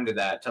amount of time to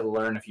that to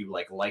learn if you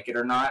like it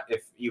or not.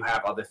 If you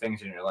have other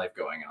things in your life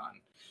going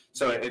on,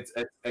 so it's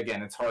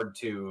hard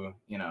to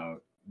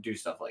do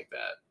stuff like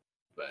that,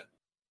 but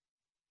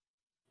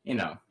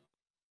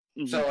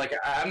So, like,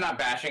 I'm not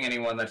bashing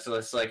anyone that's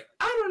just like,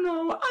 I don't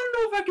know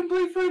if I can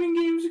play fighting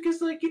games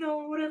because, like,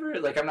 whatever.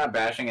 Like, I'm not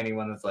bashing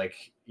anyone that's, like,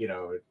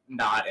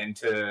 not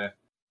into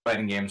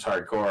fighting games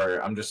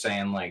hardcore. I'm just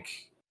saying, like,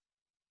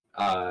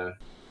 I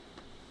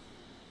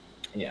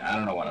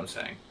don't know what I'm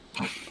saying.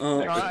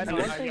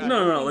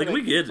 No, like,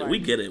 we get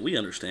it, we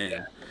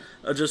understand.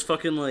 Yeah. Just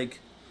fucking, like,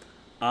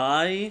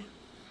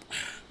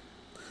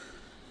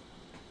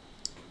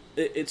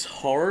 it's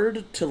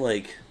hard to,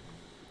 like,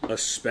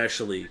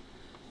 especially...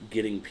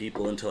 getting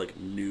people into like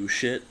new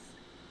shit,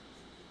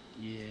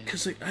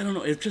 because like I don't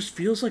know, it just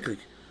feels like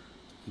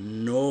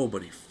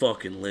nobody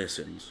fucking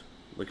listens,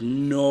 like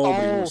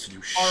nobody wants to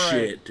do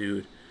shit,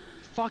 dude.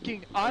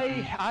 Fucking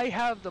I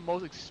have the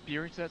most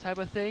experience in that type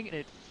of thing, and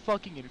it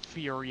fucking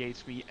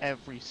infuriates me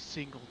every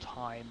single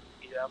time.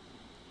 Yeah,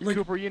 like,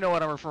 Cooper, you know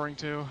what I'm referring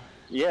to.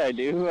 Yeah, I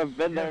do. I've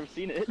been there. I've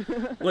seen it.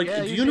 Like,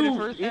 do you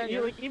know?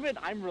 Like, even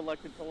I'm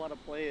reluctant to want to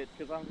play it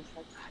because I'm just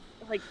like, God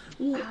like,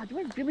 do I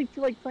really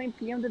feel like playing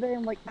PM today?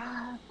 I'm like,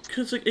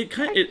 Because like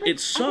it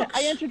sucks.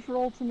 I entered for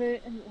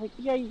Ultimate, and like,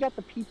 yeah, you got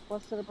the P+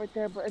 setup right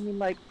there, but I mean,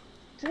 like,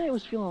 today I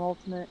was feeling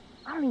Ultimate.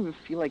 I don't even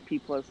feel like P+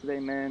 today,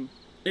 man.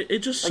 It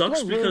just like,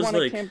 sucks do I really because wanna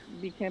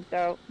like be camped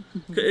out.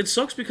 it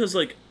sucks because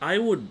like I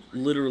would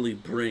literally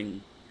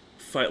bring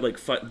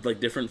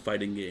different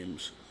fighting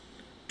games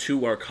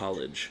to our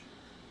college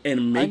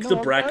and make the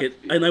bracket,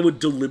 and I would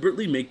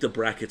deliberately make the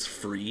brackets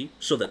free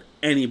so that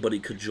anybody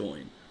could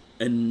join,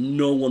 and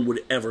no one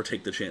would ever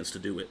take the chance to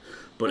do it.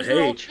 But they're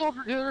hey, all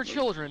children. They're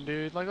children,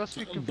 dude. Like, let's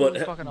be completely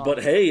fucking honest.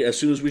 But hey, as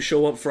soon as we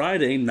show up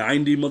Friday,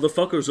 90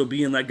 motherfuckers will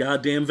be in that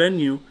goddamn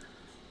venue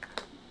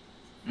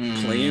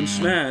playing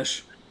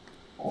Smash.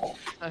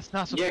 That's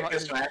not Yeah, surprising.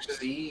 because Smash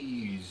is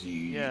easy.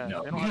 Yeah,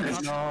 No. they don't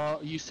have No,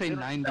 you say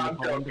 90, I'm but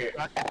when the joking.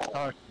 bracket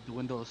starts, the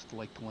window's to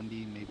like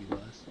 20, maybe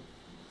less.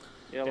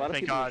 Yeah, a lot of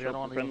thank people God, I show don't up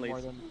want for to go more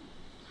friendlies. than.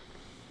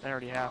 They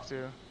already have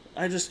to.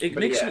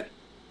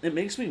 It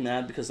makes me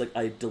mad because like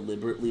I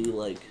deliberately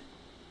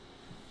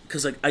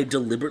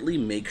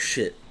make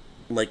shit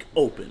like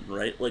open,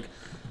 right? Like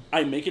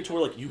I make it to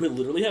where like you would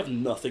literally have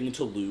nothing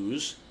to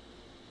lose.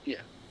 Yeah.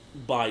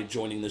 By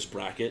joining this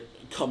bracket,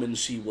 come and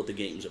see what the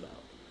game's about.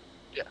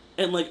 Yeah.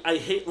 And like I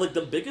hate like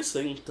the biggest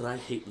thing that I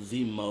hate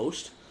the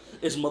most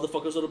is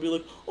motherfuckers that'll be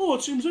like, "Oh,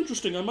 it seems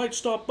interesting. I might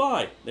stop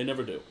by." They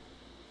never do.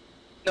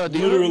 No,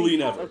 Literally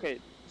never. Okay,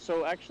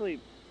 so actually,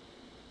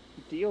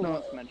 Dio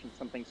once mentioned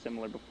something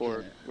similar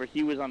before, where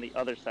he was on the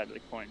other side of the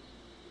coin,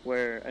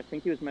 where I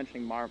think he was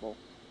mentioning Marvel.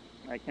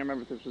 I can't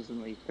remember if this was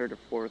in the 3rd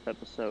or 4th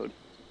episode,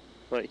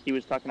 but he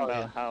was talking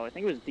about how, I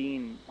think it was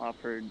Dean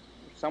offered,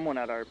 someone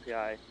at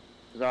RPI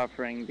was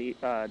offering the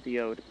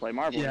Dio to play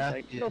Marvel. Yeah, He's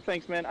like, no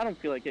thanks, man, I don't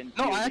feel like getting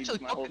No, Dio I leads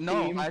actually my whole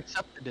no, team. I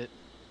accepted it.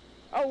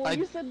 Oh, well,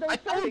 you said no I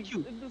told thanks.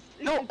 you. In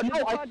No, the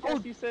I podcast,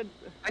 told you said.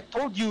 I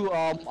told you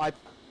I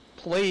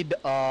played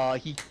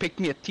he picked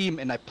me a team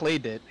and I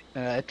played it.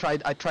 I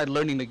tried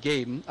learning the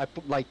game. I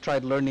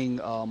tried learning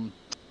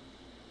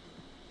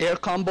air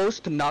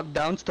combos to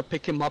knockdowns to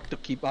pick him up to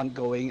keep on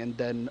going, and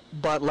then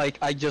but like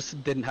I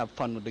just didn't have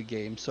fun with the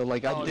game. So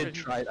like I did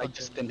try, I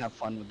just didn't have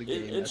fun with the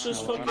game. It's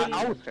just not fucking.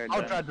 what I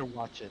would rather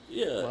watch it.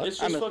 Yeah, What?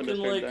 it's I just must have fucking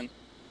misheard like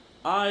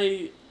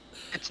then.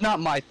 It's not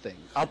my thing.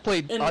 I'll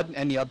play And-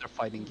 any other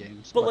fighting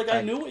games. But like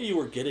I knew what you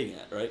were getting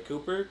at, right,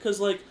 Cooper? Because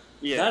like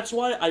that's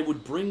why I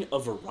would bring a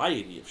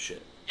variety of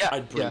shit. Yeah,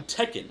 I'd bring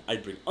Tekken.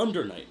 I'd bring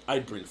Under Night.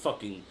 I'd bring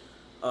fucking.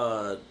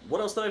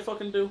 What else did I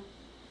fucking do?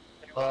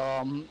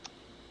 K11.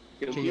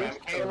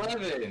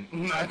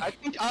 I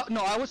think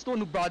no, I was the one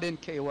who brought in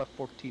KOF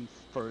 14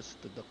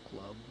 first to the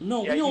club.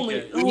 No, Yeah, we you only.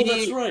 did. Oh,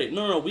 that's right.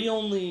 No, we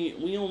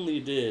only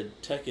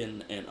did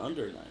Tekken and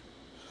Under Night.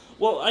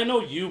 Well, I know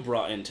you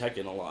brought in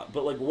Tekken a lot,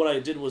 but like what I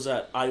did was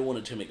that I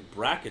wanted to make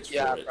brackets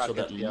for it so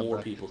that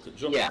more people could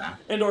join. Yeah.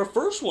 And our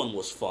first one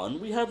was fun.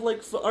 We had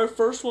like our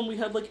first one we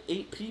had like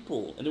 8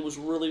 people, and it was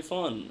really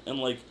fun. And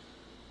like,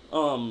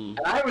 And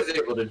I was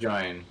able to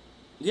join.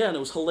 yeah, and it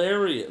was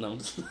hilarious.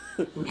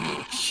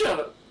 And Shut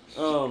up.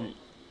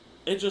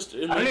 it just.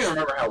 It I don't makes, even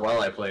remember how well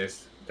I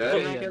placed. Did I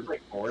Yeah. not get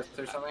like 4th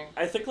or something?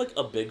 I think like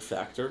a big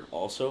factor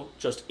also,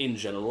 just in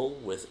general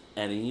with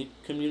any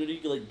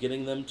community, like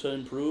getting them to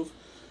improve,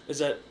 is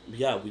that we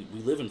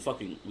live in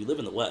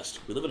the West.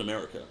 We live in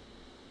America.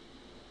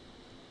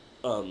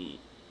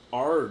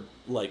 Our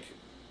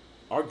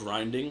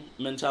grinding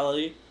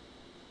mentality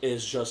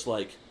is just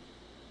like,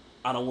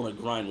 I don't want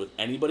to grind with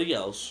anybody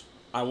else.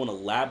 I want to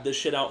lab this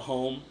shit out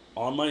home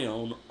on my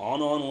own,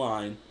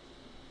 online.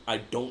 I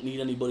don't need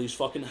anybody's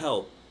fucking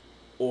help,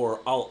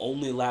 or I'll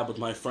only lab with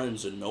my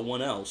friends and no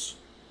one else.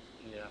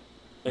 Yeah.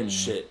 And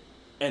shit.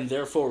 And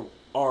therefore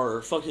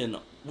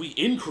we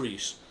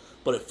increase,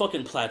 but it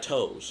fucking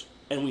plateaus,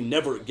 and we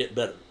never get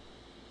better.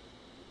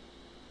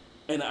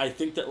 And I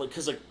think that, like,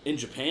 because, like, in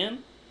Japan,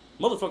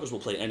 motherfuckers will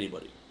play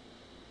anybody.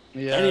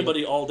 Yeah.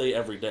 Anybody all day,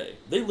 every day.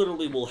 They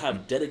literally will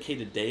have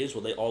dedicated days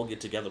where they all get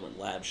together and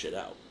lab shit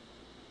out.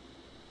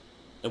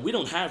 And we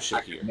don't have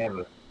shit here.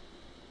 Never.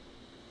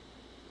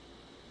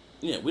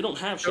 Yeah, we don't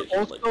have shit They're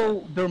here like that.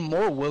 also they're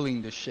more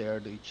willing to share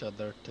to each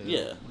other too.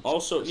 Yeah.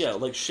 Also, yeah,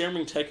 like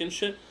sharing Tekken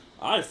shit,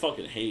 I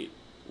fucking hate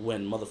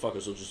when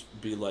motherfuckers will just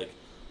be like,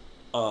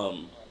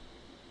 oh,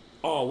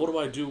 what do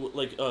I do?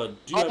 Like, do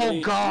you have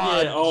any...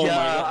 God! Yeah, oh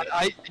yeah,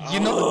 my god. you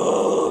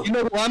know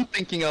who I'm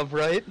thinking of,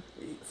 right?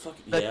 Fuck,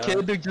 That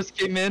kid who just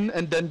came in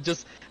and then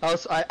just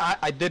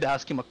I did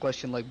ask him a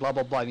question like blah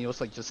blah blah, and he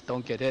was like, just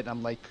don't get hit.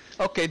 I'm like,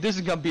 okay, this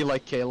is gonna be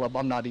like Caleb.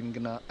 I'm not even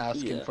gonna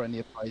ask him for any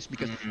advice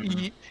because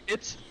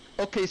it's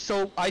okay.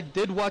 So I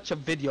did watch a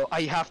video.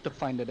 I have to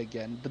find it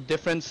again. The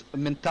difference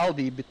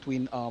mentality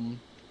between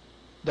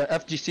the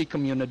FGC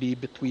community,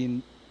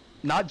 between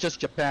not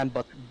just Japan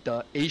but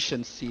the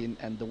Asian scene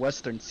and the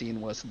Western scene,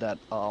 was that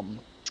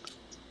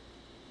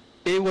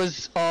it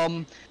was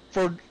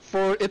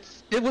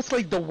it was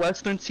like the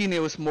Western scene,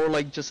 it was more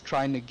like just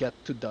trying to get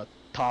to the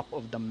top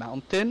of the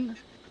mountain,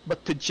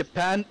 but to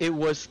Japan it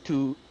was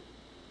to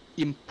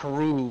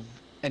improve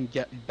and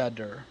get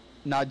better.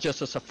 not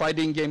just as a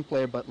fighting game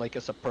player, but like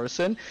as a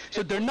person.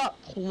 So they're not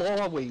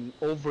clawing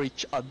over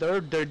each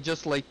other. They're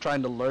just like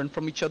trying to learn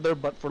from each other.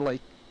 But for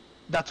like,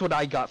 that's what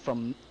I got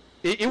from.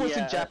 It was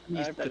in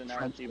Japanese. I've heard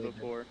analogy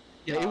before.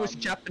 Yeah, it was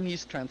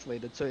Japanese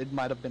translated, so it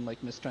might have been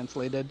like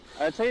mistranslated.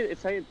 I'd say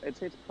it's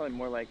probably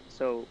more like,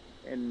 so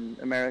in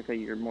America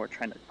you're more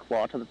trying to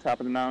claw to the top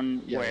of the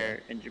mountain,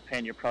 where in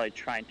Japan you're probably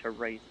trying to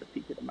raise the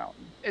peak of the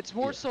mountain. It's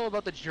more so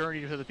about the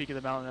journey to the peak of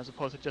the mountain as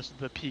opposed to just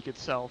the peak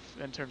itself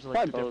in terms of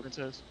like the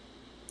differences.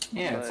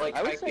 Yeah, it's like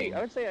I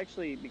would say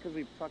actually, because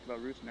we talked about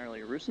Rusin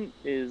earlier, Rusin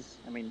is,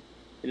 I mean,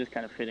 it is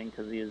kind of fitting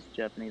because he is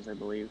Japanese, I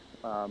believe.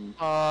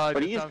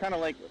 But he is kind of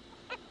like,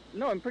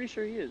 no, I'm pretty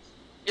sure he is.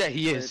 Yeah,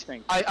 he is. He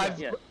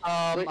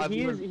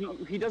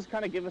does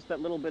kind of give us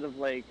that little bit of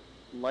like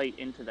light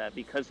into that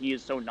because he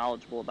is so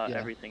knowledgeable about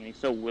everything and he's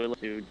so willing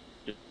to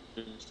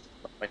just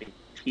like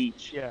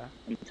teach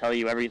and tell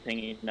you everything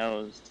he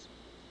knows.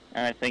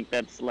 And I think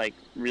that's like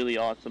really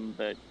awesome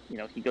that, you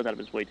know, he goes out of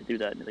his way to do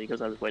that and that he goes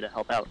out of his way to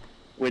help out.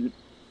 When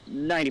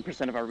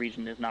 90% of our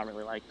region is not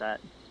really like that.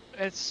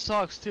 It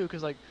sucks too,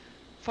 cause like,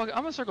 fuck,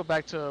 I'm gonna circle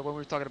back to when we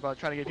were talking about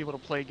trying to get people to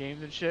play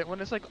games and shit. When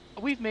it's like,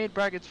 we've made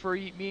brackets for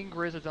me and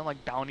Grizz have done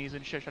like bounties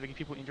and shit, trying to get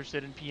people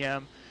interested in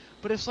PM.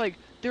 But it's like,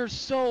 they're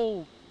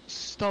so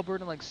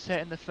stubborn and like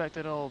set in the fact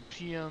that, oh,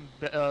 PM,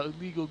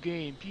 illegal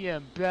game,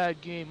 PM,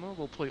 bad game, I'm gonna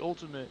go play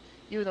Ultimate.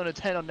 Even though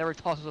Nintendo never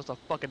tosses us a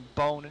fucking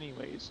bone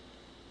anyways.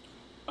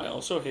 I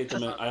also hate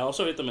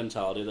the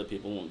mentality that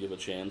people won't give a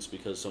chance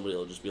because somebody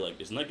will just be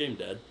like, isn't that game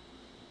dead?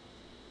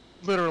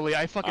 Literally,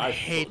 I fucking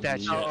hate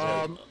that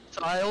shit.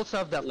 So I also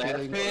have that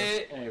feeling.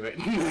 Anyway.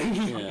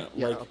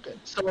 Okay.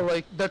 So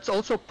like that's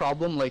also a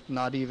problem. Like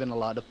not even a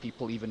lot of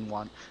people even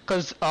want,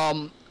 cause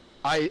I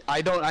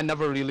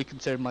never really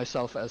considered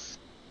myself as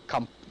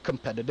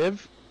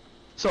competitive.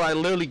 So I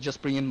literally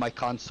just bring in my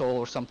console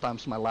or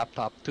sometimes my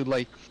laptop to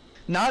like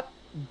not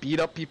beat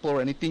up people or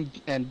anything,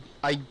 and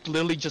I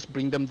literally just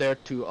bring them there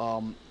to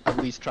at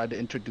least try to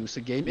introduce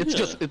a game. It's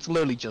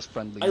literally just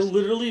friendly. I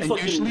literally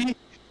usually.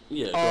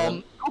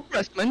 Yeah.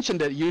 Cooper's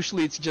mentioned that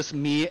usually it's just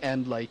me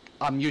and like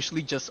I'm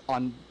usually just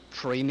on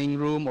training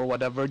room or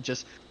whatever,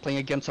 just playing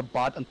against a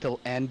bot until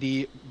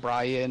Andy,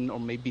 Brian, or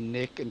maybe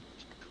Nick and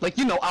like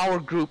our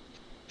group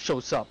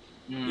shows up.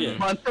 Yeah.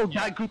 But until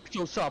that group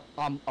shows up,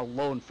 I'm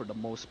alone for the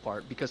most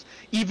part because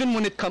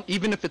even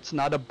if it's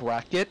not a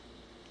bracket,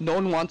 no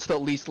one wants to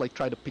at least like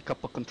try to pick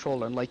up a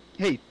controller and like,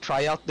 hey,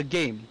 try out the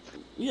game.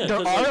 Yeah.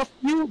 There are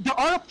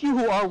a few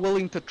who are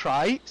willing to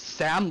try.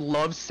 Sam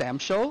loves Sam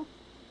Show.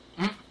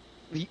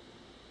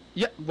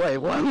 Yeah, wait,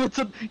 what's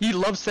up? He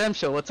loves Sam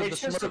Show. What's up? It's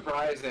just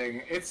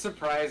surprising. It's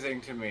surprising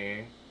to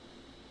me.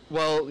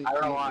 Well, I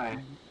don't know why.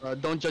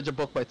 Don't judge a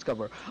book by its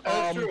cover.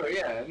 That's true.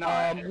 Yeah. No,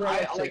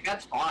 I like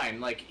that's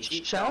fine. Like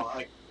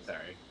Chef.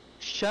 Sorry.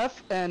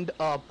 Chef and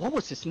what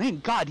was his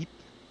name? God,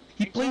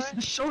 he plays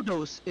the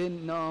Shodos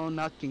in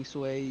not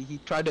Kingsway. He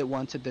tried it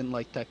once. It didn't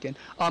like Tekken.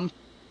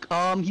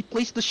 He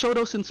plays the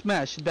Shodos in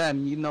Smash.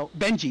 Then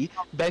Benji.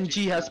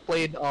 Benji has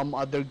played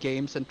other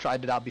games and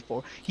tried it out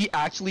before. He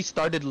actually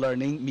started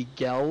learning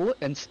Miguel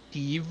and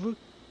Steve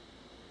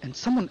and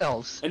someone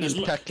else. And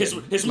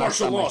Tekken. his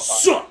martial law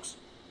sucks.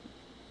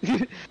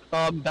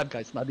 That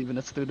guy's not even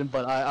a student,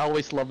 but I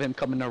always love him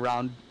coming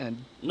around and.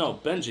 No,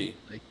 Benji.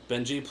 Like,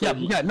 Benji played.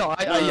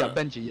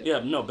 Benji. Yeah.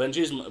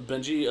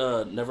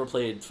 Benji never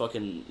played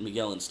fucking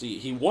Miguel and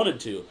Steve. He wanted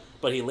to,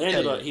 but he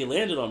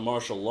landed on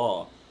martial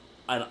law.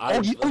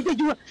 And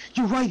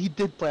you're right. He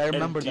did play. I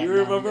remember that. Do you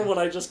remember when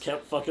I just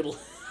kept fucking?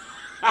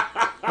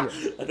 I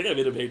think I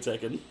made him hate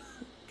Tekken.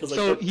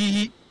 So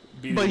he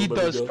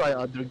does try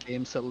other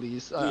games at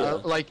least.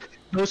 Like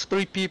those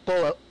three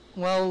people.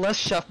 Well, less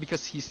Chef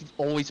because he's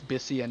always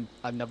busy and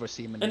I've never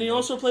seen him. And he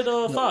also played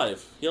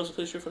 5. He also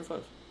played Street Fighter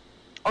 5.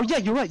 Oh yeah,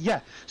 you're right.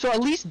 Yeah. So at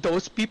least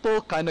those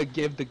people kind of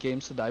give the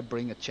games that I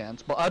bring a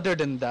chance. But other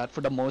than that,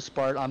 for the most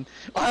part,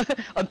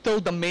 until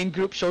the main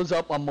group shows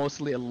up, I'm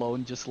mostly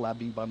alone, just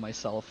labbing by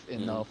myself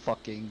in a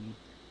fucking.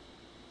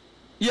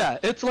 Yeah,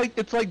 it's like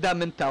that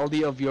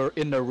mentality of you're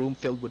in a room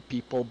filled with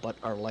people but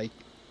are like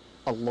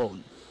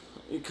alone.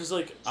 Because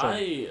like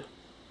I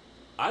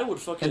would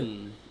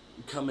fucking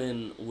come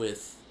in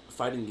with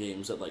fighting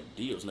games that like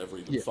Dio's never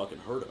even fucking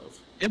heard of.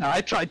 Yeah,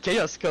 I tried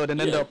Chaos Code and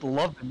ended up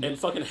loving it. And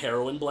fucking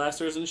heroin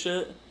blasters and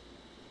shit.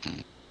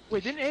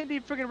 Wait, didn't Andy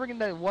freaking bring in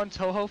that one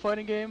Toho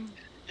fighting game?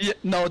 Yeah,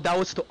 no, that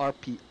was to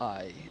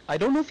RPI. I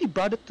don't know if he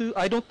brought it to.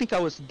 I don't think I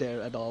was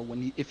there at all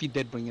if he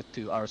did bring it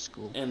to our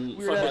school. And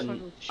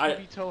fucking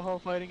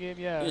Toho fighting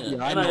game,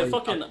 and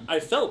I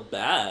felt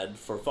bad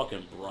for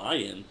fucking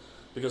Brian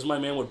because my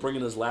man would bring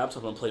in his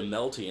laptop and play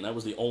Melty, and I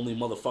was the only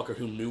motherfucker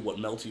who knew what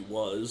Melty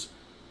was.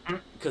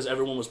 Because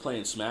everyone was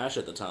playing Smash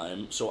at the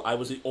time, so I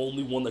was the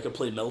only one that could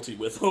play Melty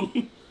with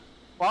him.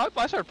 Well,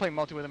 I started playing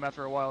Multi with him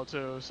after a while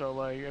too, so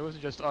like it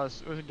wasn't just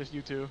us, it wasn't just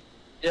you two.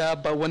 Yeah,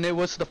 but when it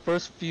was the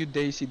first few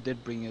days he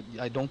did bring it,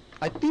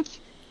 I think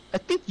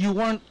you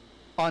weren't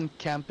on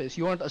campus.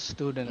 You weren't a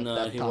student at No,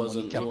 that he time when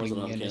wasn't- he kept he wasn't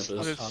bringing on in his campus.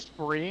 Was it laptop.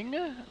 spring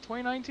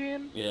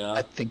 2019? Yeah.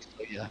 I think so.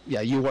 Yeah.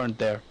 Yeah, you weren't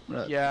there.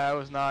 Yeah, I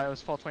was not. It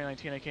was fall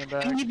 2019. I came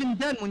back. And even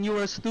then, when you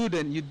were a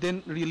student, you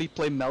didn't really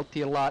play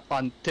Melty a lot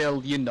until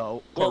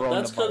Well,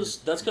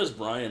 coronavirus. that's because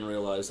Brian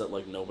realized that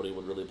like nobody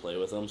would really play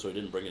with him, so he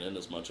didn't bring it in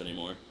as much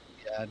anymore.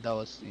 Yeah, that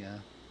was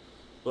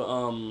But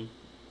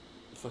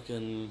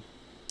fucking,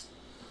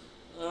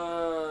 I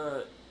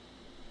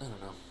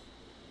don't know.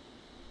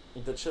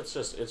 That shit's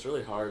just, it's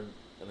really hard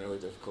and really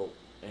difficult,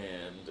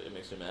 and it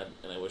makes me mad,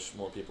 and I wish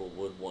more people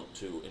would want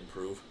to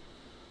improve,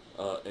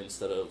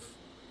 instead of,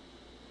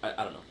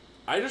 I don't know.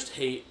 I just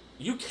hate,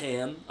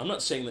 I'm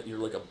not saying that you're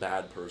like a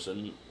bad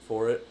person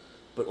for it,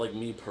 but like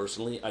me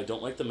personally, I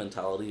don't like the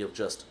mentality of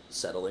just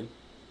settling.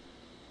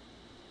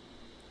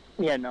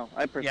 Yeah, no,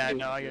 I personally.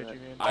 Yeah, no, I get what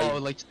you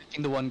mean. like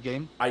sticking to one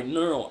game.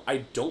 No, I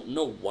don't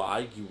know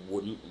why you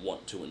wouldn't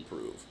want to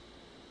improve.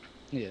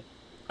 Yeah.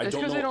 I It's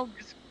don't because know.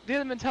 they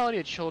have the mentality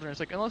of children. It's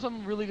like, unless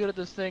I'm really good at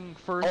this thing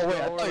first, Oh, wait, I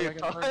or thought like, you I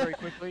can were learn very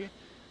quickly,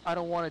 I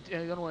don't want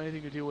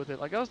anything to do with it.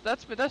 Like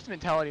that's the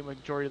mentality of the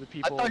majority of the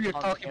people. thought you were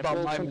on talking campus. about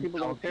Well, my some people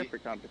don't care mentality. for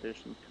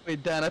competition.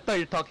 Wait, Dan, I thought you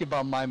were talking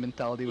about my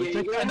mentality, which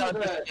Yeah, I you kind of have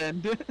that-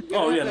 understand. You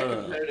Oh, have yeah, that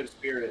no. competitive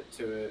spirit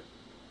to it.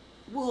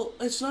 Well,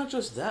 it's not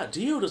just that.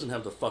 Dio doesn't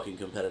have the fucking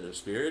competitive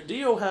spirit.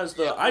 Dio has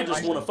the I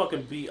just want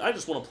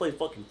to play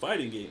fucking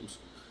fighting games.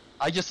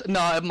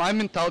 My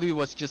mentality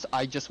was just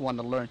I just want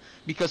to learn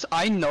because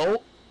I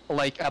know,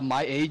 like at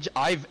my age,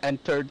 I've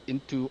entered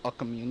into a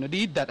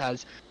community that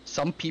has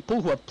some people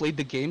who have played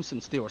the game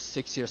since they were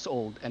 6 years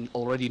old and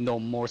already know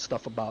more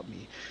stuff about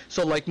me.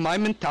 So like my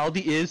mentality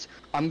is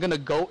I'm gonna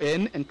go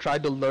in and try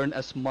to learn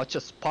as much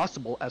as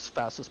possible as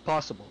fast as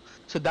possible.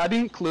 So that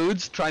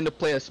includes trying to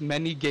play as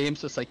many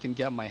games as I can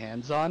get my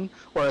hands on,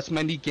 or as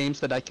many games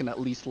that I can at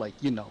least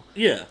Yeah.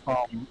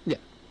 yeah.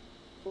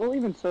 Well,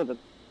 even so, that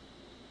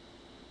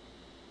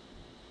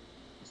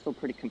it's still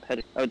pretty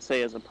competitive. I would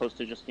say, as opposed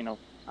to just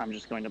I'm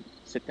just going to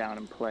sit down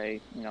and play,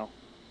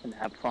 and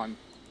have fun,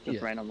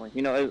 just randomly.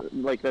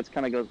 Like that's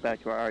kind of goes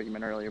back to our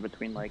argument earlier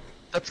between like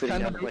That's sitting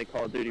kind down of to play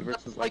Call of Duty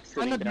versus like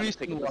sitting kind of down the and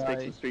picking reason up the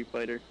sticks why- in Street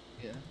Fighter.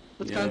 Yeah,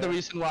 that's kind of the Yeah.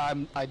 reason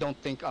why I don't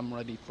think I'm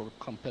ready for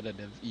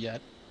competitive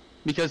yet,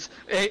 because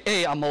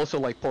I'm also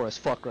like poor as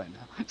fuck right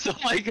now. So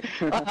like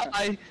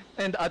I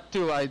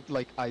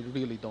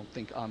really don't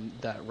think I'm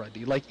that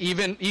ready. Like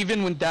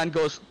even when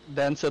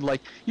Dan said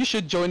like you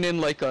should join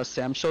in like a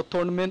Sam Show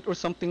tournament or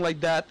something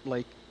like that.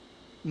 Like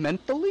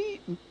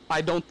mentally,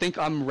 I don't think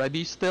I'm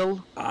ready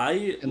still.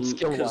 And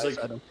skill-wise, like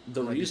I don't the think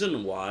I'm ready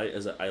reason why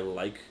is that I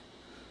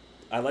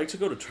like to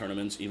go to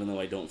tournaments even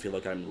though I don't feel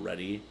like I'm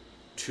ready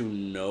to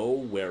know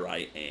where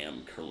I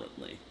am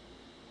currently.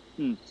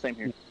 Same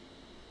here.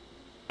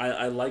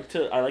 I like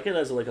it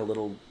as like a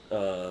little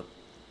a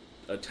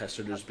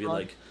tester to just be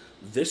like,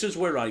 this is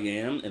where I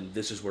am and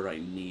this is where I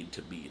need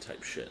to be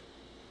type shit.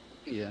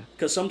 Yeah.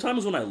 Because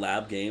sometimes when I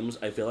lab games,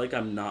 I feel like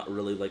I'm not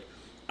really like,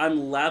 I'm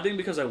labbing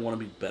because I want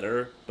to be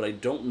better, but I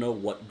don't know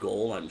what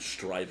goal I'm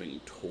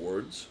striving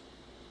towards.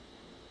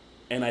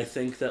 And I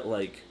think that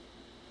like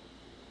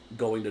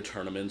going to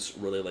tournaments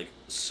really like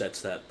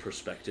sets that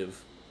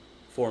perspective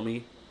for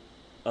me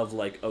of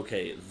like,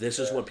 okay, this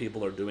is what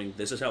people are doing.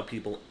 This is how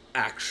people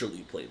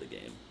actually play the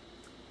game.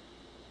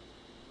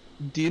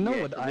 Do you know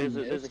Yeah, what I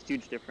there's miss? a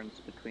huge difference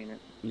between it.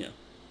 Yeah.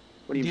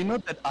 What Do you know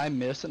that I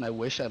miss and I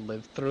wish I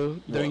lived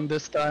through during What?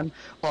 this time?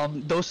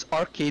 Those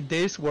arcade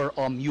days where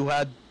you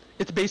had,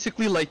 it's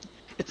basically like,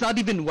 it's not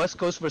even West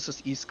Coast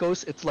versus East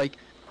Coast. It's like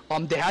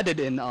they had it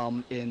in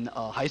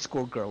High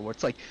School Girl, where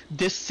it's like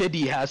this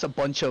city has a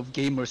bunch of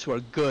gamers who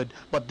are good,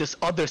 but this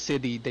other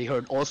city they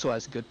heard also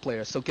has good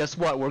players. So guess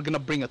what? We're gonna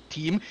bring a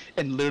team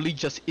and literally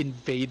just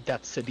invade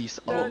that city's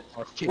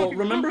arcade. Well,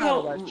 remember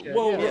how? That shit,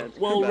 Well, yeah.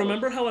 well,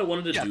 remember how I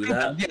wanted to yeah, do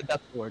that? Yeah,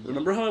 that's the word.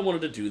 Remember how I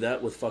wanted to do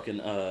that with fucking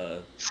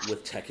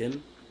with Tekken,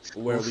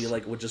 where we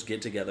like would just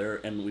get together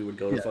and we would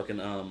go to Yeah. fucking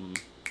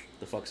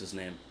the fuck's his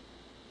name?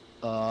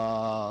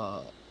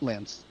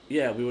 Lance.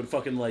 Yeah, we would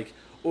fucking like,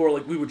 or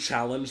like we would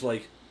challenge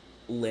like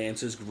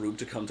Lance's group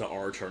to come to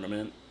our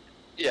tournament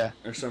Yeah.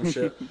 or some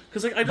shit.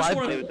 Because like I just My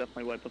want They to. would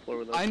definitely wipe the floor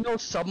with us. I know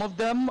some of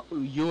them,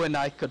 you and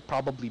I could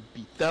probably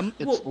beat them.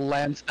 It's Well-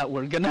 Lance that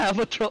we're gonna have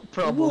a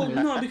problem Well, with.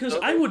 no, because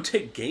I would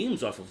take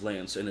games off of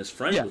Lance and his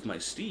friend Yeah. with my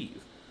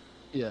Steve,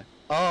 Yeah.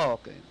 Oh,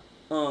 okay.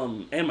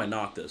 and my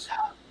Noctis.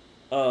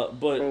 Well,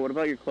 But what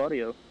about your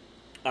Claudio?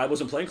 I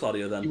wasn't playing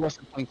Claudio He then.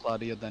 wasn't playing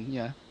Claudia then,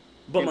 yeah.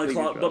 But Can't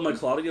figure but my out.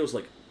 Claudio's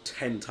like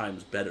 10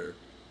 times better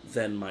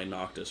than my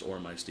Noctis or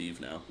my Steve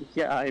now.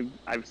 Yeah,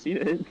 I've seen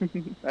it.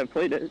 I've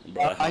played it.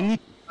 But I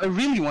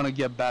really want to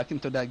get back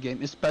into that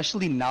game,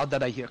 especially now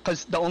that I hear.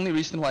 Because the only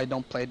reason why I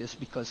don't play it is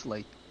because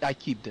like I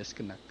keep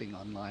disconnecting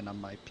online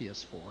on my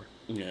PS4.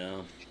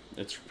 yeah,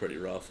 it's pretty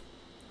rough.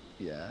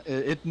 Yeah,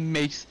 it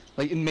makes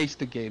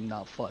the game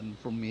not fun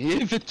for me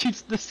if it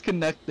keeps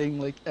disconnecting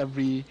like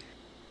every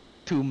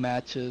 2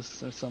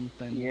 matches or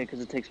something. Yeah,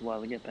 because it takes a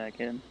while to get back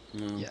in.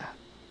 Yeah.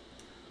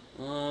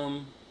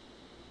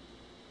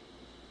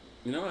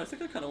 You know, I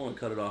think I kind of want to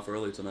cut it off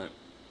early tonight.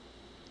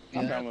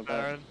 I'm Yeah. down with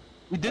that.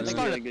 We did That's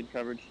start really at good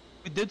coverage.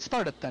 we did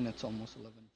start at 10. It's almost 11.